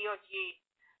with the DOJ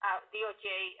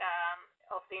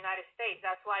of the United States.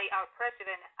 That's why our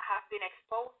president has been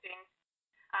exposing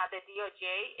the DOJ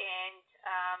and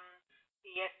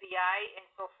the FBI and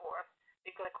so forth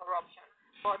because of corruption.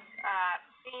 But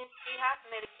since she has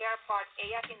Medicare Part A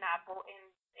as in Apple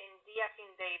and D as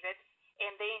in David,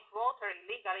 and they enrolled her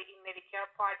illegally in Medicare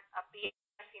Part B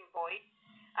as in boy,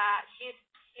 she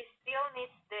still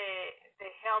needs the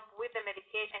help with the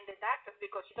medication and the doctors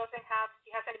because she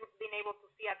hasn't been able to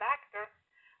see a doctor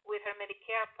with her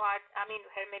Medicare Part,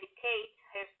 her Medicaid,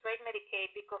 her straight Medicaid,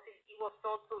 because it was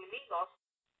sold to illegals,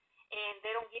 and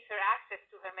they don't give her access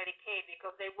to her Medicaid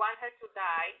because they want her to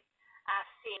die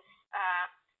since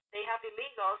they have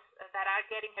illegals that are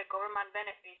getting her government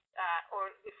benefits or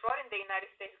defrauding the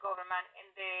United States government and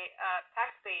the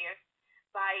taxpayers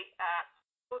by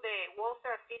through the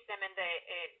welfare system and the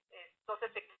social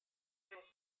security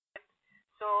system.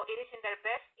 So it is in their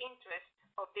best interest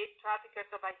of these traffickers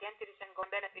of identities and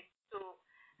government benefits to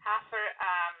have her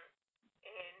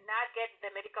not get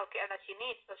the medical care that she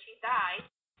needs, so she dies,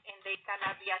 and they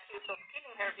cannot be accused of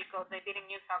killing her because they didn't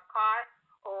use a car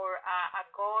or a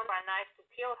gun or a knife to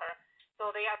kill her. So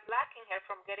they are blocking her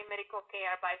from getting medical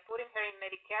care by putting her in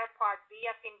Medicare Part B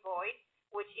as in boy,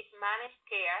 which is managed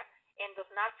care and does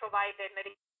not provide the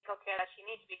medical care that she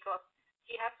needs because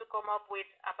she has to come up with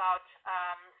about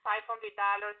 $500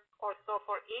 or so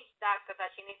for each doctor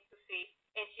that she needs to see,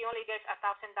 and she only gets $1,000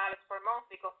 per month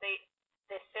because they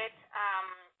said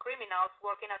criminals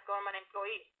working as government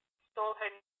employees stole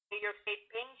her New York State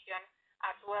pension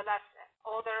as well as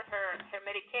her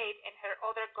Medicaid and her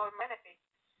other government benefits.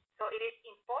 So it is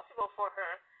impossible for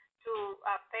her to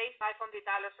pay $500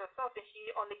 or so, since she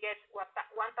only gets $1,000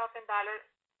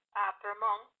 per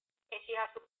month, and she has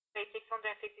to pay $650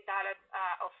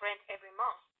 of rent every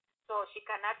month. So she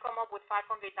cannot come up with $500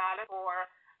 for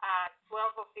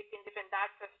 12 or 15 different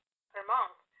doctors per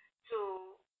month to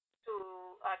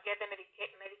get the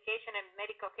medication and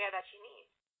medical care that she needs.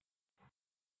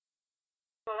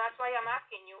 So that's why I'm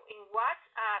asking you, in what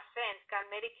sense can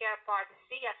Medicare Part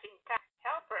C as in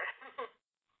help her?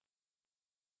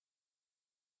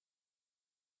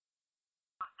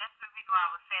 That's the reason why I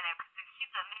was saying that, because if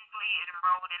she's illegally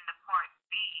enrolled in the Part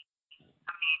B,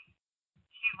 I mean,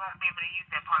 she won't be able to use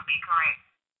that Part B, correct?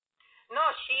 No,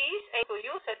 she's able to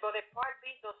use it, but the Part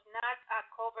B does not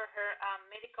cover her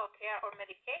medical care or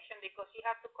medication because she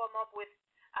has to come up with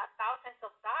thousands of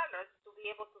dollars to be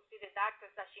able to see the doctors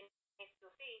that she needs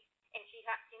to see, and she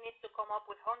needs to come up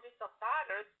with hundreds of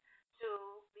dollars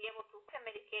to be able to get the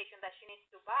medication that she needs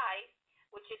to buy,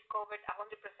 which is covered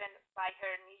 100% by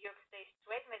her New York State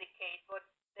straight Medicaid, but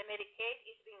the Medicaid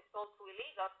is being sold to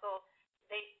illegal, so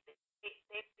they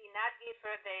did not give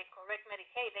her the correct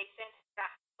Medicaid. They sent her a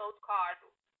sold card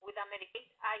with a Medicaid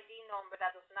ID number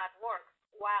that does not work,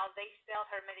 while they sell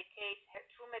her Medicaid, her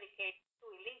true Medicaid, to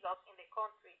illegals in the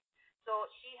country. So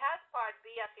she has Part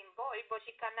B as in boy, but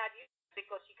she cannot use it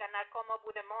because she cannot come up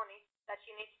with the money that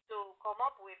she needs to come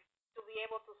up with to be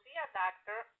able to see a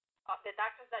doctor, the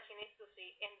doctors that she needs to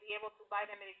see, and be able to buy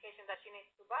the medication that she needs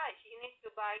to buy. She needs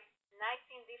to buy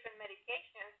 19 different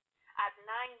medications at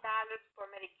 $9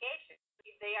 per medication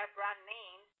if they are brand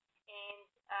names, and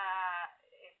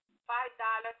 $5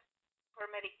 per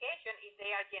medication if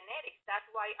they are generics. That's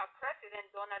why our president,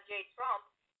 Donald J. Trump,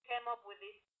 came up with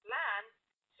this plan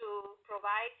to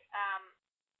provide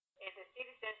the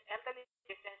citizens, elderly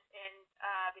citizens, and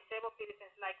disabled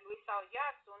citizens like Luisa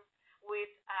Oyarsun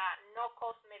with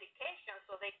no-cost medication,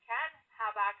 so they can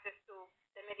have access to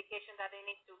the medication that they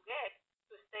need to get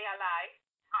to stay alive.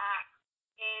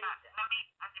 And let me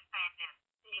understand this.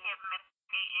 She has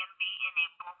Medicaid and B, and they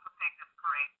both effective,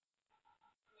 correct?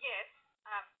 Yes,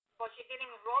 but she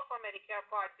didn't enroll for Medicare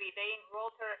Part B. They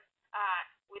enrolled her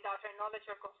without her knowledge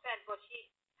or consent, but she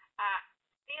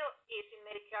still is in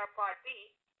Medicare Part B,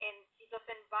 and she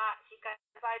can't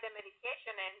buy the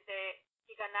medication, and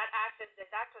she cannot access the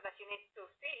doctor that she needs to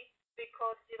see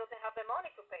because she doesn't have the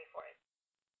money to pay for it.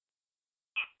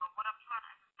 Yes, but what I'm trying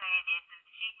to understand is that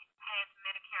she has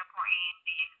Medicare Part A and B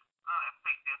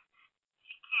effective.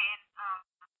 She can,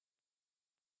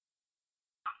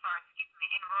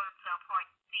 enroll into a Part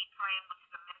C plan, which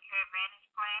is a Medicare Advantage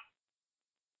plan.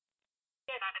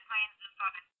 Yes. Now, the plan is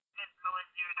started as low as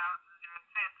 $0.00,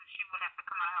 so she would have to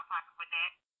come out of her pocket with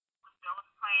that. With those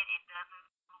plan, it doesn't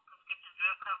include prescription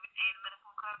drug coverage and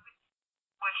medical coverage,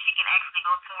 where she can actually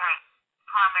go to her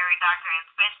primary doctor and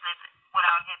specialist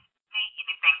without having to pay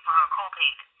anything for her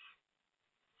co-payments.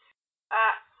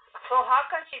 So how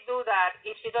can she do that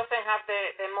if she doesn't have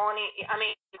the money? I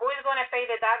mean, who is going to pay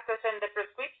the doctors and the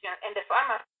prescription and the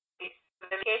pharmacies, the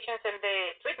medications and the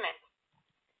treatment?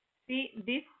 See,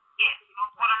 this. Yes,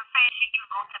 what I'm saying, she can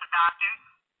go to the doctor.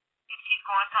 If she's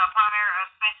going to a primary or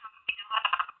specialist, we do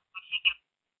have, she can.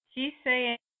 She's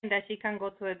saying that she can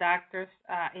go to the doctors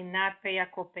and not pay a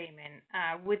copayment.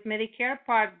 With Medicare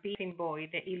Part B in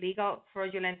boy, the illegal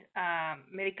fraudulent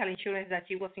medical insurance that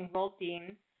she was involved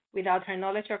in without her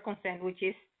knowledge or consent, which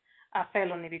is a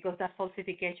felony because that's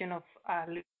falsification of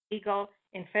legal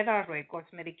and federal records.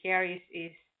 Medicare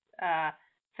is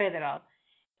federal.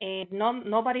 And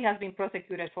nobody has been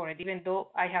prosecuted for it, even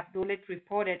though I have duly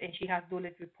reported, and she has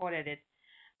duly reported it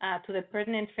to the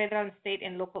pertinent federal, state,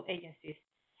 and local agencies.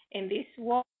 And this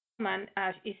woman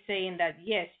is saying that,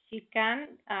 yes, she can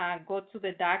go to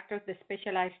the doctors, the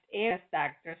specialized areas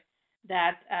doctors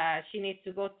that she needs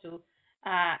to go to,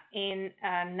 and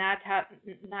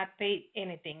not pay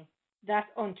anything. That's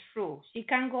untrue. She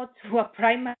can go to a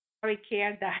primary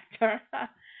care doctor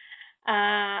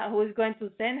who is going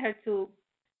to send her to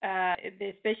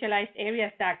the specialized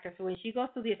areas doctor. So when she goes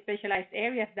to the specialized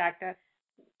areas doctor,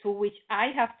 to which I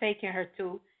have taken her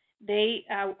to, they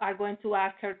are going to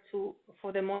ask her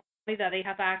for the money that they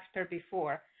have asked her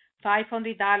before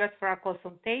 $500 for a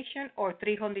consultation or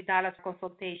 $300 for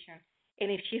consultation.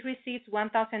 And if she receives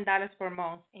 $1,000 per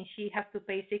month and she has to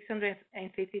pay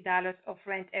 $650 of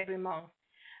rent every month,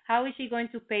 how is she going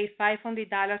to pay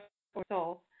 $500 or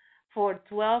so for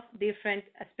 12 different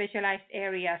specialized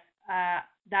areas,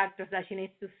 doctors that she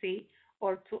needs to see,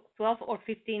 or 12 or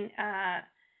 15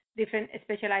 different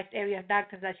specialized areas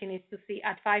doctors that she needs to see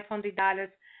at $500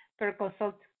 per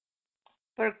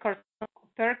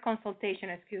consultation,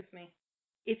 excuse me.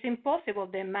 It's impossible.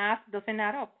 The math doesn't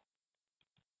add up.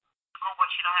 Or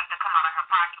what you don't have to come out of her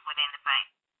pocket with anything.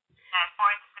 Now, as far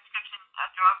as prescription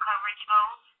drug coverage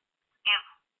goes, if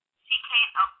she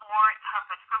can't afford her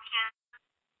prescription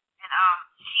and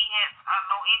she has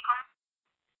low income.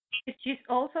 She's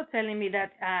also telling me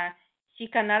that she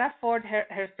cannot afford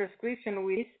her prescription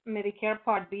with Medicare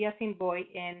Part B as in boy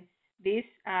and this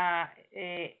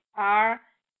RX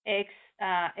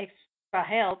extra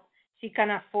help. She can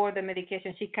afford the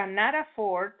medication. She cannot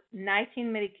afford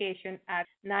 19 medication at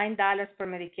 $9 per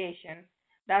medication.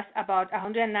 That's about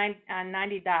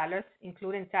 $190,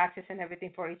 including taxes and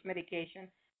everything for each medication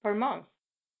per month.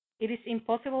 It is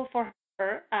impossible for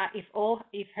her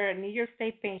if her New York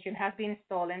State pension has been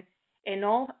stolen and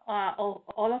all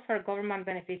of her government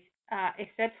benefits,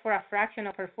 except for a fraction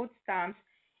of her food stamps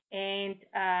and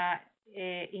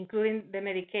including the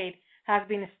Medicaid, has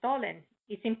been stolen.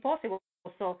 It's impossible.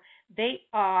 So they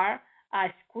are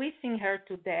squeezing her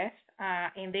to death,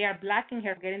 and they are blocking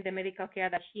her from getting the medical care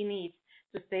that she needs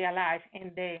to stay alive.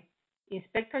 And the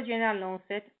Inspector General knows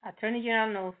it, Attorney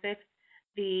General knows it,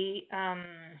 the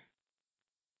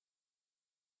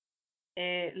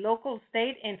local,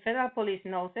 state, and federal police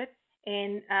knows it,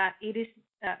 and it is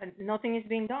nothing is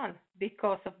being done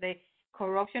because of the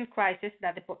corruption crisis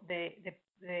that the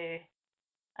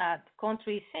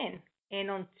country is in. And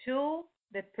until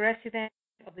the President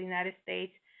of the United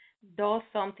States does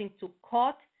something to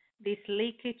cut this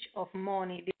leakage of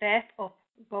money, the theft of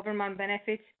government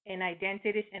benefits and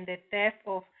identities, and the theft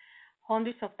of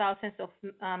hundreds of thousands of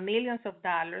millions of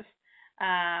dollars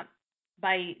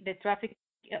by the traffic,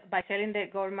 by selling the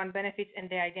government benefits and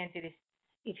their identities.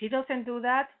 If he doesn't do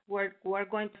that, we're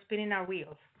going to spin in our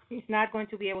wheels. He's not going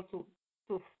to be able to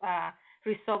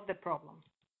resolve the problem.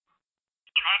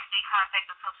 You can actually contact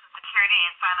the Social Security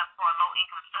and sign up for a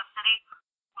low-income subsidy,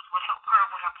 which would help her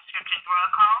with her prescription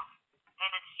drug costs.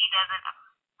 And if she doesn't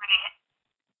really...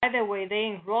 By the way, they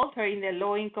enrolled her in the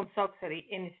low-income subsidy,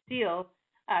 and still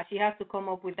she has to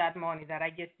come up with that money that I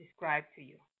just described to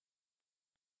you.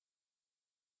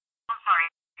 I'm sorry.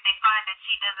 If they find that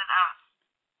she doesn't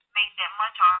make that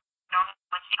much or don't have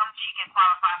much income, she can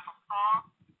qualify for full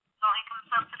low-income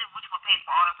subsidy, which will pay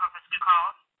for all of her prescription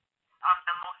costs.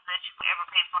 The most that she will ever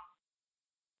pay for.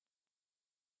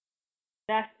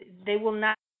 They will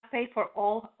not pay for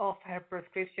all of her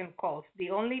prescription costs.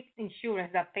 The only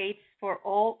insurance that pays for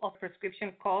all of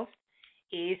prescription costs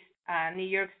is New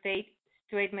York State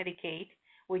Straight Medicaid,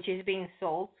 which is being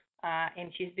sold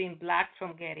and she's being blocked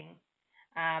from getting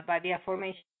by the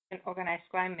aforementioned organized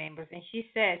crime members. And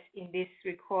she says in this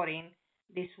recording,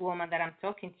 this woman that I'm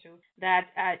talking to,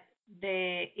 that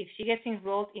if she gets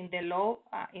enrolled in the law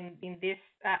in this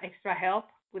extra help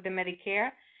with the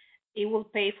Medicare, it will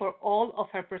pay for all of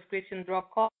her prescription drug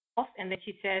costs, and then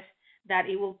she says that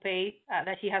it will pay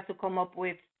that she has to come up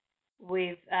with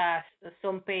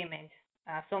some payment,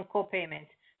 some co-payment.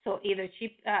 So either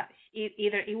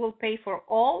it will pay for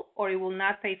all or it will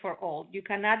not pay for all. You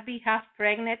cannot be half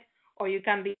pregnant or you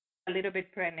can be a little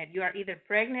bit pregnant. You are either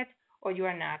pregnant or you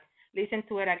are not. Listen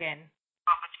to it again.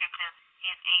 Prescription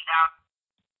is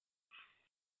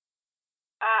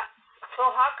 $8. So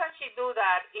how can she do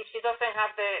that if she doesn't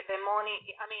have the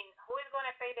money? I mean, who is going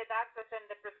to pay the doctors and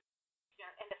the prescription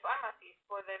and the pharmacies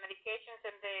for the medications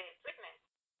and the treatment?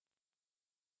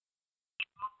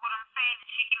 What I'm saying is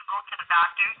she can go to the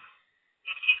doctors.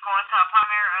 If she's going to a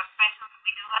primary or a specialist,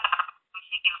 we do have,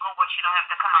 she can go where she don't have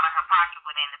to come out of her pocket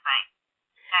with anything.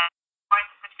 Now, as far as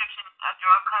the prescription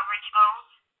drug coverage goes,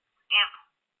 if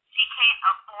she can't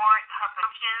afford her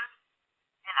prescriptions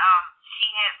and she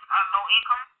has a low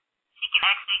income, she can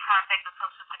actually contact the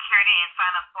Social Security and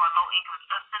sign up for a low-income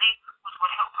subsidy, which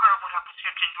would help her with her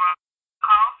prescription drug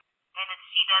costs. And if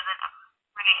she doesn't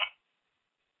really,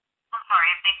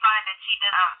 if they find that she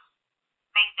doesn't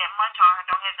make that much or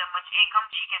don't have that much income,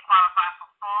 she can qualify for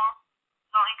full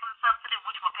low-income subsidy,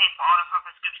 which will pay for all of her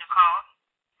prescription costs.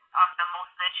 The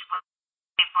most that she will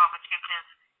pay for her prescriptions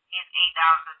is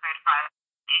 $8.35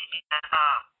 if she does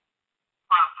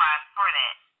qualify for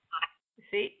that.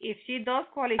 See, if she does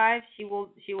qualify, she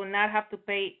will not have to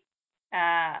pay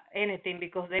anything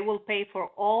because they will pay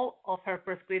for all of her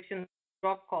prescription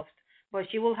drug cost, but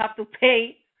she will have to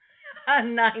pay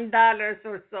 $9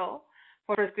 or so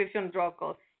for prescription drug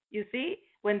costs. You see,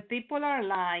 when people are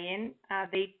lying,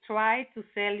 they try to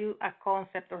sell you a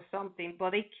concept or something,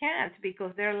 but they can't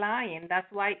because they're lying.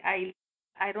 That's why I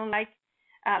don't like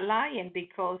lying,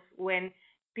 because when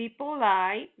people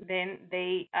lie, then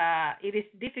they it is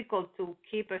difficult to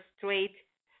keep a straight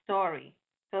story.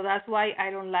 So that's why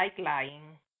I don't like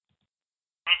lying.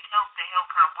 It helps to help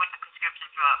her with the prescription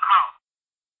drug cost.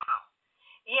 So,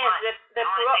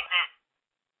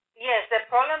 Yes, the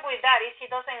problem with that is she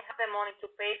doesn't have the money to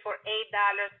pay for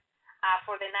 $8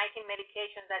 for the 19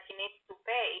 medications that she needs to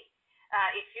pay.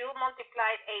 If you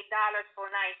multiply $8 for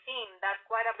 19, that's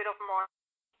quite a bit of money,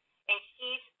 and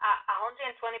she's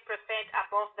 120%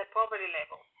 above the poverty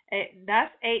level.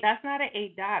 That's not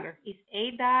 $8. It's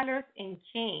 $8 and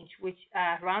change, which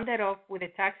rounded off with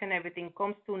the tax and everything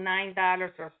comes to $9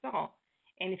 or so.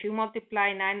 And if you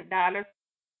multiply $9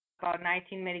 about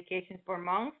 19 medications per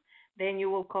month, then you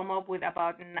will come up with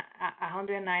about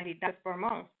 $190 per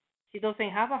month. She doesn't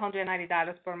have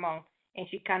 $190 per month, and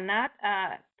she cannot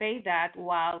pay that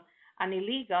while an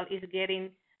illegal is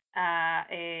getting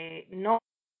no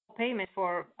payment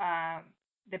for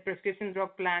the prescription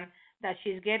drug plan that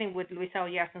she's getting with Luisa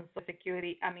Oyarzun's Social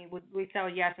Security. With Luisa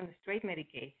Oyarzun's straight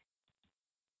Medicaid.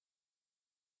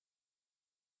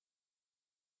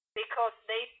 Because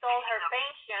they stole her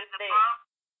pension.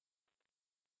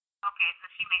 Okay, so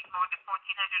she makes more than $1,400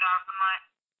 a month?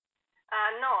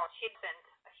 No, she doesn't.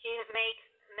 She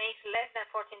makes less than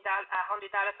 $1,400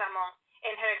 a month,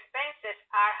 and her expenses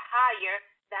are higher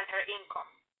than her income.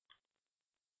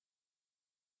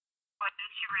 But does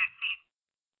she receive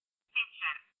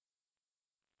pension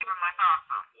every month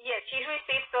also? Yes, she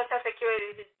receives Social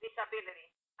Security disability,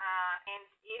 and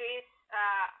it is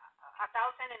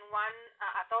 $1,108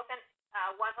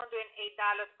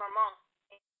 per month.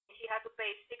 She has to pay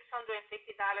 $650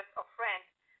 of rent,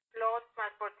 plus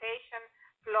transportation,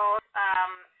 plus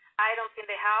items in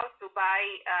the house to buy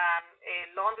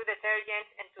laundry detergent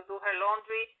and to do her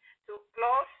laundry,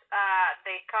 plus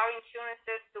the car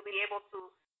insurances to be able to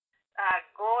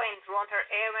go and run her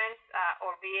errands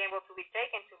or be able to be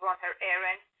taken to run her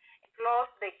errands, plus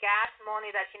the gas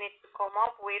money that she needs to come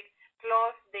up with,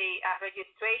 plus the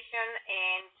registration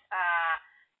and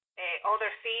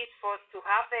other fees to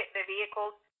have the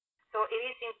vehicles. So it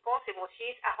is impossible.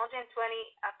 She's 120%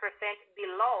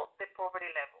 below the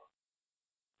poverty level.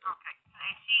 Okay,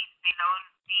 and she's below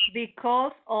the...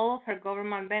 Because all of her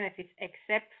government benefits,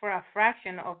 except for a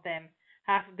fraction of them,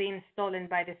 have been stolen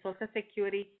by the Social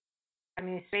Security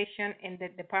Administration and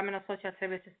the Department of Social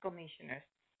Services Commissioners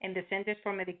and the Centers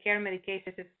for Medicare and Medicaid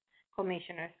Services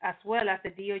Commissioners, as well as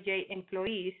the DOJ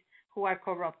employees who are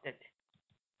corrupted.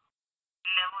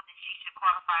 Level that she should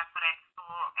qualify for that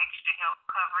full extra health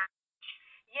coverage?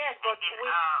 Yes, but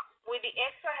with the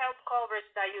extra health coverage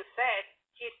that you said,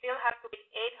 she still has to pay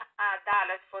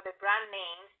 $8 for the brand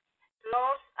names,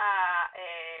 plus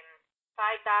 $5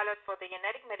 for the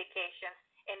genetic medications,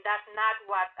 and that's not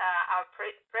what our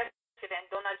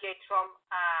President Donald J. Trump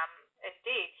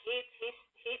did.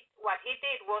 What he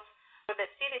did was for the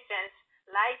citizens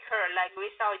like her, like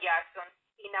Luisa Oyarzun,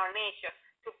 in our nation,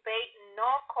 to pay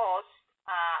no cost,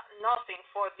 nothing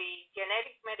for the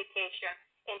genetic medication,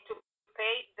 and to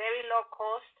pay very low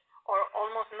cost or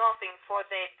almost nothing for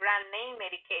the brand name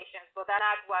medications. But that's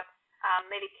not what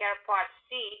Medicare Part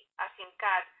C, as in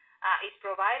CAD, is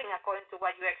providing according to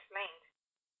what you explained.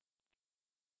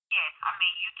 Yes,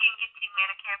 you can get the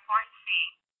Medicare Part C.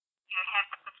 You have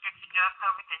the prescription drug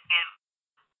coverage, and then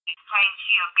explain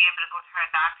she'll be able to go to her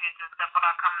doctors and stuff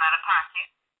without coming out of pocket.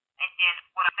 And then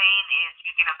what I'm saying is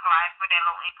you can apply for that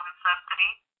low income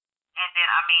subsidy. And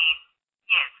then,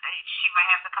 yes, she might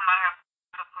have to come out of her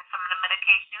pocket for some of the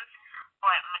medications,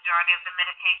 but majority of the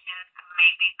medications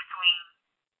may be between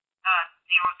 $0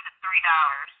 to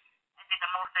 $3. And then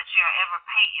the most that she'll ever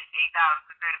pay is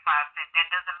 $8.35. That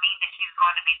doesn't mean that she's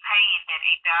going to be paying that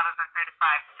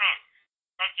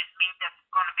 $8.35. That just means that's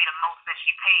going to be the most that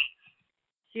she pays.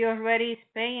 She already is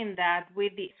paying that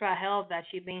with the extra help that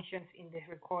she mentions in the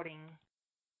recording.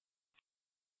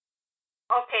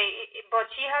 Okay, but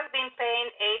she has been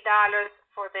paying $8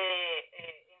 for the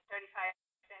 35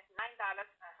 cents, $9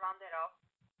 rounded off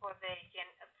for the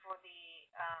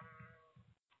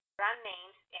brand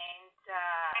names and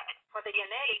for the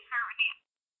genetics.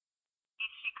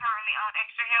 Is she currently on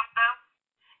extra help though?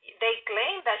 They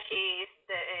claim that she is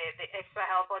the extra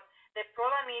help, but the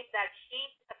problem is that she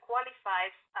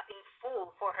qualifies in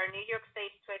full for her New York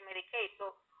State Straight Medicaid.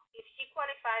 So if she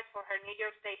qualifies for her New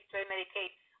York State Straight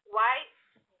Medicaid, why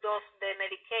does the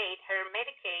Medicaid, her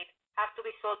Medicaid, have to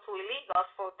be so go to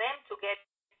illegals for them to get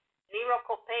zero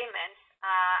co-payments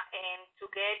and to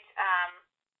get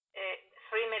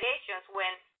free medications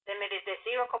when the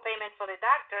zero co-payments for the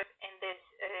doctors and the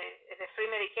free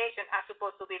medication are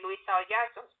supposed to be Louisa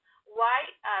Jackson's. Why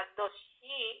does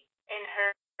she and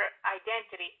her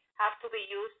identity have to be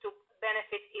used to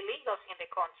benefit illegals in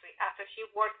the country after she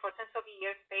worked for tens of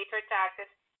years, paid her taxes,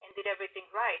 and did everything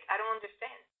right? I don't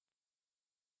understand.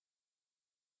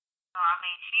 So, I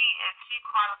mean, if she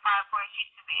qualified for it, she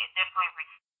should be definitely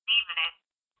receiving it,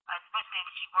 especially if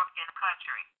she worked in the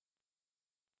country.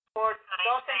 For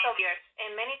dozens of years,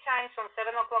 and many times from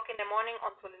 7 o'clock in the morning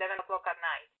until 11 o'clock at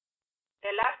night.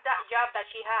 The last job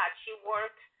that she had, she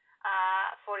worked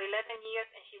for 11 years,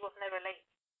 and she was never late,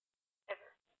 ever.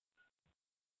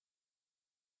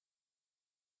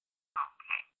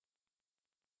 Okay.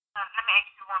 Let me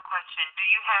ask you one question. Do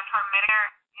you have her Medicare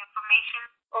information?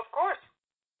 Of course.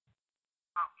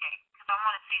 Okay, because I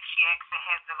want to see if she actually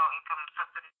has the low-income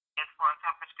subsidy as far as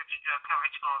how prescription drug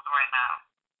coverage goes right now.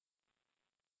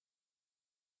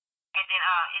 And then,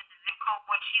 is the zip code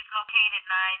where she's located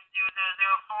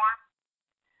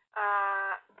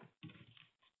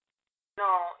 90004?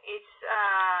 No, it's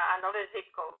another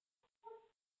zip code. Do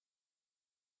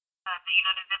you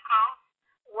know the zip code?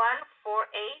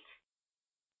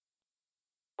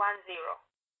 14810.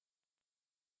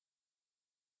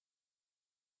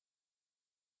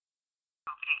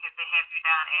 Okay, because they have you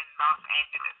down in Los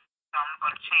Angeles, so I'm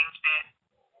going to change that.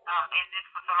 Is this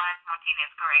for Solange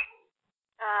Martinez, correct?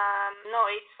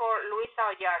 No, it's for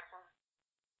Louisa Jackson.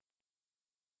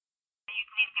 Can you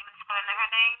please give me the spelling of her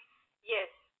name? Yes.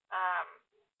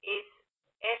 It's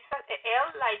L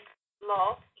like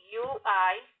love,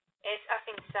 U-I, S as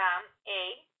in Sam,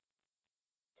 A,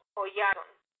 or Jackson.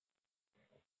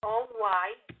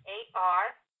 O-Y-A-R-Z-U-N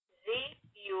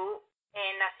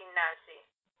as in Nancy.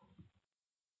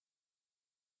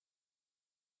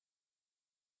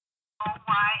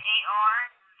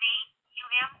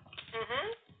 O-Y-A-R-Z-U-M? Mm-hmm.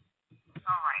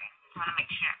 All right. Just want to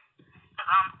make sure.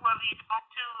 Whoever you spoke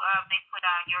to, they put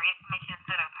your information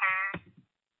instead of hers.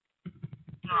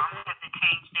 So I'm going to have to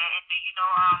change that. And do you know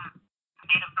her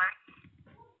date of birth?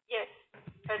 Yes.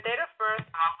 Her date of birth.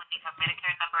 I also need her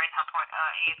Medicare number and her Part A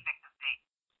effective date.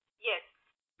 Yes.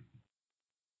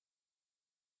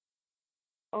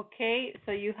 Okay,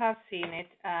 so you have seen it.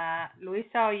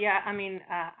 Louisa,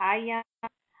 I am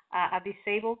a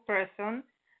disabled person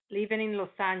living in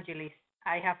Los Angeles.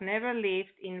 I have never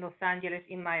lived in Los Angeles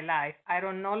in my life. I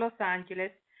don't know Los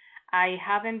Angeles. I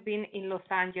haven't been in Los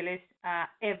Angeles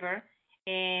ever,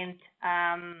 and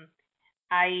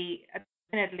I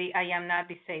definitely I am not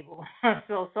disabled.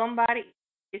 So somebody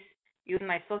is using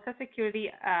my social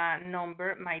security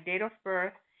number, my date of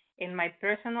birth, and my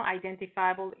personal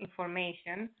identifiable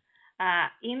information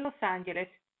in Los Angeles,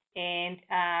 and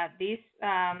these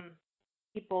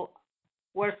people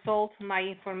were sold my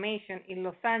information in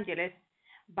Los Angeles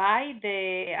by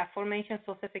the aforementioned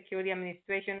Social Security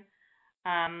Administration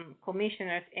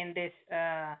commissioners and this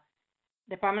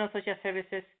Department of Social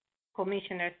Services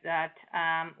commissioners that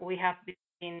we have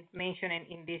been mentioning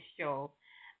in this show.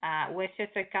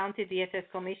 Westchester County DSS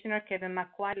Commissioner Kevin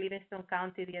McGuire, Livingston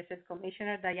County DSS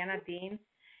Commissioner Diana Deane,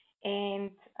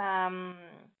 and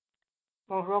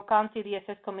Monroe County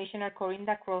DSS Commissioner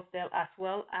Corinda Crossdale, as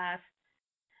well as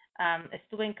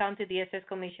Steuben County DSS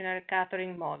Commissioner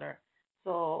Catherine Muller.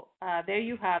 So there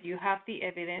you have the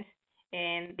evidence,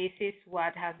 and this is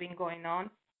what has been going on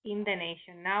in the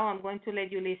nation. Now I'm going to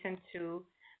let you listen to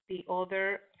the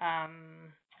other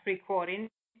recording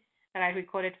that I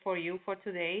recorded for you for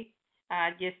today.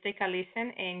 Just take a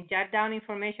listen and jot down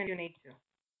information you need to.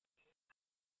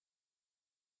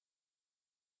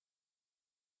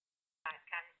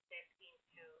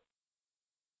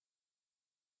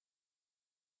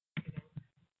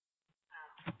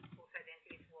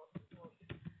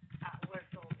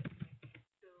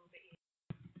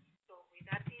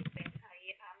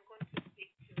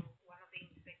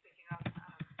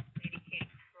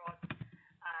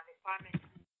 Department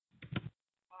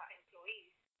employees,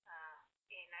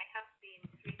 and I have been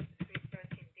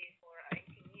researching this for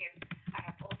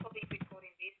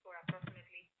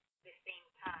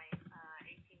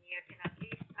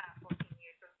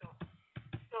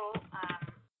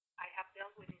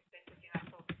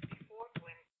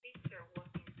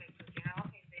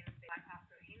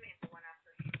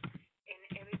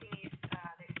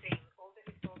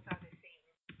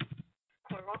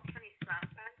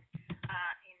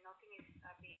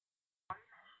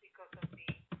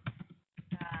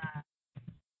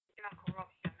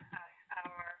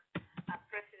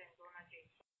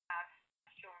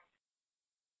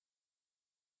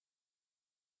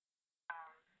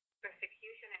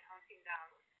persecution and hunting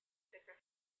down the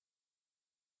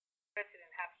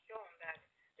president have shown that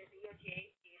the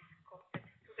DOJ is corrupted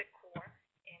to the core,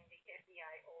 and the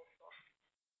FBI also,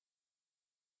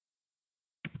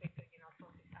 Inspector General's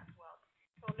office as well.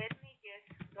 So let me just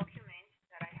document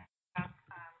that I have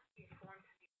informed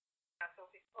the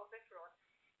office of the fraud.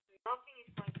 Nothing is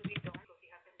going to be done because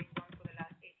it hasn't been done for the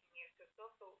last 18 years or so.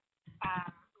 So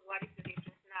what is the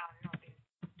difference now? Nothing.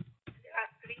 There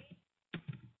are three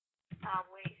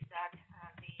ways that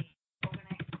the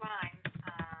organized crime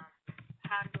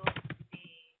handles the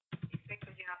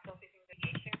Inspector General's office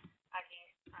investigation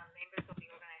against members of the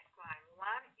organized crime.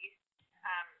 One is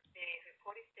the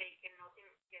report is taken, nothing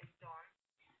gets done.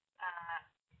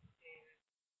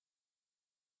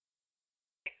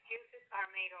 Excuses are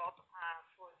made up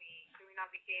for the criminal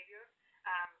behavior.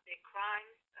 The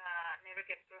crimes never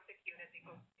get prosecuted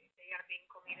because they are being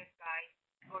committed by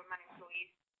government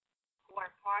employees who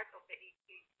are part of the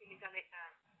illegal,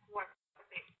 who are part of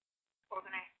the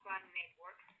organized crime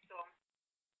network. So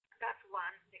that's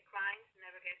one. The crimes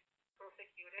never get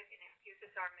prosecuted, and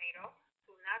excuses are made up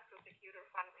to not prosecute or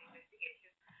follow the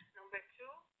investigation. Number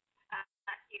two,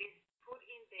 it is put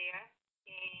in there,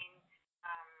 and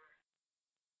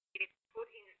it is put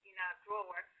in a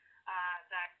drawer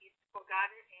that is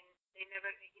forgotten, and it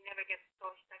never gets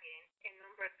touched again. And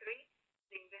number three,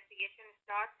 the investigation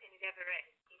starts and it never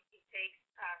ends. It takes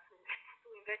to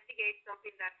investigate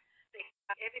something that they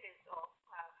have evidence of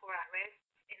for arrest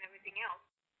and everything else,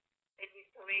 the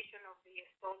restoration of the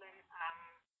stolen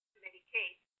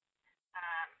Medicaid.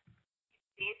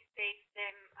 This takes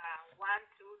them 1,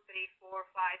 2, 3, 4, 5, 10,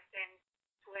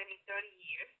 20, 30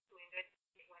 years to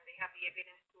investigate when they have the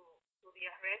evidence to the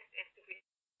arrest and to give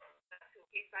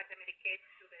back the Medicaid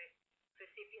to the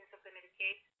recipients of the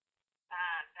Medicaid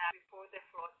that report the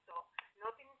fraud. So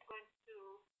nothing is going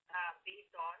to be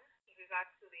done in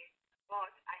regards to this,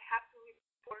 but I have to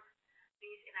report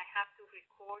this and I have to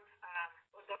record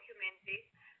or document this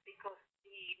because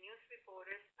the news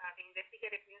reporters, the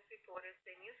investigative news reporters,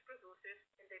 the news producers,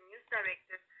 and the news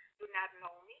directors do not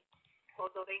know me,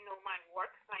 although they know my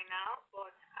work by now,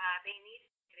 but they need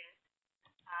evidence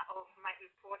of my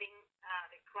reporting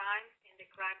the crimes and the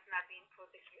crimes not being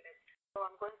prosecuted. So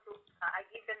I'm going to, I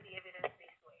give them the evidence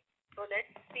this way. So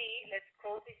let's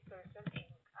call this person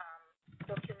and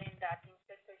document that the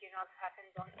Inspector General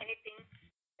hasn't done anything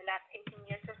the last 18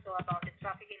 years or so about the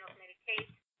trafficking of Medicaid,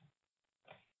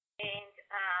 and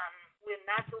will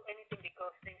not do anything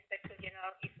because the Inspector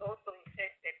General is also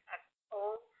infested, as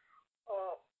all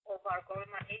of our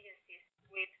government agencies,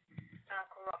 with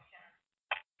corruption.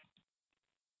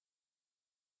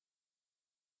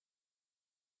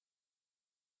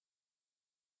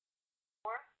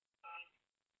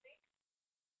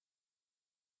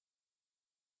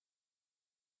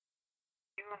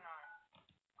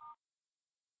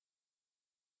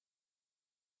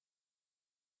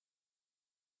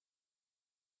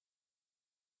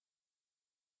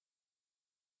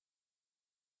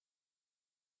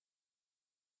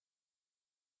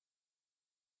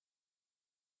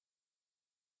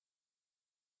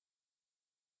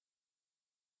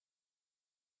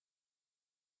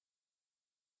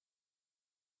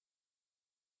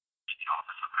 The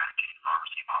Office of Medicaid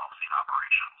Pharmacy Policy and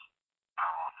Operations.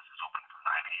 Our office is open from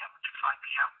 9 a.m. to 5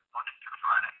 p.m. Monday through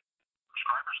Friday.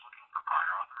 Prescribers looking for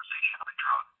prior authorization of a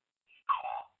drug,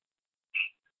 call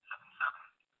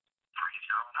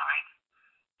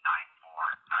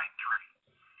 877-309-9493.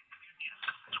 If you need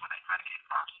assistance with a Medicaid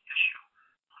pharmacy issue,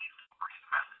 please leave a brief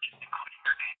message, including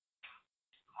your name,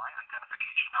 my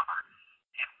identification number,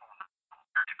 and phone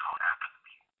number to code after the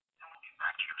beep, and we'll get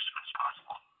back to you as soon as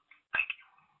possible. Thank you.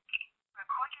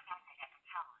 Record your message at the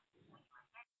tone. When you are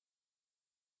ready,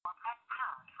 or press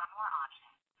pound for more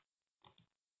options.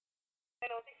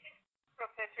 Hello, this is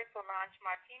Professor Solange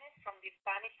Martinez from the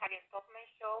Spanish Harriet Tubman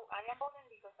Show. I am calling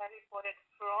because I reported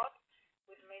fraud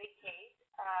with Medicaid,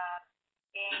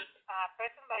 and a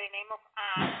person by the name of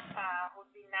Anne, who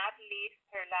did not leave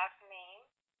her last name,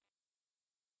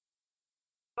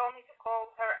 told me to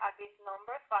call her at this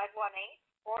number,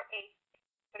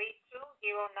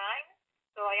 518-483-3209.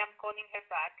 So I am calling her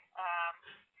back.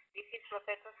 This is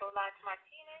Professor Solange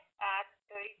Martinez at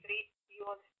 33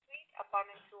 Buell Street,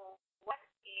 apartment 201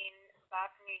 in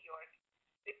Bath, New York.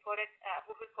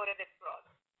 Who reported the fraud.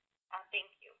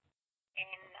 Thank you.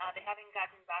 And they haven't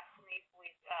gotten back to me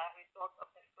with results of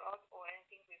the fraud or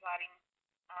anything regarding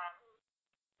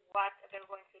what they're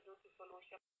going to do to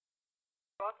solution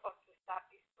fraud or to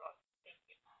stop this fraud. Thank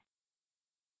you.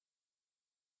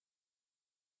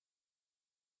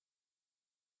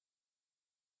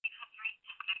 You have reached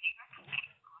the New York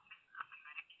State Office of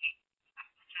Medicaid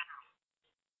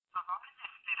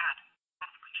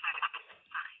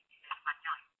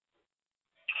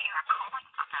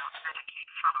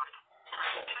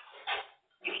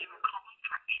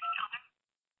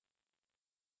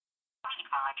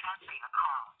I transfer your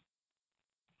call.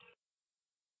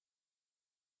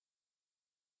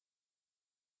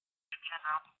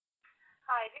 General.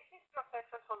 Hi, this is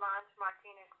Professor Solange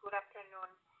Martinez. Good afternoon.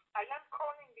 I am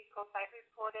calling because I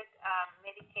reported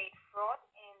Medicaid fraud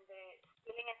and the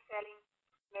stealing and selling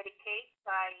Medicaid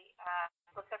by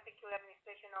Social Security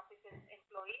Administration offices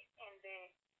employees and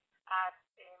the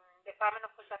Department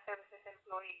of Social Services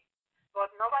employees. But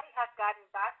nobody has gotten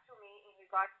back to me in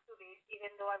regards to this,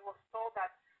 even though I was told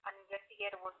that an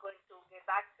investigator was going to get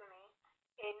back to me.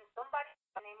 And somebody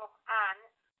by the name of Anne,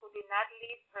 who did not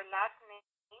leave her last name,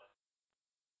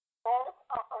 called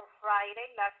on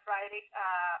Friday, last Friday,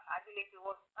 I believe it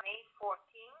was May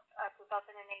 14th,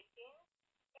 2018,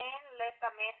 and left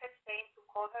a message saying to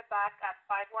call her back at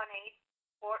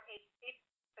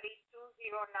 518-486-3209,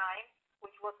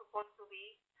 which was supposed to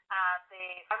be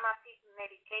the pharmacy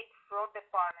Medicaid fraud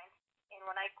department. And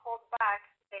when I called back,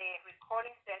 the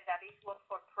recording said that this was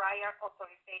for prior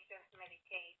authorizations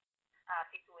Medicaid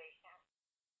situation.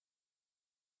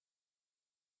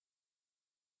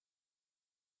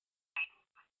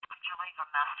 Did you leave a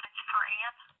message for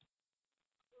Ann?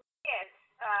 Yes,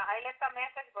 I left a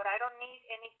message, but I don't need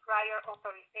any prior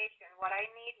authorization. What I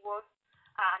need was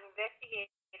an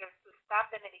investigator to stop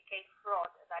the Medicaid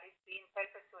fraud that is being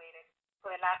perpetuated for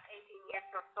the last 18 years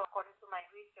or so, according to my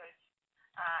research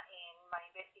and my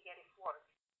investigative work.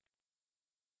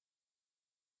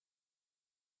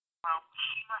 Well,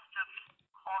 she must have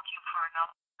called you for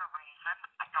another reason.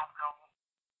 I don't know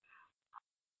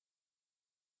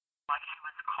why she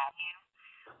was calling you.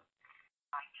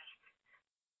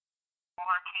 All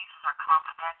our cases are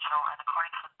confidential, and according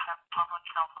to the Public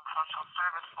Health and Social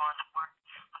Service laws,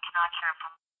 we cannot share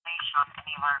information on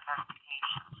any of our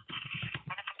investigations.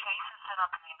 And if a case is set up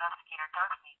and the investigator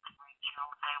does need to reach you,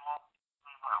 we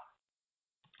will.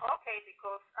 Okay,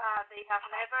 because they have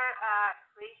never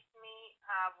reached me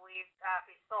with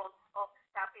results of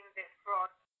stopping the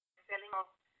fraud, the selling of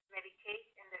Medicaid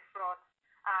and the fraud.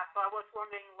 So I was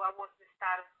wondering what was the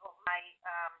status of my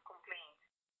complaint.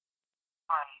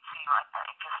 Right, see, I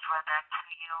just read that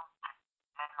to you,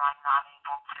 and I'm not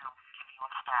able to give you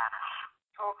a status.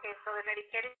 Okay, so the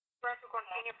Medicaid is going to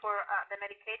continue for, the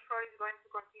Medicaid fraud is going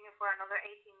to continue for another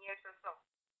 18 years or so?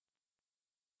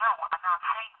 No, I'm not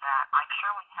saying that. I'm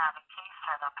sure we have a case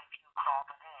set up if you called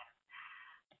it in.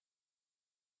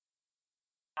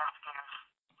 Investigators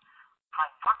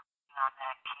are working on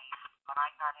that case, but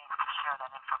I'm not able to share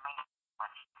that information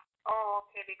with you. Oh,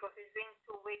 okay, because it's been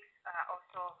 2 weeks or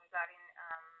so regarding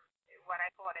what I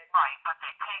quoted. Right, but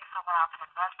it takes a while to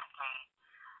investigate.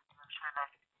 I'm sure that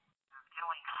you're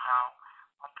doing so,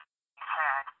 like you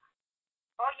said.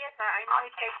 Oh, yes, I know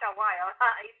it takes a while.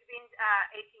 It's been 18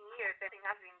 years, everything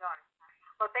has been done.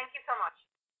 Well, thank you so much.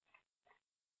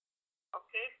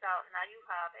 Okay, so now you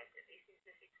have it. This is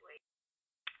the situation.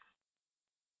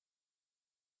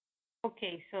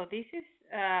 Okay, so this is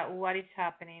what is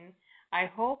happening. I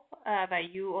hope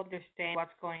that you understand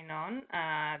what's going on.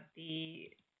 The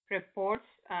reports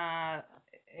are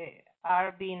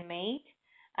being made.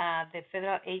 The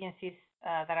federal agencies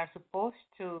that are supposed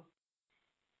to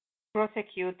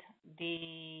prosecute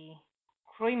the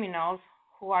criminals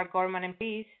who are government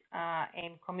employees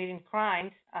and committing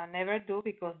crimes never do,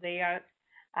 because they are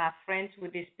friends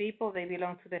with these people. They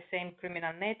belong to the same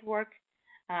criminal network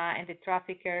and the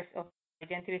traffickers of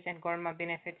identities and government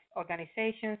benefits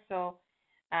organizations. So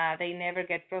they never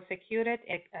get prosecuted.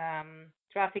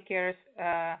 Traffickers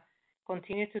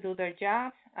continue to do their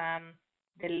jobs.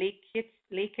 The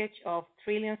leakage of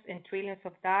trillions and trillions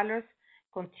of dollars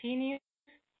continues,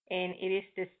 and it is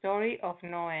the story of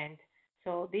no end.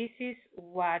 So this is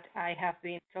what I have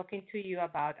been talking to you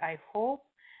about. I hope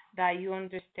that you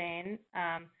understand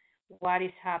what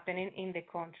is happening in the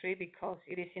country, because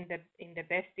it is in the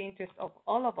best interest of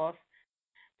all of us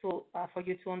for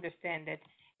you to understand it.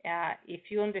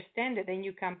 If you understand it, then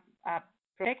you can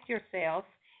protect yourself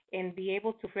and be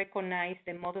able to recognize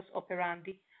the modus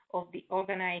operandi of the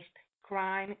organized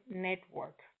crime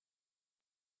network.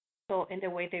 So in the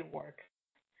way they work.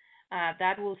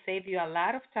 That will save you a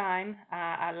lot of time,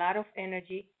 a lot of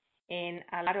energy, and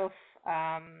a lot of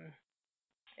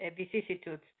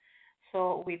vicissitudes.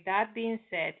 So with that being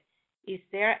said, is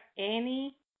there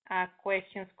any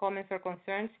questions, comments, or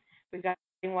concerns regarding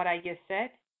what I just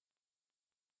said?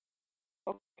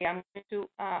 Okay, I'm going to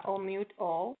unmute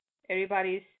all.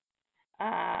 Everybody's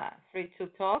free to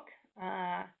talk.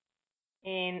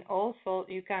 And also,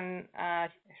 you can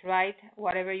write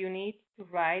whatever you need to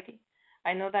write.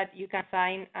 I know that you can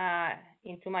sign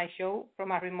into my show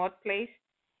from a remote place,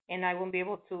 and I won't be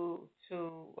able to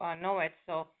know it.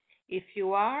 So If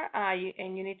you are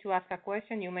and you need to ask a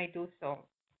question, you may do so.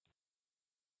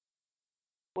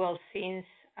 Well, since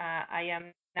I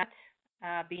am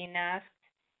not being asked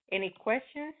any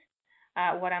questions,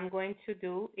 what I'm going to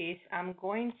do is I'm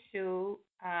going to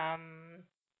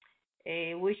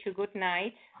wish you good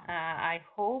night. I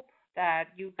hope that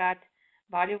you got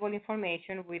valuable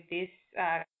information with these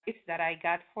tips that I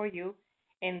got for you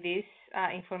and this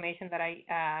information that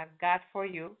I got for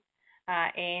you.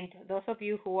 And those of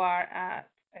you who are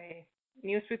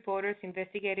news reporters,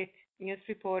 investigative news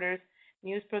reporters,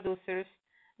 news producers,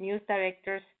 news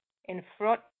directors, and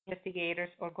fraud investigators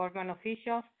or government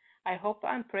officials, I hope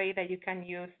and pray that you can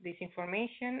use this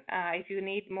information. If you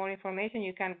need more information,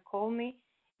 you can call me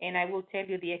and I will tell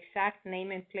you the exact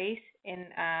name and place and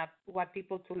what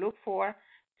people to look for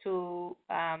to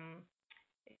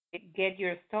get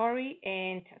your story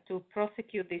and to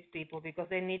prosecute these people because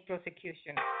they need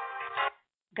prosecution.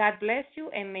 God bless you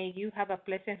and may you have a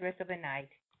pleasant rest of the night.